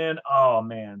coming in. Oh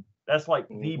man, that's like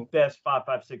the best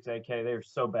 5.56 AK. They're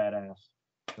so badass.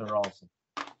 They're awesome.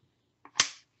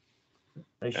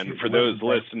 And for those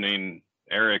listening,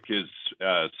 Eric is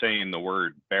saying the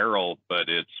word barrel, but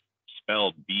it's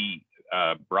spelled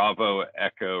Bravo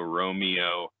Echo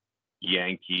Romeo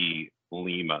Yankee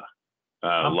Lima.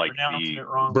 I'm like pronouncing the it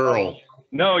wrong. Burl.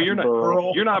 No, you're not.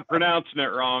 Burl. You're not pronouncing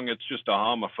it wrong. It's just a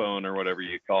homophone or whatever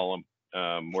you call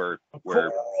them. Where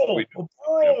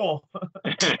Burl.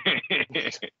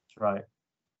 That's right.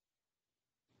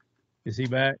 Is he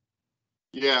back?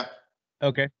 Yeah.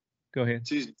 Okay, go ahead.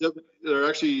 They're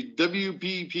actually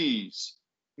WPPs,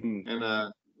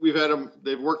 and we've had them.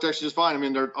 They've worked actually just fine. I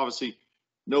mean, they're obviously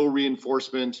no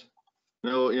reinforcement,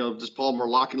 no, just polymer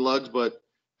locking lugs, but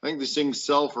I think these things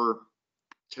sell for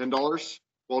 $10,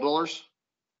 $12.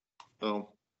 So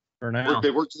for now,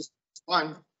 they work just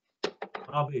fine.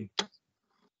 I'll be.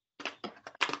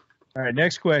 All right,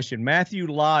 next question. Matthew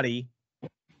Lottie.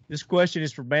 This question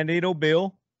is for Bandito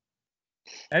Bill.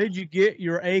 How did you get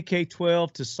your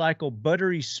AK-12 to cycle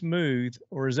buttery smooth,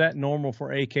 or is that normal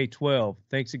for AK-12?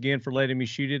 Thanks again for letting me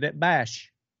shoot it at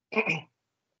Bash. Like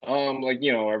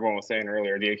everyone was saying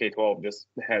earlier, the AK-12 just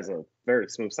has a very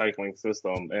smooth cycling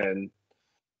system, and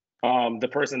the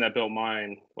person that built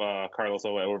mine, Carlos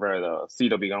over at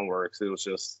CW Gunworks, it was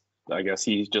just, I guess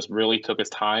he just really took his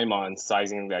time on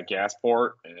sizing that gas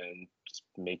port and just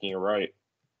making it right.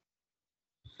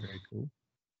 Very cool.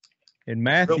 And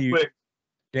Matthew, Real quick,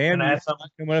 Dan, Can I you add something?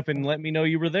 come up and let me know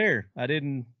you were there. I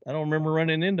don't remember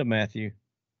running into Matthew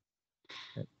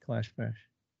at Clash Bash.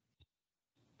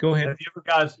 Go ahead. Have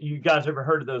you guys ever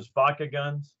heard of those vodka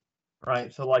guns?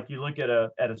 Right. So like you look at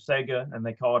a Sega and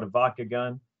they call it a vodka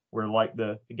gun, where like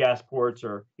the gas ports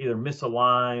are either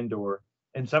misaligned, or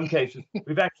in some cases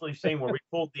we've actually seen where we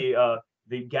pulled the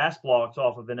gas blocks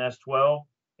off of an S12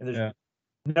 and there's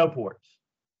no ports.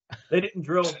 They didn't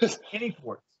drill any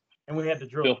ports, and we had to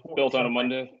drill built on a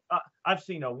Monday. I've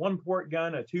seen a 1-port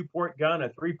gun, a 2-port gun, a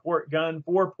 3-port gun,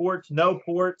 4 ports, no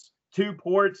ports, 2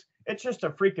 ports. It's just a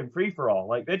freaking free for all.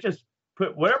 Like they just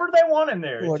put whatever they want in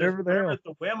there. Whatever they're at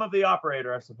the whim of the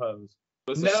operator, I suppose.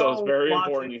 So it's very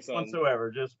important whatsoever.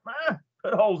 Just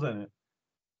put holes in it.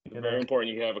 Very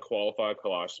important. You have a qualified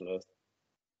colostomy.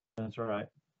 That's right.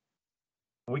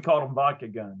 We called them vodka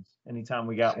guns anytime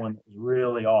we got one that was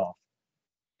really off.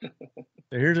 So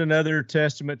here's another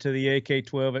testament to the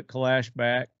AK-12 at Kalash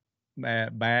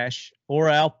Bash or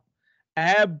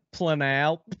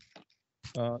Abplanalp.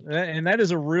 And that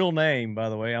is a real name, by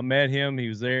the way. I met him. He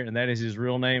was there, and that is his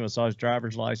real name. I saw his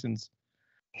driver's license.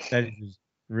 That is his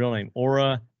real name,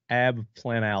 Aura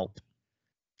Abplanalp.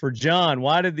 For John,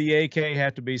 why did the AK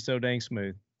have to be so dang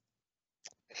smooth?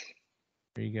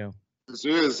 There you go. This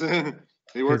is.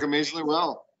 They work amazingly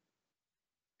well.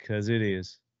 Because it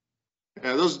is.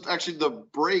 Yeah, those actually, the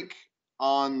brake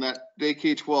on that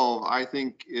AK-12, I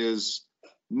think, is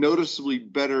noticeably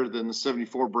better than the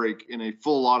 74 brake in a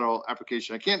full auto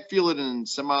application. I can't feel it in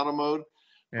semi-auto mode,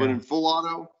 but in full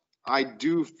auto, I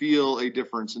do feel a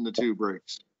difference in the two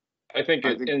brakes. I think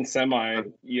in semi,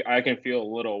 I can feel a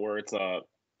little where it's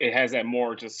it has that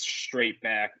more just straight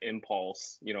back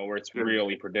impulse, where it's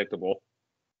really predictable.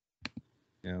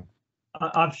 Yeah.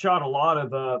 I've shot a lot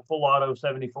of full auto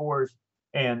 74s,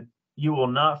 and you will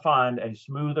not find a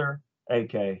smoother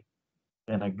AK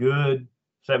than a good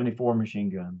 74 machine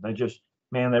gun. They just,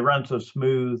 man, they run so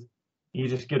smooth. You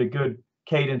just get a good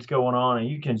cadence going on, and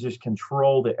you can just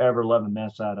control the ever-loving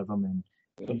mess out of them.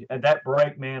 And that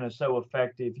brake, man, is so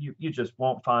effective. You just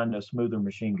won't find a smoother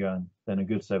machine gun than a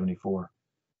good 74.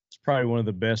 It's probably one of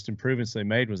the best improvements they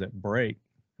made was that brake.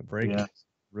 The brake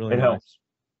really helps.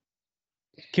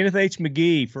 Kenneth H.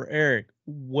 McGee for Eric.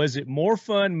 Was it more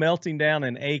fun melting down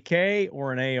an AK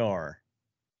or an AR?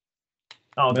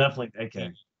 Oh, definitely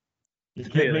AK. You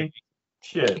kidding me?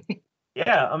 Shit.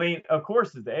 Yeah, I mean, of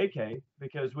course it's the AK,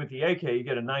 because with the AK you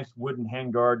get a nice wooden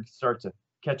handguard, starts to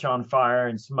catch on fire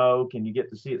and smoke, and you get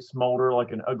to see it smolder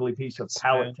like an ugly piece of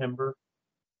pallet timber,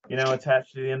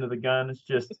 attached to the end of the gun. It's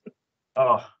just,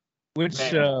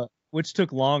 which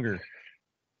took longer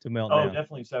to melt down? Oh,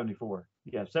 definitely 74.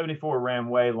 Yeah, 74 ran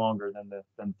way longer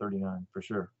than 39 for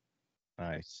sure.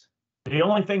 Nice. The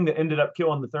only thing that ended up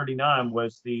killing the 39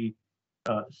 was the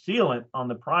sealant on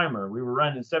the primer. We were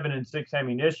running 7.6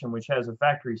 ammunition, which has a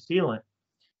factory sealant.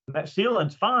 And that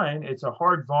sealant's fine. It's a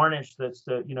hard varnish that's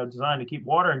designed to keep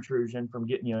water intrusion from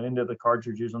getting into the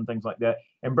cartridges and things like that.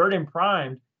 And bird and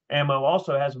primed ammo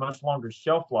also has a much longer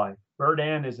shelf life. Bird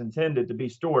and is intended to be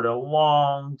stored a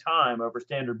long time over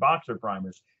standard boxer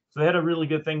primers. So they had a really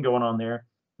good thing going on there.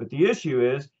 But the issue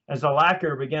is, as the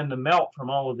lacquer began to melt from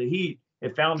all of the heat,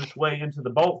 it found its way into the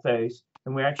bolt face,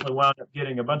 and we actually wound up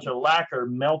getting a bunch of lacquer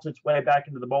melt its way back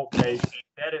into the bolt face,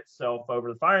 embed itself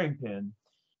over the firing pin.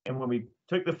 And when we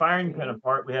took the firing pin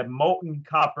apart, we had molten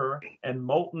copper and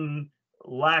molten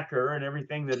lacquer and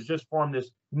everything that has just formed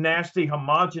this nasty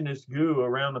homogeneous goo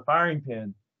around the firing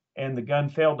pin. And the gun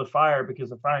failed to fire because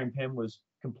the firing pin was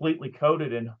completely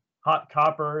coated in hot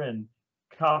copper and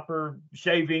copper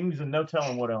shavings and no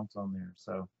telling what else on there.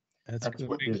 So that's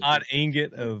what hot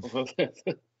ingot of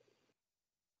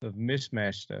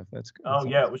mishmash stuff. That's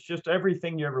awesome. It was just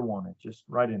everything you ever wanted, just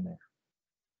right in there.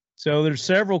 So there's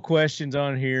several questions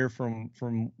on here from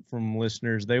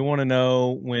listeners. They want to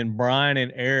know when Brian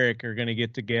and Eric are going to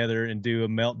get together and do a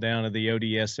meltdown of the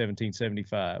ODS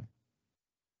 1775.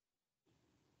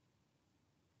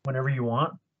 Whenever you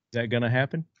want. Is that going to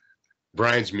happen?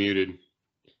 Brian's muted.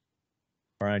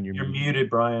 Brian, you're muted,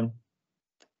 Brian.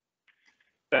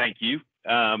 Thank you.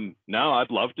 No, I'd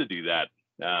love to do that.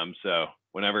 So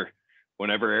whenever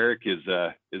Eric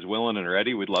is willing and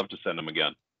ready, we'd love to send him a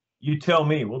gun. You tell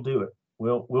me, we'll do it.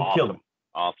 We'll awesome. Kill him.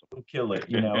 Awesome. We'll kill it.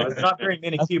 There's not very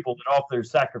many people that offer their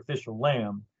sacrificial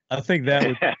lamb. I think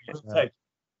that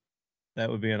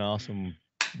would be an awesome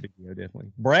video,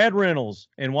 definitely. Brad Reynolds,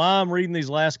 and while I'm reading these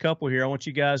last couple here, I want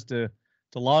you guys to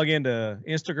log into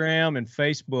Instagram and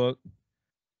Facebook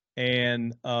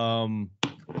and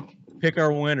pick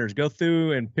our winners. Go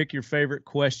through and pick your favorite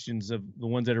questions of the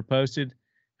ones that are posted.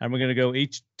 And we're going to go to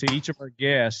each of our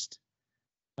guests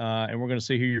and we're going to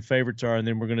see who your favorites are, and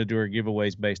then we're going to do our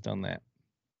giveaways based on that.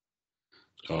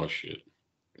 Oh, shit.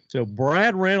 So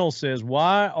Brad Reynolds says,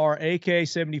 why are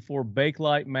AK-74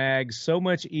 Bakelite mags so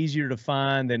much easier to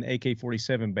find than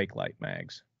AK-47 Bakelite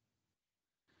mags?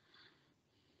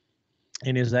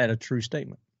 And is that a true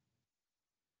statement?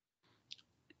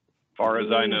 As far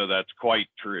as I know, that's quite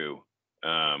true.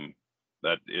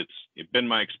 That it's been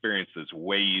my experience that it's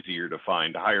way easier to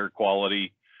find higher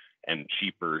quality and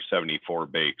cheaper 74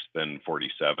 bakes than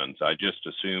 47s. I just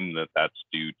assume that that's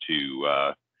due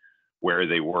to where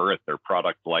they were at their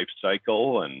product life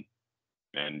cycle and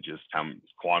just how much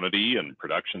quantity and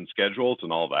production schedules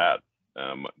and all that.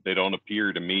 They don't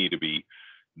appear to me to be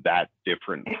that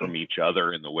different from each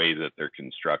other in the way that they're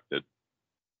constructed.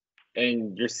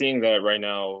 And you're seeing that right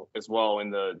now as well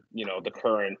in the, the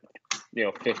current,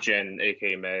 5th gen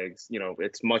AK mags.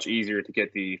 It's much easier to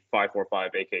get the 5.45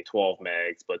 AK-12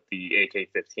 mags, but the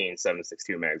AK-15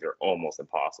 7.62 mags are almost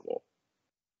impossible.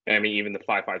 I mean, even the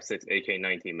 5.56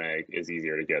 AK-19 mag is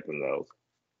easier to get than those.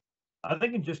 I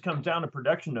think it just comes down to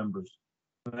production numbers.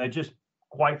 They just,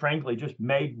 quite frankly, just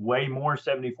made way more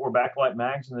 74 backlight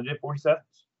mags than they did 47s.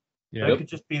 Yeah. It could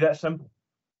just be that simple.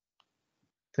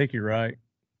 I think you're right.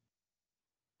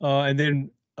 And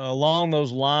then along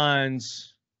those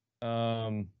lines,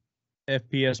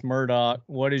 FPS Murdoch,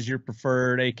 what is your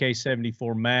preferred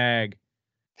AK-74 mag?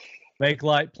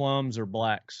 Bakelite, plums, or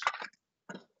blacks?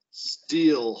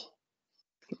 Steel.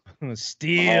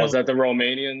 Steel. Oh, is that the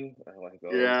Romanian? I like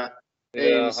those. Yeah.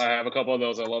 Yeah, I have a couple of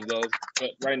those. I love those.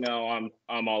 But right now,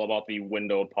 I'm all about the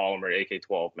windowed polymer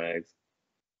AK-12 mags.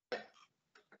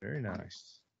 Very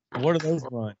nice. What are those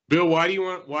run? Bill, why do you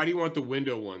want the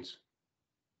window ones?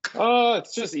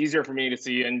 It's just easier for me to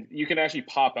see, and you can actually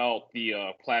pop out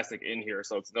the plastic in here,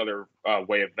 so it's another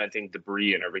way of venting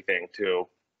debris and everything too.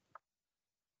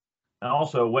 And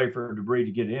also a way for debris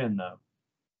to get in, though.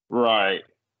 Right.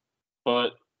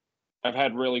 But I've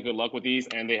had really good luck with these,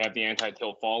 and they have the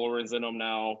anti-tilt followers in them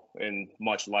now, and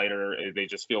much lighter. They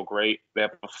just feel great. They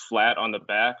have a flat on the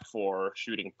back for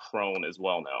shooting prone as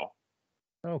well now.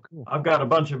 Oh, cool. I've got a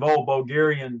bunch of old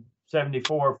Bulgarian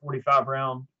 74 45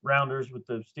 rounders with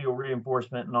the steel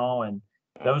reinforcement and all, and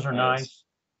those are nice.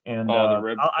 And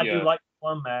I do like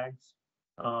plum mags.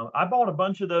 I bought a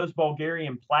bunch of those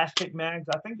Bulgarian plastic mags.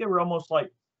 I think they were almost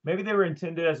like, maybe they were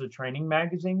intended as a training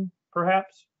magazine,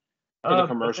 perhaps. For the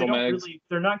commercial mags?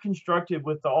 They're not constructed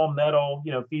with the all metal,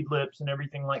 feed lips and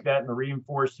everything like that, and the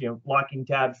reinforced, locking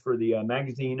tabs for the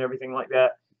magazine, everything like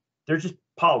that. They're just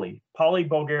poly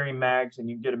Bulgarian mags, and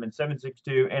you can get them in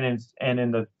 7.62 and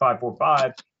in the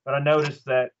 5.45. But I noticed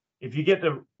that if you get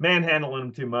to manhandling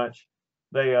them too much,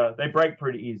 they break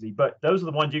pretty easy. But those are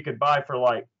the ones you could buy for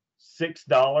like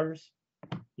 $6,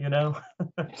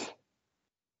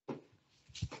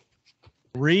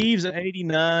 Reeves89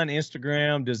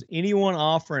 Instagram, does anyone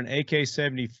offer an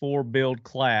AK-74 build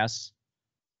class?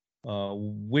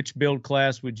 Which build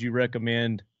class would you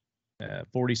recommend,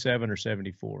 47 or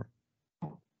 74?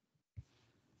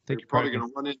 You're probably going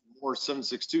to run into more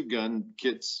 7.62 gun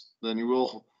kits than you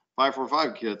will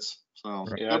 5.45 kits. So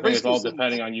yeah, I think it's all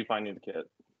depending on you finding the kit.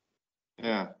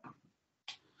 Yeah.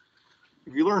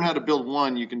 If you learn how to build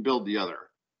one, you can build the other.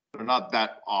 They're not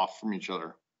that off from each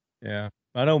other. Yeah.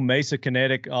 I know Mesa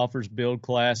Kinetic offers build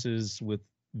classes with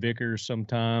Vickers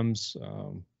sometimes.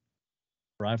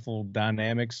 Rifle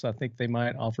Dynamics, I think they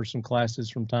might offer some classes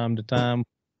from time to time.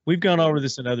 We've gone over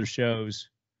this in other shows.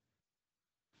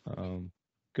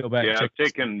 Go back. Yeah, I've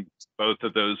taken both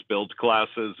of those build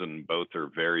classes, and both are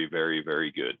very, very,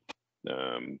 very good.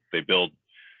 They build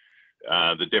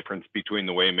the difference between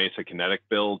the way Mesa Kinetic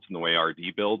builds and the way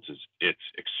RD builds is it's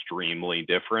extremely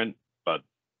different, but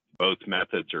both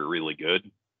methods are really good.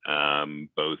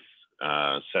 Both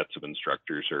sets of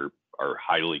instructors are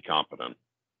highly competent.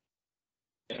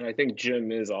 And I think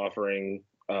Jim is offering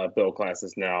build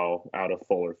classes now out of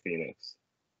Fuller Phoenix.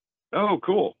 Oh,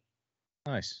 cool.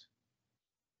 Nice.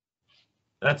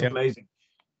 That's amazing.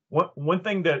 One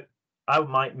thing that I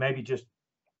might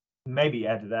maybe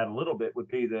add to that a little bit would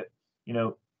be that,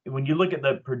 when you look at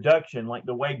the production, like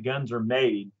the way guns are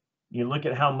made, you look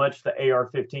at how much the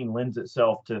AR-15 lends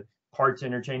itself to parts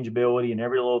interchangeability and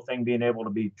every little thing being able to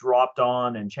be dropped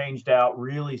on and changed out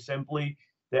really simply.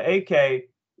 The AK,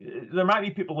 there might be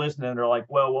people listening that are like,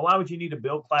 well, why would you need a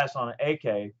build class on an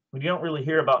AK when you don't really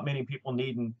hear about many people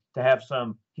needing to have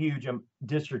some huge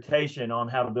dissertation on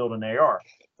how to build an AR?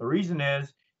 The reason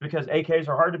is because AKs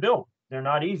are hard to build. They're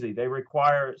not easy. They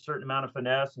require a certain amount of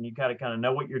finesse, and you gotta kind of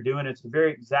know what you're doing. It's a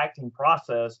very exacting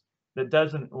process that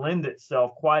doesn't lend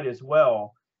itself quite as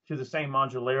well to the same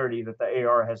modularity that the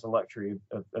AR has the luxury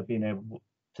of being able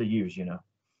to use,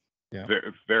 Yeah.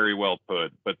 Very, very well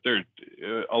put. But there,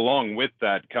 along with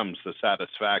that comes the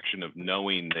satisfaction of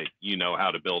knowing that you know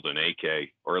how to build an AK,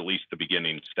 or at least the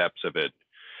beginning steps of it.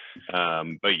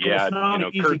 But yeah, it's not you know,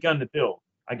 an easy gun to build.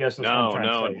 I guess that's what I'm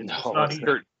trying to say. It's not easy.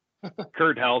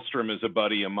 Kurt Hellstrom is a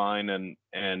buddy of mine,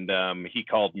 and he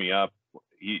called me up.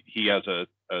 He has a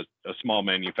small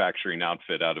manufacturing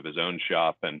outfit out of his own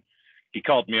shop, and he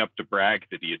called me up to brag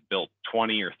that he had built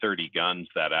 20 or 30 guns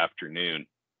that afternoon.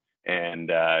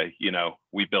 And you know,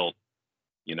 we built,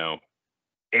 you know,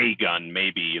 a gun,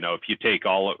 maybe, you know, if you take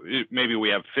all of it, maybe we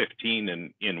have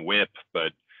 15 in whip,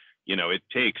 but you know, it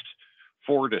takes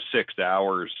 4 to 6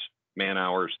 hours, man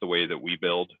hours, the way that we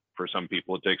build. For some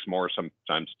people it takes more,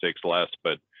 sometimes it takes less,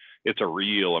 but it's a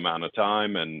real amount of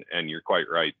time. And you're quite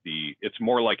right, it's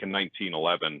more like a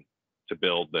 1911 to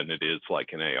build than it is like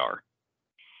an AR.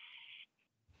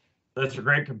 That's a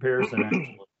great comparison,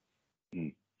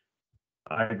 actually.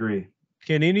 I agree.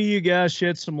 Can any of you guys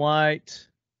shed some light?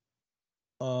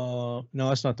 No,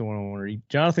 that's not the one I want to read.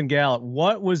 Jonathan Gallup,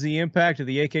 what was the impact of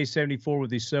the AK-74 with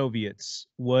the Soviets?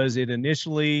 Was it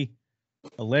initially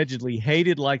allegedly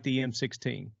hated like the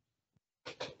M16?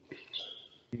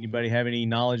 Anybody have any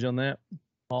knowledge on that,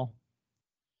 Paul?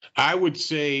 I would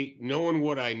say, knowing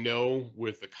what I know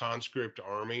with the conscript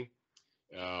army,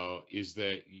 is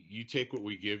that you take what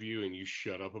we give you and you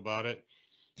shut up about it.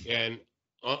 And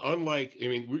unlike, I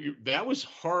mean, that was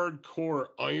hardcore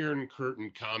Iron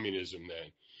Curtain communism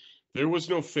then. There was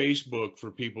no Facebook for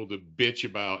people to bitch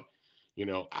about, you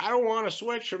know, I don't want to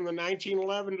switch from the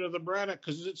 1911 to the Beretta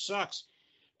because it sucks.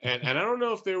 And I don't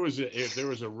know if there was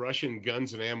a Russian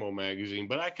guns and ammo magazine,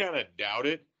 but I kind of doubt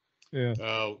it. Yeah.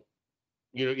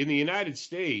 You know, in the United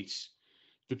States,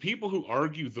 the people who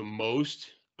argue the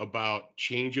most about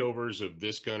changeovers of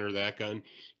this gun or that gun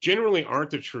generally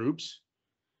aren't the troops.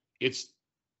 It's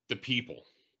the people.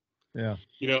 Yeah.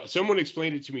 You know, someone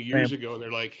explained it to me years ago, and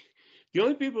they're like, the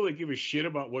only people that give a shit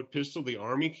about what pistol the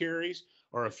Army carries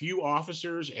are a few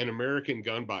officers and American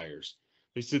gun buyers.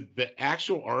 They said the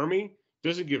actual Army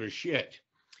doesn't give a shit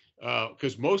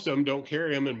because most of them don't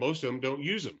carry them and most of them don't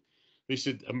use them. They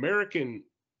said American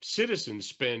citizens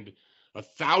spend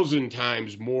 1,000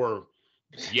 times more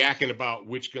yakking about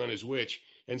which gun is which.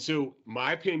 And so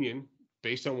my opinion,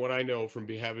 based on what I know from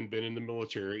having been in the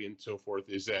military and so forth,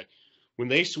 is that when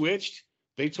they switched,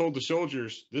 they told the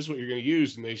soldiers, this is what you're going to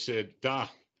use. And they said, "Duh."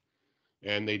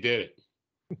 And they did it.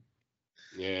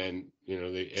 And, you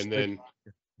know,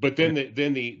 but then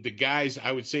the guys,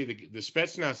 I would say the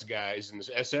Spetsnaz guys and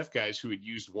the SF guys who had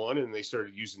used one and they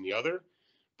started using the other,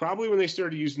 probably when they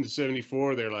started using the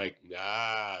 74, they're like,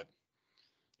 nah,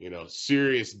 you know,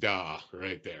 serious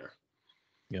right there.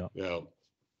 Yeah. You know,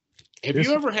 have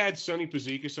you ever had Sonny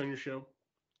Pazikas on your show?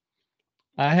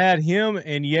 I had him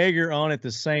and Jaeger on at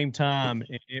the same time,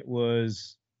 and it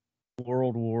was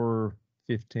World War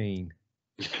 15.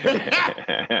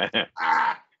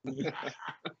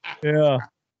 Yeah.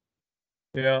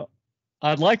 Yeah.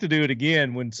 I'd like to do it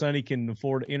again when Sonny can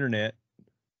afford internet.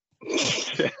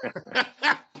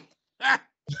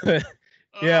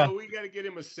 Yeah. Oh, we got to get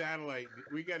him a satellite.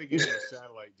 We got to get him a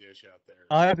satellite dish out there.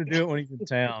 I'll have to do it when he's in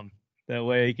town. That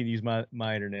way he can use my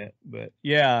internet. But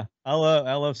yeah, I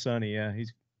love Sonny. Yeah,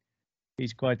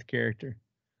 he's quite the character.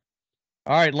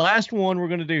 All right, last one we're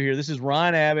going to do here. This is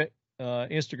Ryan Abbott,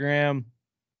 Instagram.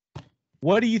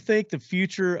 What do you think the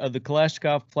future of the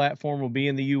Kalashnikov platform will be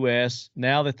in the U.S.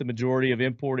 now that the majority of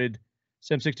imported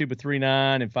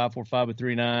 7.62x39 and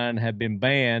 5.45x39 have been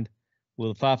banned?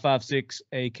 Will the 5.56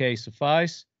 AK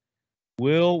suffice?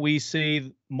 Will we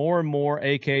see more and more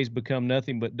AKs become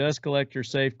nothing but dust collector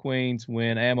safe queens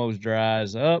when ammo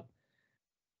dries up?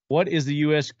 What is the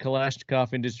U.S.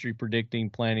 Kalashnikov industry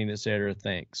predicting, planning, etc.?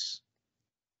 Thanks.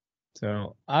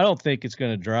 So I don't think it's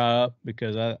going to dry up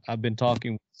because I've been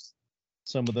talking with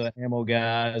some of the ammo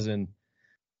guys, and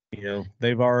you know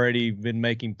they've already been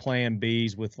making plan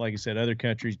Bs with, like I said, other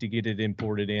countries to get it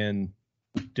imported in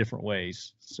different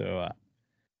ways. So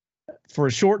for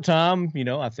a short time, you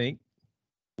know, I think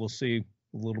we'll see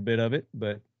a little bit of it,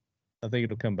 but I think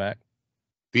it'll come back.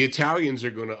 The Italians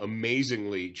are going to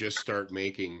amazingly just start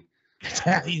making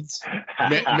Italians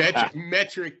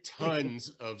metric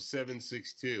tons of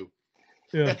 7.62.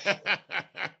 Yeah.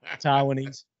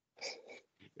 Taiwanese.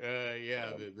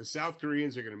 Yeah, the South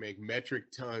Koreans are going to make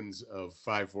metric tons of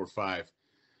 5.45.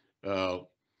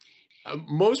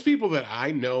 Most people that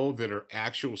I know that are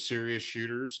actual serious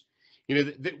shooters, you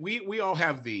know, that we all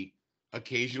have the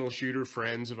occasional shooter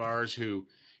friends of ours who,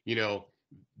 you know,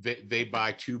 they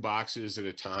buy 2 boxes at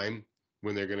a time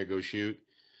when they're going to go shoot.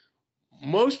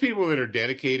 Most people that are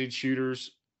dedicated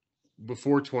shooters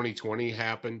before 2020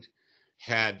 happened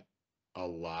had a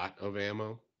lot of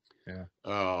ammo. Yeah.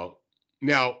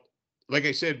 Now, like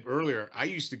I said earlier, I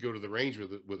used to go to the range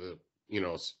with a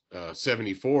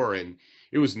 74, and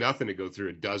it was nothing to go through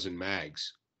a dozen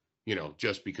mags,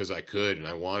 just because I could and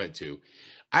I wanted to.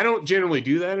 I don't generally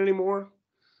do that anymore.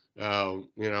 A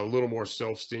little more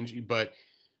self-stingy, but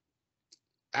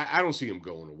I don't see them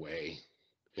going away.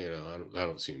 I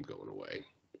don't see them going away.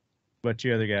 But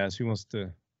you other guys, who wants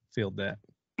to field that?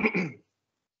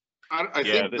 I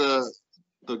think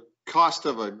the cost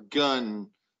of a gun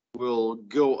will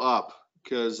go up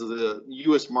because the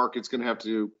U.S. market's going to have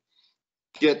to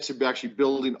get to actually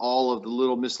building all of the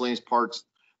little miscellaneous parts,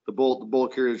 the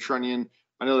bullet carrier, the trunnion.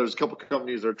 I know there's a couple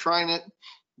companies that are trying it,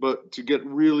 but to get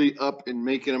really up and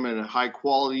making them in a high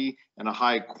quality and a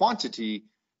high quantity,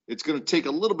 it's going to take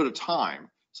a little bit of time.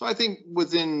 So I think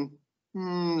within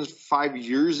 5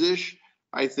 years-ish,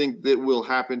 I think that will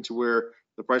happen to where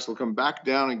the price will come back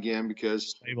down again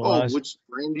because, which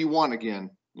brand do you want again?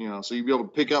 So you'll be able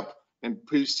to pick up and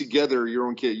piece together your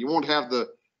own kit. You won't have the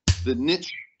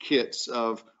niche kits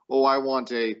of, I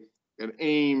want an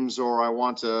Ames, or I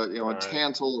want a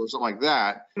Tantal or something like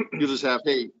that. You'll just have,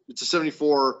 hey, it's a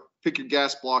 74, pick your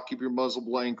gas block, keep your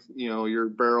muzzle length, your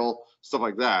barrel, stuff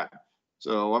like that.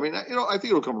 So, I mean, I think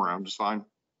it'll come around just fine.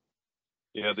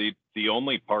 Yeah, the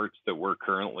only parts that we're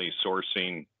currently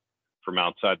sourcing from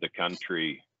outside the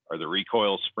country are the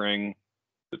recoil spring,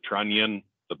 the trunnion,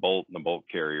 the bolt, and the bolt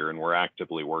carrier, and we're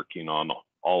actively working on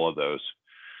all of those.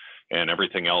 And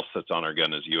everything else that's on our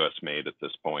gun is U.S. made at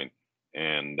this point.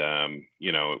 And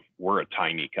we're a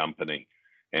tiny company,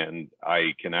 and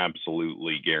I can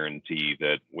absolutely guarantee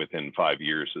that within 5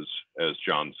 years, as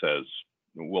John says,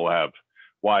 we'll have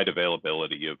wide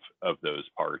availability of those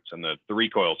parts. And the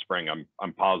recoil spring,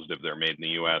 I'm positive they're made in the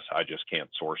U.S. I just can't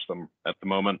source them at the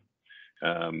moment.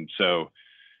 So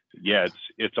yeah,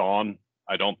 it's on.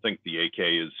 I don't think the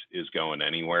AK is going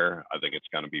anywhere. I think it's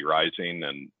going to be rising,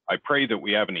 and I pray that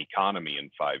we have an economy in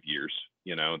 5 years.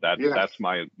 That's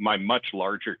my much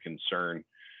larger concern,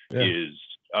 is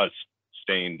us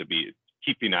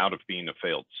keeping out of being a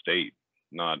failed state,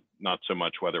 not so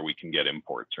much whether we can get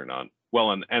imports or not.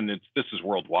 Well, and this is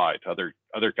worldwide.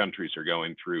 Other countries are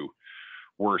going through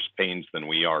worse pains than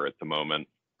we are at the moment.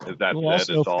 That we'll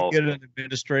said, also it's all get an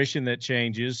administration that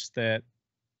changes, that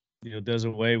does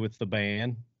away with the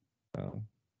ban.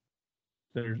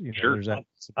 Sure.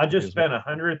 I just spent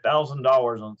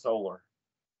 $100,000 on solar.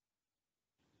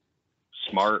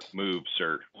 Smart move,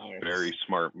 sir. Very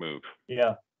smart move.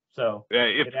 Yeah. So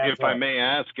if I may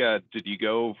ask, did you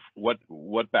go?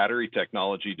 What battery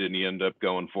technology did you end up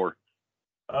going for?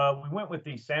 We went with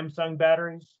the Samsung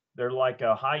batteries. They're like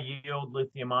a high yield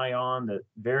lithium ion, that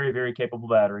very, very capable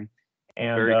battery.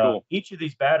 And very cool. Each of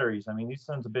these batteries, I mean, these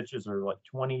sons of bitches are like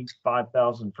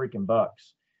 25,000 freaking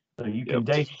bucks. So you can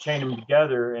daisy chain them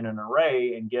together in an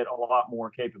array and get a lot more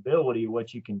capability of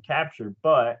what you can capture.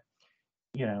 But,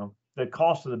 the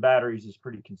cost of the batteries is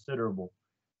pretty considerable.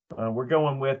 We're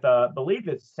going with, I believe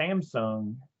it's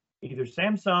Samsung, either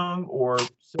Samsung or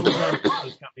Silicon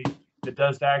company that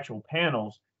does the actual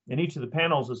panels. And each of the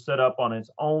panels is set up on its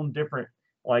own different,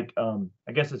 I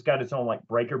guess it's got its own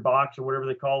breaker box or whatever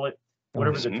they call it,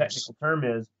 whatever the technical term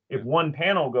is. If one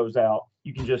panel goes out,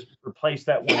 you can just replace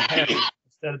that one panel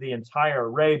instead of the entire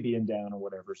array being down or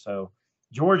whatever. So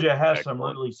Georgia has some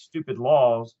really stupid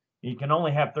laws. You can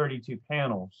only have 32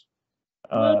 panels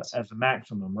as a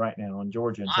maximum right now in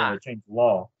Georgia until they change the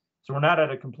law. So we're not at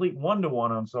a complete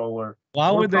 1-to-1 on solar. Why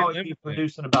would they be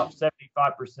producing about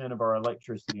 75% of our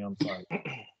electricity on site?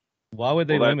 Why would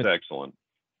they limit? That's excellent.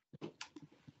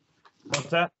 What's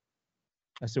that?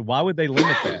 I said, why would they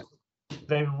limit that?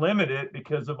 They limit it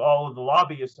because of all of the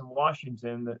lobbyists in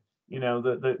Washington that,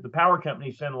 the power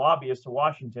companies send lobbyists to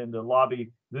Washington to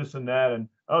lobby this and that. And,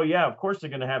 of course they're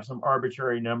going to have some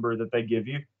arbitrary number that they give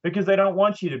you because they don't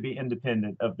want you to be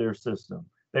independent of their system.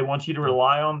 They want you to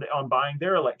rely on buying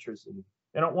their electricity.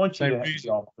 They don't want you to have to get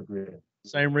off the grid.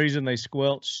 Same reason they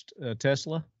squelched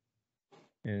Tesla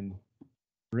and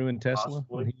ruined Tesla.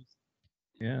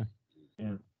 Yeah.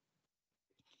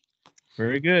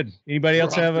 Very good. Anybody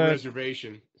else have a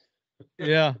reservation?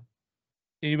 Yeah.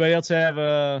 Anybody else have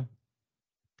a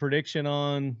prediction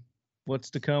on what's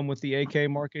to come with the AK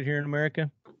market here in America?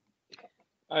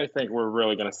 I think we're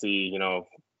really going to see,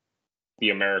 the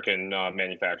American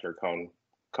manufacturer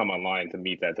come online to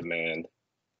meet that demand,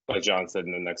 like John said,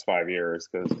 in the next 5 years,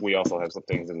 because we also have some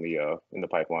things in the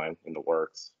pipeline, in the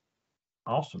works.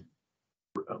 Awesome.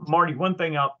 Marty, one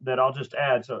thing that I'll just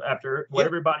add. So after what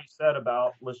everybody said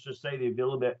about, let's just say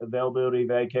the availability of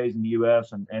AKs in the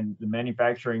U.S. and the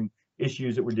manufacturing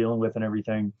issues that we're dealing with and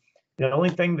everything, the only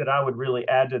thing that I would really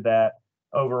add to that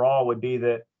overall would be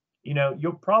that,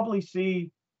 you'll probably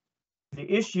see the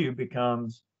issue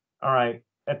becomes, all right,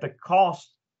 at the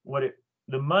cost,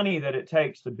 the money that it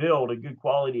takes to build a good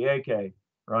quality AK,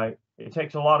 right? It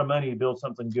takes a lot of money to build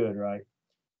something good, right?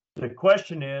 The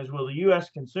question is, will the U.S.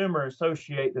 consumer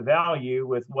associate the value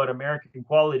with what American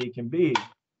quality can be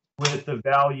with the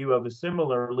value of a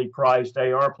similarly priced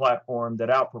AR platform that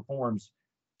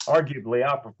arguably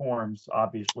outperforms,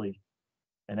 obviously,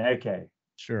 an AK?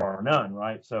 Sure. Or none,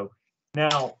 right? So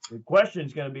now the question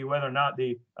is going to be whether or not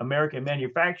the American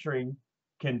manufacturing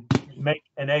can make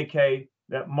an AK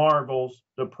that marvels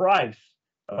the price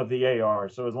of the AR.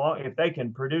 So if they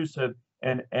can produce an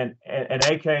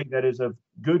AK that is of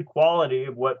good quality,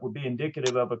 of what would be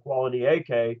indicative of a quality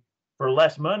AK for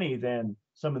less money than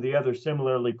some of the other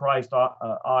similarly priced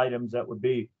items that would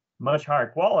be much higher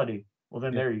quality, well,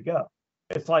 then there you go.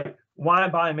 It's like, why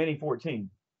buy a Mini 14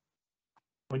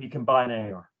 when you can buy an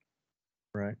AR?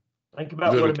 Right. Think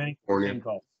about what a Mini 14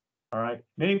 costs. All right.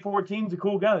 Mini 14 is a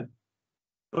cool gun,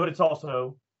 but it's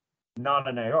also not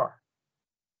an AR.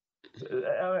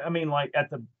 I mean, like at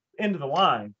the end of the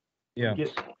line, yeah,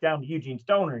 get down to Eugene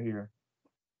Stoner here.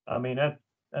 I mean,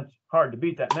 that's hard to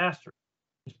beat that master,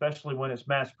 especially when it's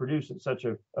mass produced at such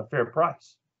a fair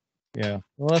price. Yeah.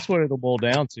 Well, that's what it'll boil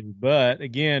down to. But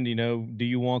again, do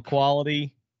you want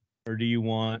quality or do you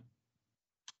want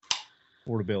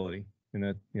portability? And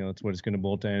that's what it's going to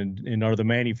boil down. And are the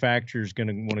manufacturers going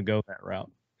to want to go that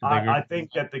route? I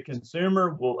think that the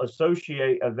consumer will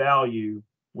associate a value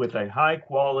with a high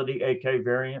quality AK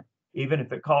variant, even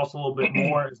if it costs a little bit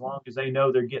more, as long as they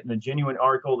know they're getting a genuine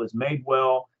article that's made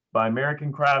well by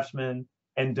American craftsmen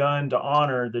and done to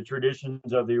honor the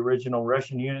traditions of the original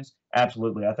Russian units.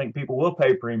 Absolutely. I think people will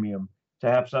pay premium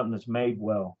to have something that's made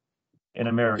well in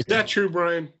America. Is that true,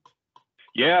 Brian?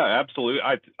 Yeah, absolutely.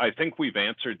 I think we've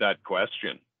answered that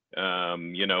question.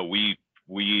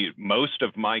 Most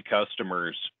of my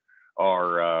customers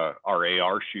are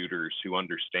AR shooters who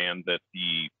understand that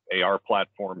the AR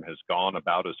platform has gone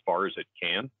about as far as it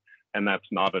can, and that's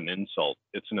not an insult.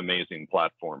 It's an amazing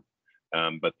platform,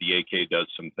 but the AK does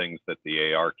some things that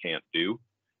the AR can't do,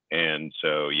 and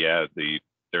so yeah,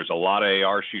 there's a lot of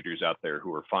AR shooters out there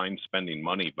who are fine spending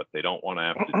money, but they don't want to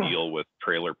have to deal with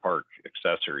trailer park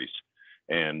accessories.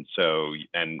 And so,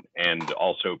 and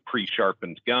also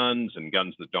pre-sharpened guns and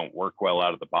guns that don't work well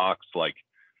out of the box. Like,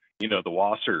 the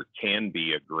Wasser can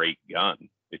be a great gun.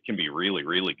 It can be really,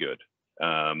 really good.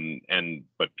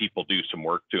 But people do some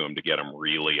work to them to get them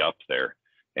really up there.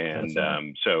 And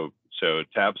so to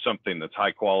have something that's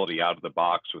high quality out of the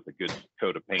box with a good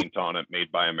coat of paint on it, made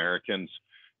by Americans,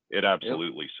 it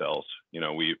absolutely sells.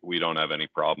 We don't have any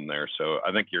problem there. So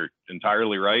I think you're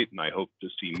entirely right, and I hope to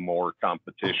see more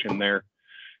competition there.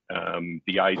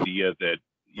 The idea that,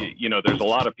 there's a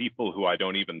lot of people who I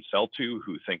don't even sell to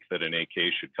who think that an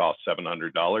AK should cost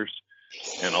 $700.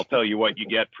 And I'll tell you what you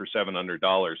get for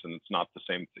 $700, and it's not the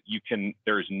same.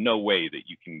 There's no way that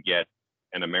you can get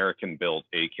an American built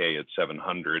AK at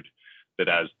 $700 that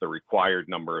has the required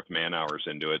number of man hours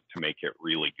into it to make it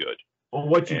really good. Well,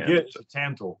 what you get is a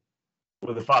Tantal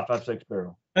with a 5.56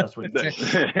 barrel. That's what you get.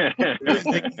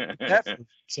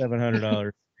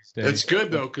 $700. That's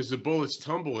good though, because the bullets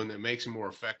tumble and it makes them more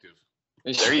effective.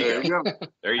 There you go.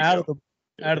 There you go.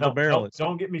 Out of the barrel.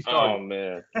 Don't get me started. Oh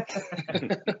man.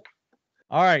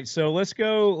 All right, so let's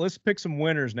go. Let's pick some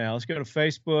winners now. Let's go to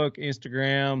Facebook,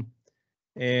 Instagram,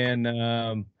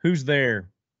 and who's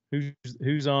there?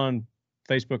 Who's on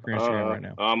Facebook or Instagram right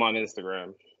now? I'm on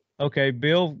Instagram. Okay,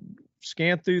 Bill,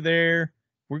 scan through there.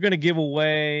 We're going to give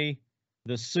away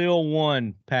the Seal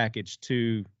 1 package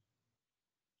to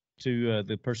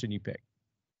the person you pick.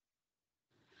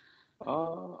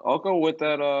 I'll go with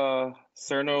that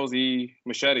Cerno's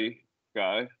machete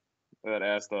guy that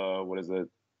asked, what is it?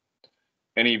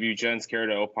 Any of you gents care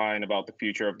to opine about the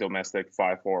future of domestic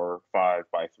 5.45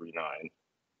 by 3.9?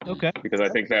 Okay. Because I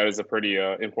think that is a pretty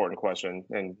important question,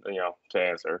 and to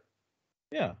answer.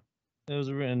 Yeah.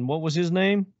 And what was his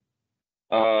name?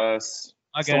 I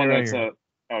got it right here.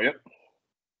 Yep.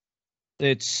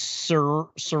 It's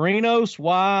Serenos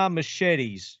Y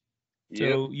Machetes.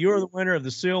 So you're the winner of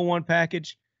the Seal 1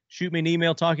 package. Shoot me an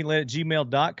email,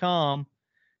 talkinglead@gmail.com,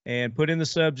 and put in the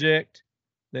subject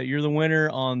that you're the winner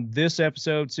on this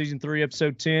episode, season 3,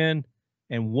 episode 10,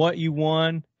 and what you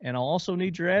won. And I'll also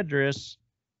need your address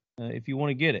if you want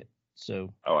to get it.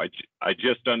 So. Oh, I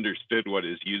just understood what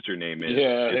his username is.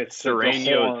 Yeah, it's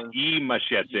Sureshot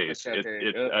Machetes.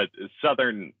 It's a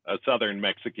southern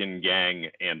Mexican gang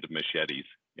and machetes.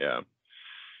 Yeah.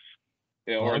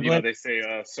 Yeah, or they say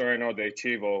Sereno de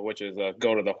Chivo, which is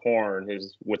go to the horn,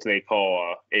 is what they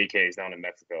call AKs down in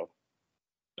Mexico.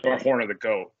 Or Horn of the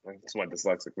Goat. I just went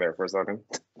dyslexic there for a second.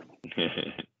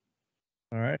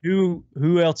 All right. Who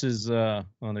else is on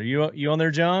there? You on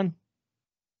there, John?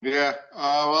 Yeah.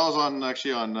 Well, I was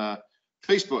actually on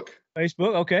Facebook.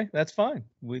 Facebook. Okay, that's fine.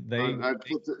 I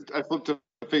flipped to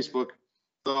Facebook.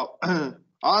 So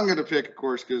I'm going to pick, of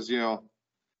course, because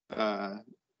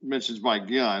mentions my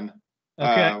gun.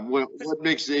 Okay. What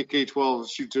makes the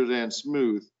AK-12 shoot so damn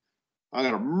smooth? I'm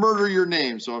going to murder your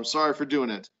name, so I'm sorry for doing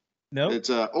it. No. Nope. It's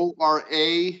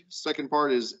ORA. Second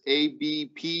part is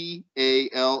ABPALANALP.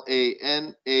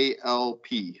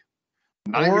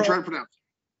 Not even trying to pronounce it.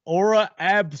 Aura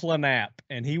Abflanap,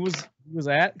 and he was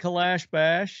at Kalash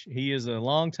Bash. He is a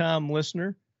longtime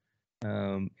listener,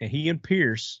 and he and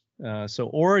Pierce. So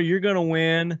Aura, you're going to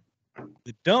win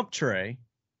the dump tray.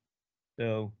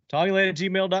 So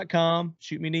talkinglead@gmail.com.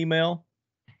 Shoot me an email,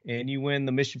 and you win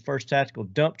the Mission First Tactical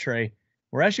dump tray.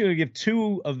 We're actually going to give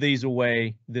 2 of these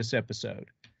away this episode.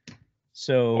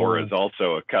 So Aura is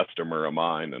also a customer of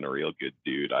mine and a real good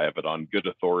dude. I have it on good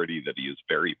authority that he is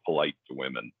very polite to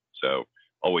women. So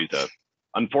always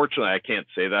unfortunately, I can't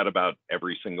say that about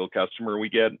every single customer we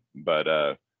get,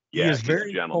 but he is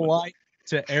very polite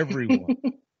to everyone.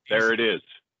 There it is.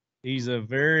 He's a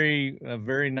very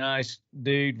nice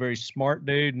dude, very smart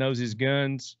dude, knows his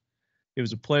guns. It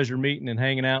was a pleasure meeting and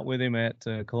hanging out with him at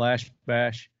Kalash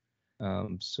Bash.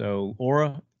 So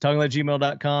Aura,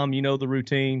 talkinglead@gmail.com, you know the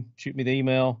routine. Shoot me the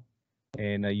email,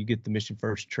 and you get the Mission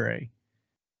First tray.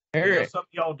 Eric,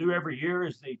 something y'all do every year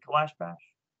is the Kalash Bash.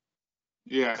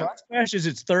 Yeah. Kalash Bash is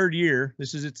its 3rd year.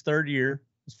 This is its 3rd year.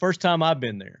 It's the first time I've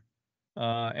been there.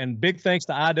 And big thanks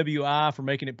to IWI for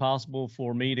making it possible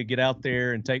for me to get out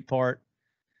there and take part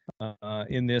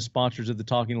in this. Sponsors of the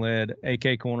Talking Lead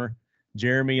AK Korner.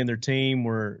 Jeremy and their team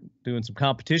were doing some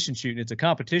competition shooting. It's a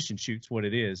competition shoot's what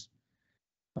it is.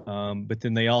 But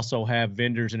then they also have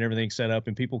vendors and everything set up,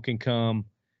 and people can come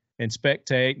and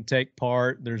spectate and take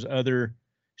part. There's other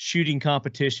shooting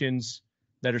competitions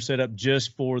that are set up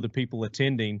just for the people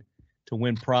attending to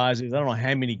win prizes. I don't know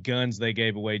how many guns they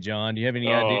gave away, John. Do you have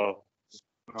any idea?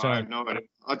 I have no idea.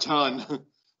 A ton.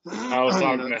 I was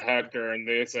talking to Hector, and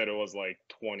they said it was like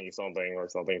 20 something or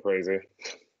something crazy.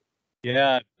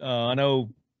 Yeah, I know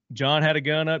John had a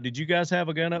gun up. Did you guys have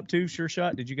a gun up too?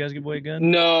 Sureshot? Did you guys give away a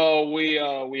gun? No, we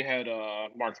had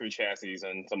Mark III chassis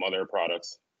and some other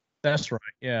products. That's right.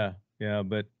 Yeah.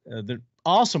 But the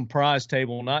awesome prize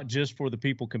table, not just for the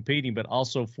people competing, but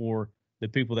also for the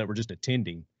people that were just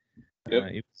attending.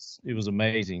 Yep. It was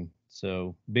amazing.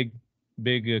 So big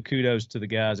kudos to the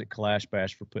guys at Kalash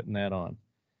Bash for putting that on.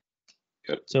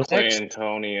 Yep. So Clay,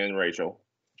 Tony, and Rachel.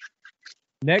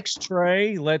 Next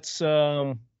tray, let's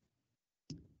let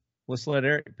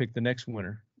Eric pick the next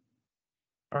winner.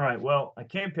 All right. Well, I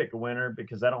can't pick a winner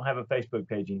because I don't have a Facebook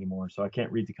page anymore, so I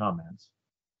can't read the comments.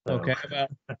 So. Okay.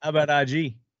 How about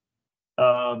IG?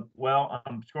 Well,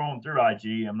 I'm scrolling through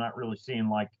IG. I'm not really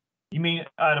seeing you mean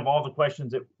out of all the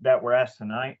questions that were asked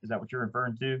tonight? Is that what you're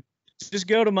referring to? Just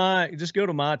go to my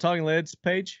Talking Leads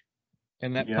page,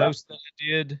 and that post that I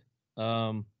did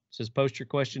says post your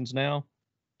questions now.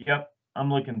 Yep,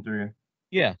 I'm looking through.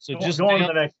 Yeah, so just go on to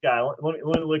the next guy. Let me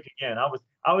look again.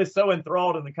 I was so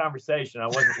enthralled in the conversation, I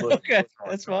wasn't looking. Okay,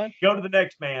 that's fine. Go to the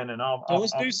next man, and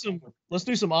let's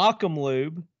do some Occam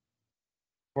lube,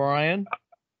 Brian.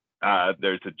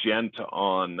 There's a gent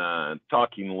on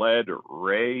Talking Lead,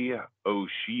 Ray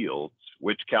O'Shields.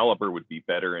 Which caliber would be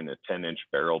better in a 10-inch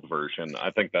barreled version?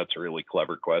 I think that's a really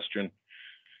clever question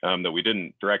that we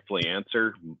didn't directly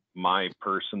answer. My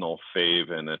personal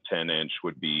fave in a 10-inch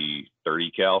would be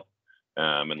 30 cal,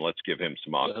 and let's give him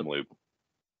some Occam lube.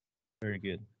 Very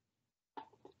good.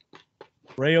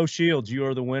 Ray O'Shields, you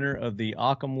are the winner of the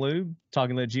Occam lube.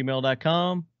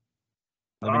 TalkingLead@gmail.com.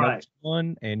 Let me know which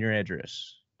one and your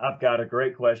address. I've got a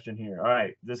great question here. All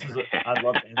right, I'd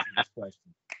love to answer this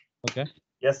question. Okay.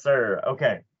 Yes, sir.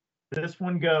 Okay. This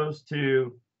one goes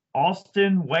to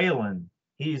Austin Whalen.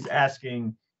 He's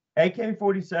asking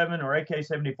AK-47 or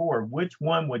AK-74, which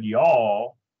one would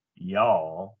y'all, he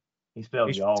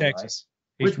spelled y'all Texas.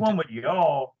 Right? Which one would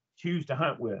y'all choose to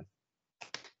hunt with?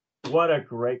 What a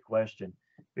great question.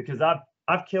 Because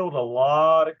I've killed a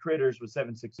lot of critters with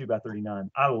 7.62 by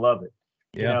 39. I love it.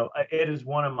 Yeah. It is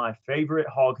one of my favorite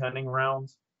hog hunting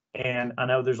rounds. And I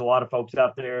know there's a lot of folks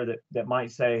out there that might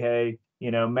say, hey,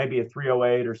 maybe a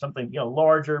 308 or something,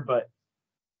 larger, but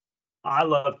I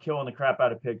love killing the crap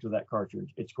out of pigs with that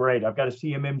cartridge. It's great. I've got a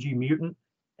CMMG Mutant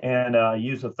and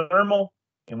use a thermal,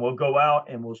 and we'll go out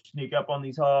and we'll sneak up on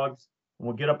these hogs, and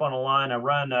we'll get up on a line. I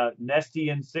run a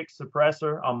Nestian 6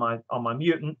 suppressor on my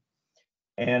Mutant,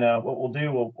 and what we'll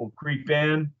do, we'll creep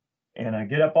in, and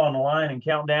get up on the line and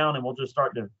count down, and we'll just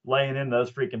start to laying in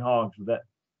those freaking hogs with that,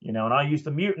 you know. And I use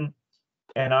the Mutant,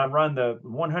 and I run the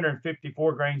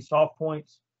 154 grain soft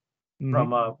points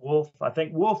from Wolf. I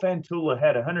think Wolf and Tula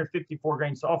had 154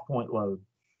 grain soft point load.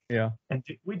 Yeah. And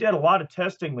we did a lot of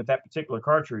testing with that particular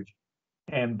cartridge,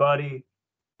 and buddy,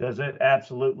 does it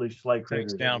absolutely slay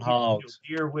critters. Takes down You hogs.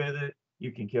 can kill deer with it.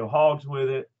 You can kill hogs with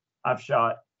it. I've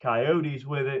shot coyotes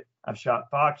with it. I've shot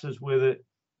foxes with it.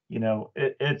 You know,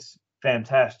 it's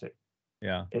fantastic.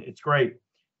 Yeah. It's great.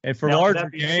 And for Now, larger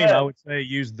that being game, said- I would say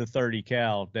use the 30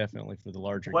 cal definitely for the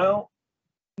larger game. Well,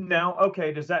 now,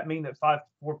 okay, does that mean that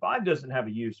 5.45 doesn't have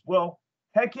a use? Well,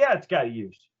 heck yeah, it's got a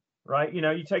use, right? You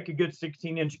know, you take a good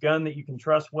 16-inch gun that you can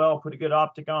trust well, put a good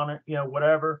optic on it, you know,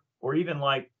 whatever, or even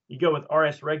like you go with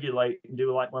RS Regulate and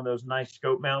do like one of those nice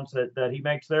scope mounts that he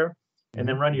makes there, and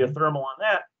then run you a thermal on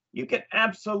that. You can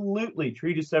absolutely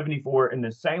treat a 74 in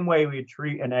the same way we would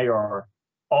treat an AR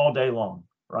all day long,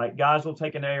 right? Guys will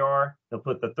take an AR, they'll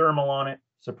put the thermal on it,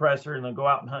 suppressor, and they'll go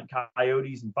out and hunt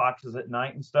coyotes and foxes at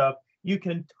night and stuff. You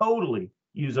can totally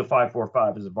use a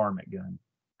 5.45 as a varmint gun.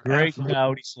 Great Absolutely.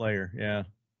 coyote slayer. Yeah,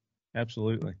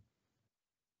 absolutely.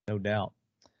 No doubt.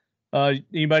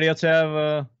 Anybody else have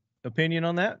an opinion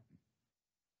on that?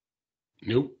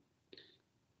 Nope.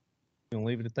 Gonna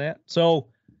leave it at that. So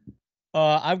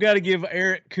I've got to give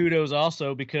Eric kudos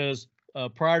also, because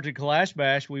prior to Clash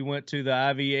Bash, we went to the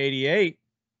IV88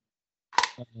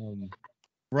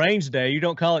 range day. You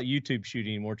don't call it YouTube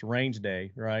shooting anymore. It's range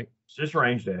day, right? It's just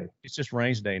range day. It's just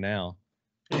range day now.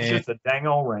 It's And just a dang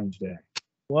old range day.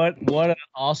 what an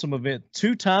awesome event.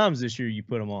 2 times this year you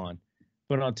put them on.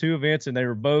 Put on 2 events, and they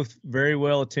were both very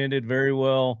well attended, very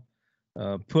well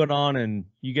put on, and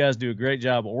you guys do a great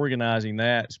job organizing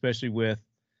that, especially with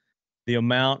the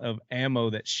amount of ammo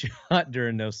that's shot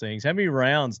during those things. How many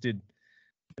rounds did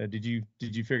you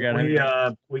figure out? How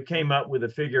many? We came up with a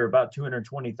figure about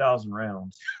 220,000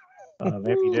 rounds of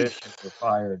ammunition were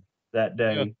fired that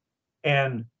day,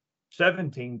 and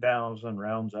 17,000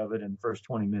 rounds of it in the first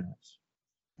 20 minutes.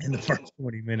 In the first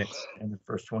 20 minutes. In the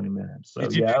first 20 minutes. So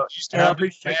Did you- yeah, did you and start I with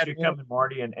appreciate bad you one? coming,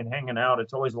 Marty, and hanging out.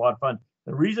 It's always a lot of fun.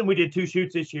 The reason we did 2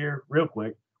 shoots this year, real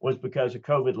quick, was because of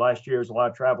COVID last year. There's a lot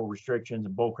of travel restrictions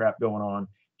and bullcrap going on.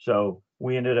 So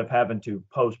we ended up having to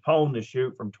postpone the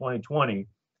shoot from 2020,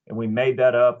 and we made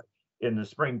that up in the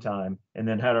springtime, and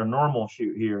then had our normal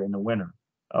shoot here in the winter.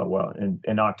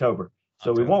 In October.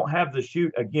 So we won't have the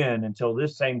shoot again until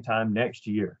this same time next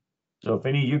year. So if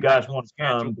any of you guys want to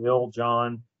come, Bill,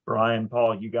 John, Brian,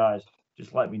 Paul, you guys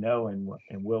just let me know, and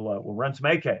we'll run some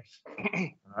AKs. All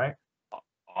right.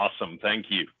 Awesome.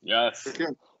 Thank you. Yes. Okay.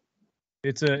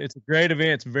 It's a great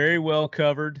event. It's very well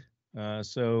covered.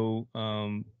 So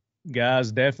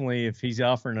guys, definitely, if he's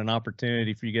offering an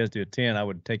opportunity for you guys to attend, I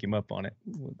would take him up on it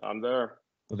I'm there.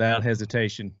 without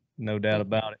hesitation. No doubt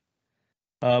about it.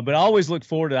 But I always look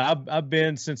forward to it. I've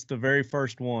been since the very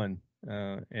first one,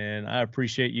 and I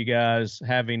appreciate you guys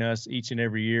having us each and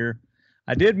every year.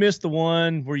 I did miss the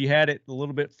one where you had it a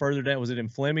little bit further down. Was it in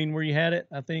Fleming where you had it,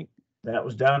 I think? That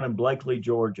was down in Blakely,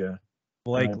 Georgia.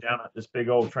 Blake. Down at this big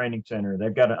old training center.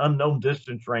 They've got an unknown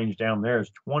distance range down there.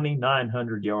 It's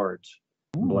 2,900 yards.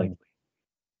 in Blakely.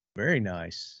 Very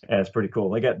nice. Yeah, it's pretty cool.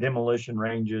 They got demolition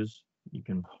ranges. You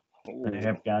can Ooh.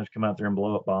 have guys come out there and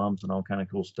blow up bombs and all kind of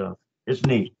cool stuff. It's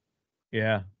neat.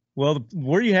 Yeah. Well,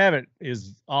 where you have it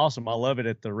is awesome. I love it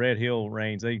at the Red Hill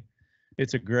range.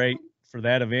 It's a great, for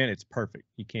that event, it's perfect.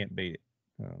 You can't beat it.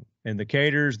 And the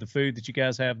caters, the food that you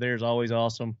guys have there is always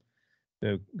awesome.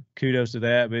 So kudos to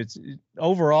that. But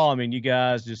overall, I mean, you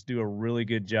guys just do a really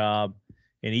good job.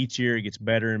 And each year it gets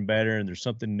better and better, and there's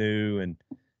something new, and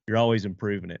you're always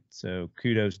improving it. So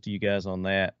kudos to you guys on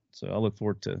that. So I look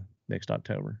forward to next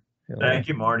October. Thank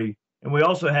you, Marty. And we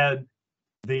also had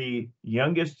the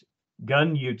youngest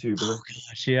gun YouTuber Oh,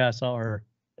 gosh, yeah, I saw her.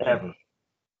 ever.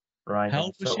 Right. How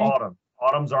old was So she?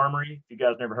 Autumn's Armory. If you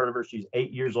guys never heard of her, she's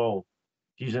 8 years old.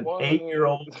 She's an What?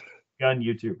 8-year-old gun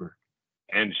YouTuber.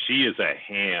 And she is a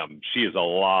ham. She is a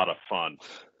lot of fun.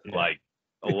 Yeah. Like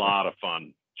a lot of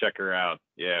fun. Check her out.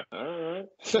 Yeah. All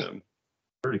right.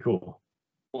 Pretty cool.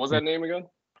 What was that name again?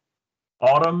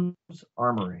 Autumn's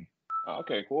Armory. Oh,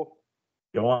 okay, cool.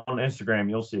 Go on Instagram,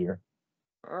 you'll see her.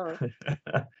 All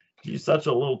right. She's such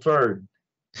a little turd.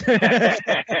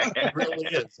 It really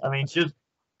is. I mean,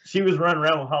 she was running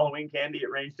around with Halloween candy at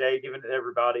range day, giving it to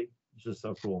everybody. It's just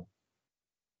so cool.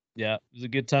 Yeah, it was a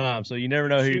good time. So you never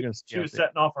know who you're going to see. She was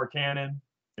setting off our cannon.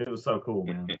 It was so cool,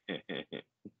 man.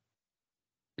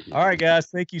 All right, guys.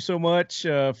 Thank you so much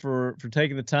for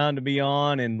taking the time to be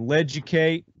on and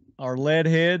leducate our lead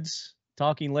heads.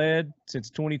 Talking Lead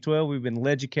since 2012. We've been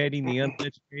leducating the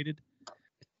uneducated.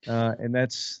 And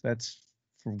that's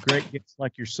from great guests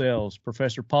like yourselves.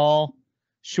 Professor Paul,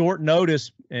 short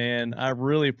notice, and I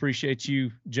really appreciate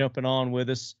you jumping on with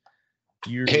us.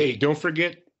 Hey, don't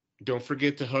forget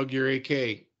to hug your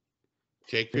AK.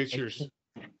 Take pictures.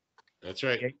 That's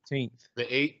right. 18th.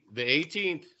 The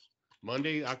 18th,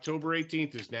 Monday, October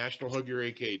 18th is National Hug Your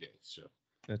AK Day. So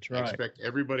that's right. I expect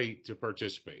everybody to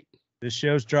participate. This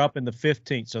show's dropping the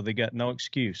 15th, so they got no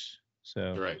excuse.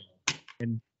 So right.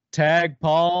 And tag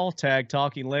Paul, tag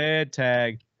Talking Lead,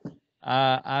 tag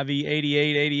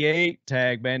IV8888,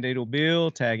 tag Bandito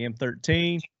Bill, tag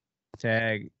M13,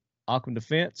 tag Occam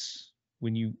Defense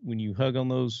when you hug on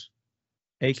those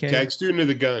AK. Tag Student of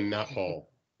the Gun, not Paul.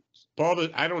 Paul,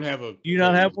 I don't have a. You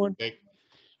not have one?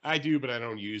 I do, but I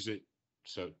don't use it.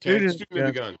 So tag Student of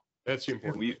the Gun. That's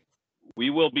important. We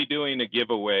will be doing a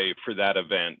giveaway for that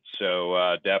event,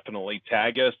 so definitely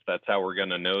tag us. That's how we're going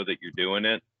to know that you're doing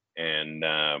it. And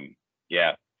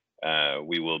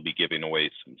we will be giving away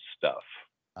some stuff.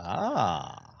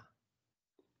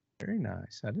 Very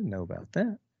nice. I didn't know about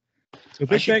that. So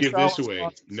I should give this away.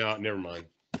 No, never mind.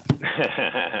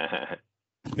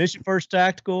 Mission First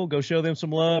Tactical, go show them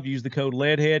some love. Use the code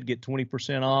LEADHEAD, get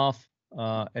 20% off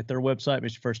at their website,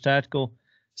 Mission First Tactical.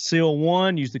 Seal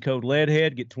 1, use the code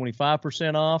LEADHEAD, get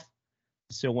 25% off.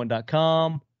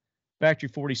 Seal1.com. Factory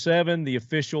 47, the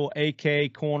official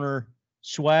AK Korner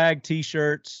swag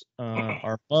t-shirts,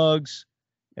 our mugs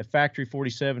at Factory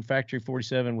 47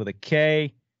 with a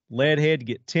K. Leadhead,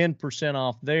 get 10%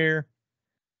 off there.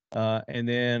 And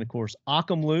then, of course,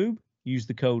 Occam Lube. Use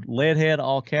the code LEADHEAD,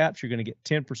 all caps. You're going to get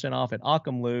 10% off at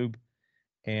Occam Lube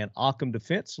and Occam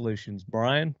Defense Solutions.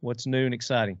 Brian, what's new and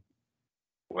exciting?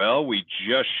 Well, we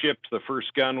just shipped the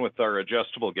first gun with our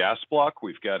adjustable gas block.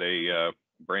 We've got a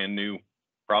brand new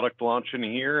product launching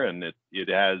here, and it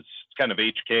has kind of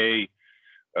HK.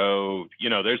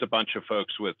 There's a bunch of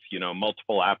folks with,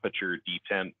 multiple aperture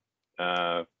detent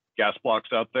gas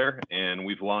blocks out there, and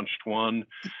we've launched one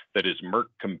that is Merc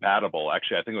compatible.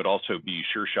 Actually, I think it would also be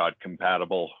Sureshot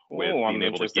compatible with being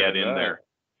able to get in there.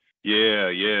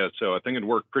 Yeah. So I think it'd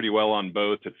work pretty well on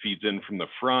both. It feeds in from the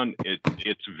front.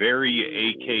 It's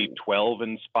very AK-12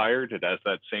 inspired. It has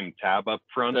that same tab up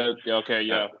front. Okay,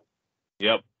 yeah.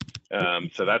 Yep.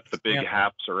 So that's the big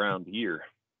haps around here.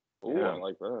 Ooh, yeah. I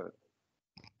like that.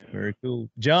 Very cool.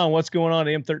 John, what's going on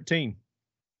at M13?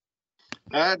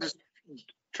 Just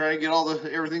trying to get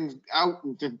everything out.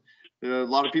 A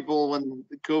lot of people, when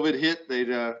COVID hit,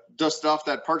 they'd dust off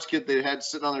that parts kit they had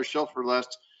sitting on their shelf for the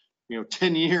last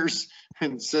 10 years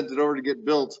and sent it over to get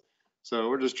built. So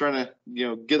we're just trying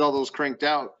to get all those cranked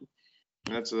out.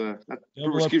 That's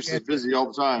Brewers keeps us busy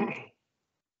all the time.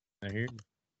 I hear you.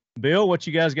 Bill, what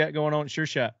you guys got going on at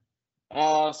Sureshot?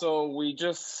 So we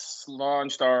just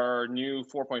launched our new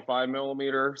 4.5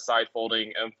 millimeter side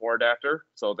folding M4 adapter.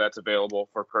 So that's available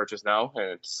for purchase now,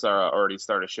 and it's already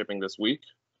started shipping this week.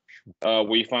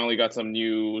 We finally got some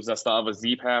new Zastava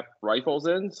Z-Pap rifles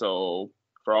in. So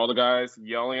for all the guys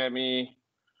yelling at me,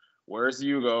 where's the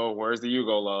Yugo? Where's the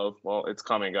Yugo love? Well, it's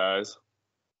coming, guys.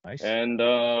 Nice. And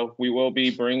we will be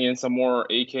bringing in some more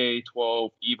AK-12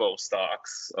 Evo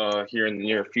stocks here in the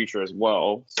near future as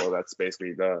well. So that's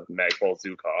basically the Magpul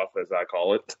Zukov, as I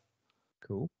call it.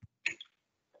 Cool.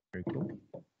 Very cool.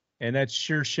 And that's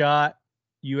Sureshot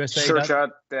USA.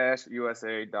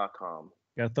 Sureshot-USA.com.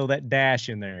 Got to throw that dash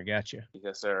in there. Gotcha.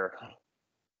 Yes, sir.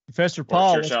 Professor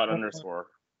Paul. Sureshot _.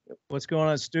 What's going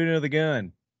on, Student of the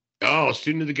Gun? Oh,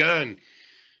 Student of the Gun.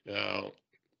 The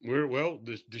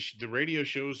radio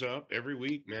shows up every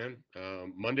week, man.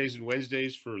 Mondays and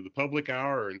Wednesdays for the public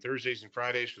hour, and Thursdays and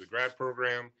Fridays for the grad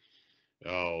program.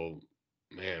 Oh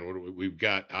man, what we've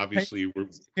got? Obviously, we're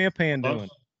Pimp Hand doing.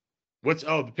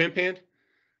 The Pimp Hand?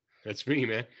 That's me,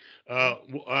 man.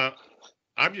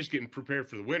 I'm just getting prepared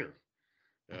for the winter.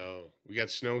 We got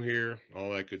snow here,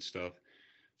 all that good stuff.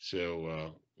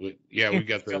 So we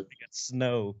got the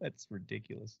snow. That's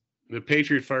ridiculous. The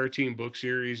Patriot Fire Team book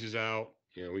series is out.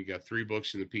 We got 3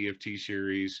 books in the PFT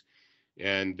series,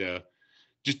 and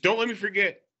just don't let me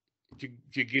forget to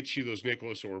get you those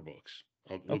Nicholas Orr books.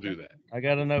 We'll do that. I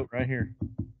got a note right here.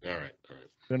 All right.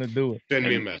 Gonna do it. Send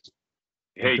me a message.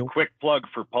 Hey, quick plug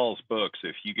for Paul's books.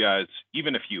 If you guys,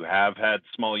 even if you have had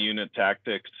small unit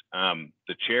tactics,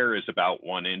 the chair is about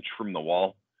 1 inch from the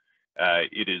wall.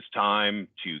 It is time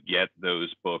to get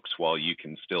those books while you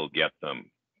can still get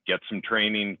them. Get some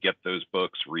training, get those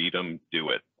books, read them,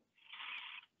 do it.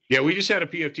 Yeah, we just had a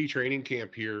PFT training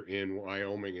camp here in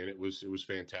Wyoming, and it was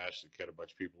fantastic. Had a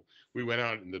bunch of people. We went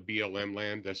out in the BLM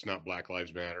land. That's not Black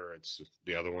Lives Matter. It's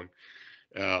the other one.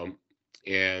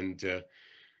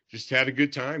 just had a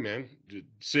good time, man.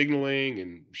 Signaling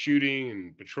and shooting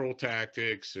and patrol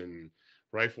tactics and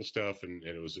rifle stuff, and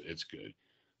it's good.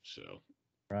 So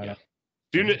Right. Yeah.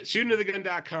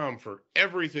 Studentofthegun.com for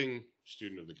everything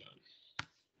student of the gun.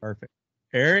 Perfect.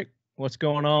 Eric, what's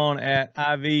going on at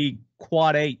IV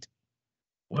Quad 8?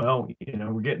 Well,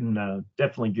 we're getting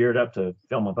definitely geared up to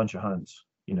film a bunch of hunts.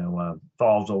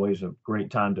 Fall's always a great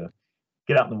time to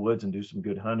get out in the woods and do some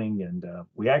good hunting. And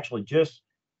we actually just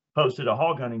posted a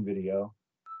hog hunting video.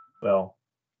 Well,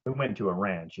 we went to a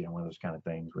ranch, one of those kind of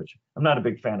things, which I'm not a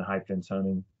big fan of high fence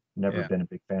hunting. Never been a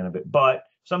big fan of it. But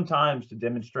sometimes to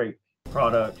demonstrate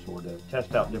products or to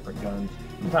test out different guns,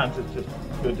 sometimes it's just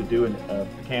good to do a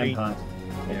canned hunt.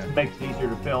 It makes it easier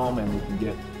to film, and we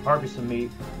can harvest some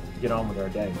meat, get on with our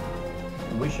day.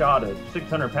 And we shot a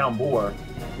 600-pound boar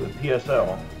with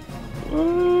PSL,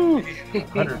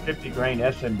 150 grain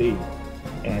SMB,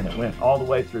 and it went all the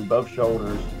way through both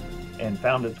shoulders and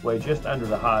found its way just under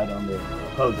the hide on the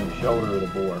opposing shoulder of the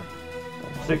boar.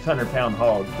 600-pound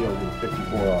hog killed with a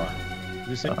 54R.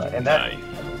 And that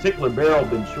particular barrel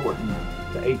been shortened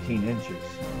to 18 inches.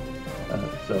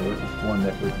 So it was one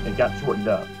that it got shortened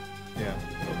up. Yeah.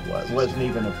 It wasn't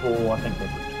even a full, I think it was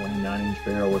a 29-inch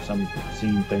barrel or some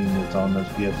obscene thing that's on those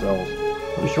PSLs.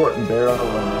 It was shortened barrel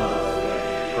and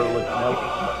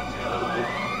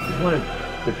it's one of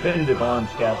definitive arms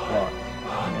gas block.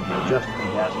 And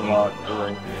adjustable gas block.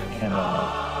 And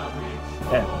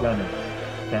that gun is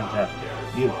fantastic.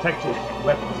 The Texas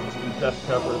Weapon Systems dust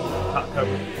cover, top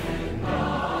cover,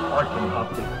 arcing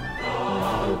optic.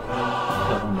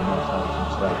 And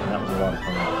that was a lot of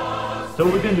fun. So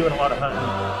we've been doing a lot of hunting,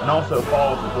 and also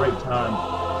fall is a great time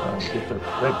to get the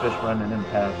redfish running in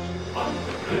paths,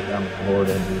 get down to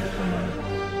Florida and do some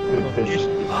good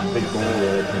fishing, some big bull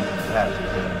reds and passes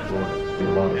down in Florida. It's been a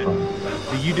lot of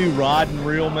fun. Do you do rod and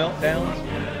reel meltdowns?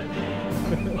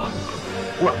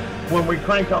 Well, when we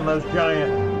crank on those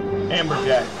giant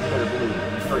amberjacks, you better believe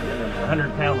it. You start getting a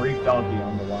 100-pound reef donkey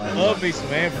on the line. Love me some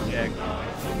amberjack.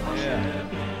 Yeah.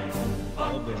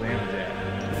 Love those amberjack.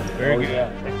 Very good. Yeah,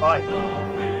 they fight.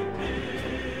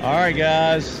 All right,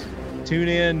 guys. Tune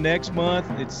in next month.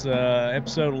 It's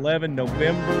episode 11,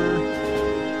 November.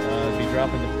 It'll be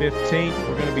dropping the 15th.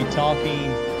 We're going to be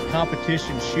talking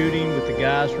competition shooting with the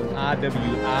guys from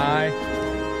IWI.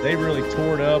 They really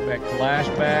tore it up at Clash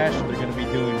Bash. They're going to be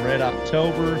doing Red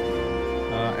October.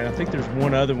 And I think there's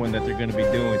one other one that they're going to be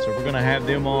doing. So we're going to have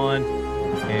them on,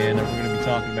 and we're going to be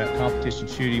talking about competition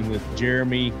shooting with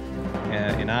Jeremy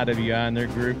in IWI and their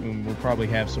group, and we'll probably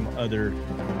have some other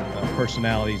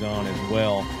personalities on as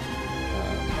well.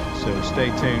 So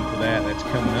stay tuned for that. That's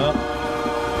coming up.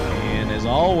 And as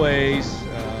always,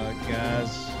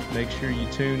 guys, make sure you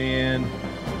tune in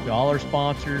to all our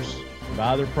sponsors,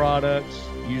 buy their products,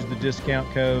 use the discount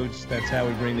codes. That's how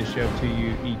we bring the show to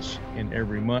you each and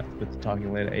every month with the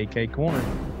Talking Lead AK Korner.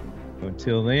 So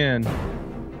until then,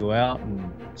 go out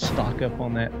and stock up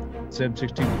on that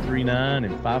 7.62-39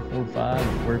 and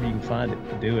 5.45, wherever you can find it.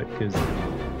 Do it, because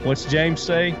what's James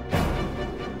say?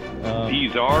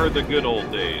 These are the good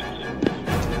old days. All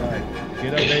right,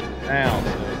 good old days now.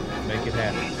 So make it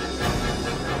happen.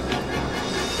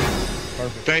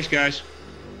 Perfect. Thanks, guys.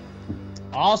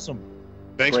 Awesome.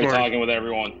 Thanks, Great Mark. talking with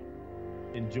everyone.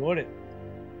 Enjoyed it.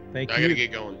 Thank you. I gotta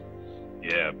get going.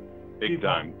 Yeah, big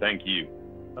time. Thank you.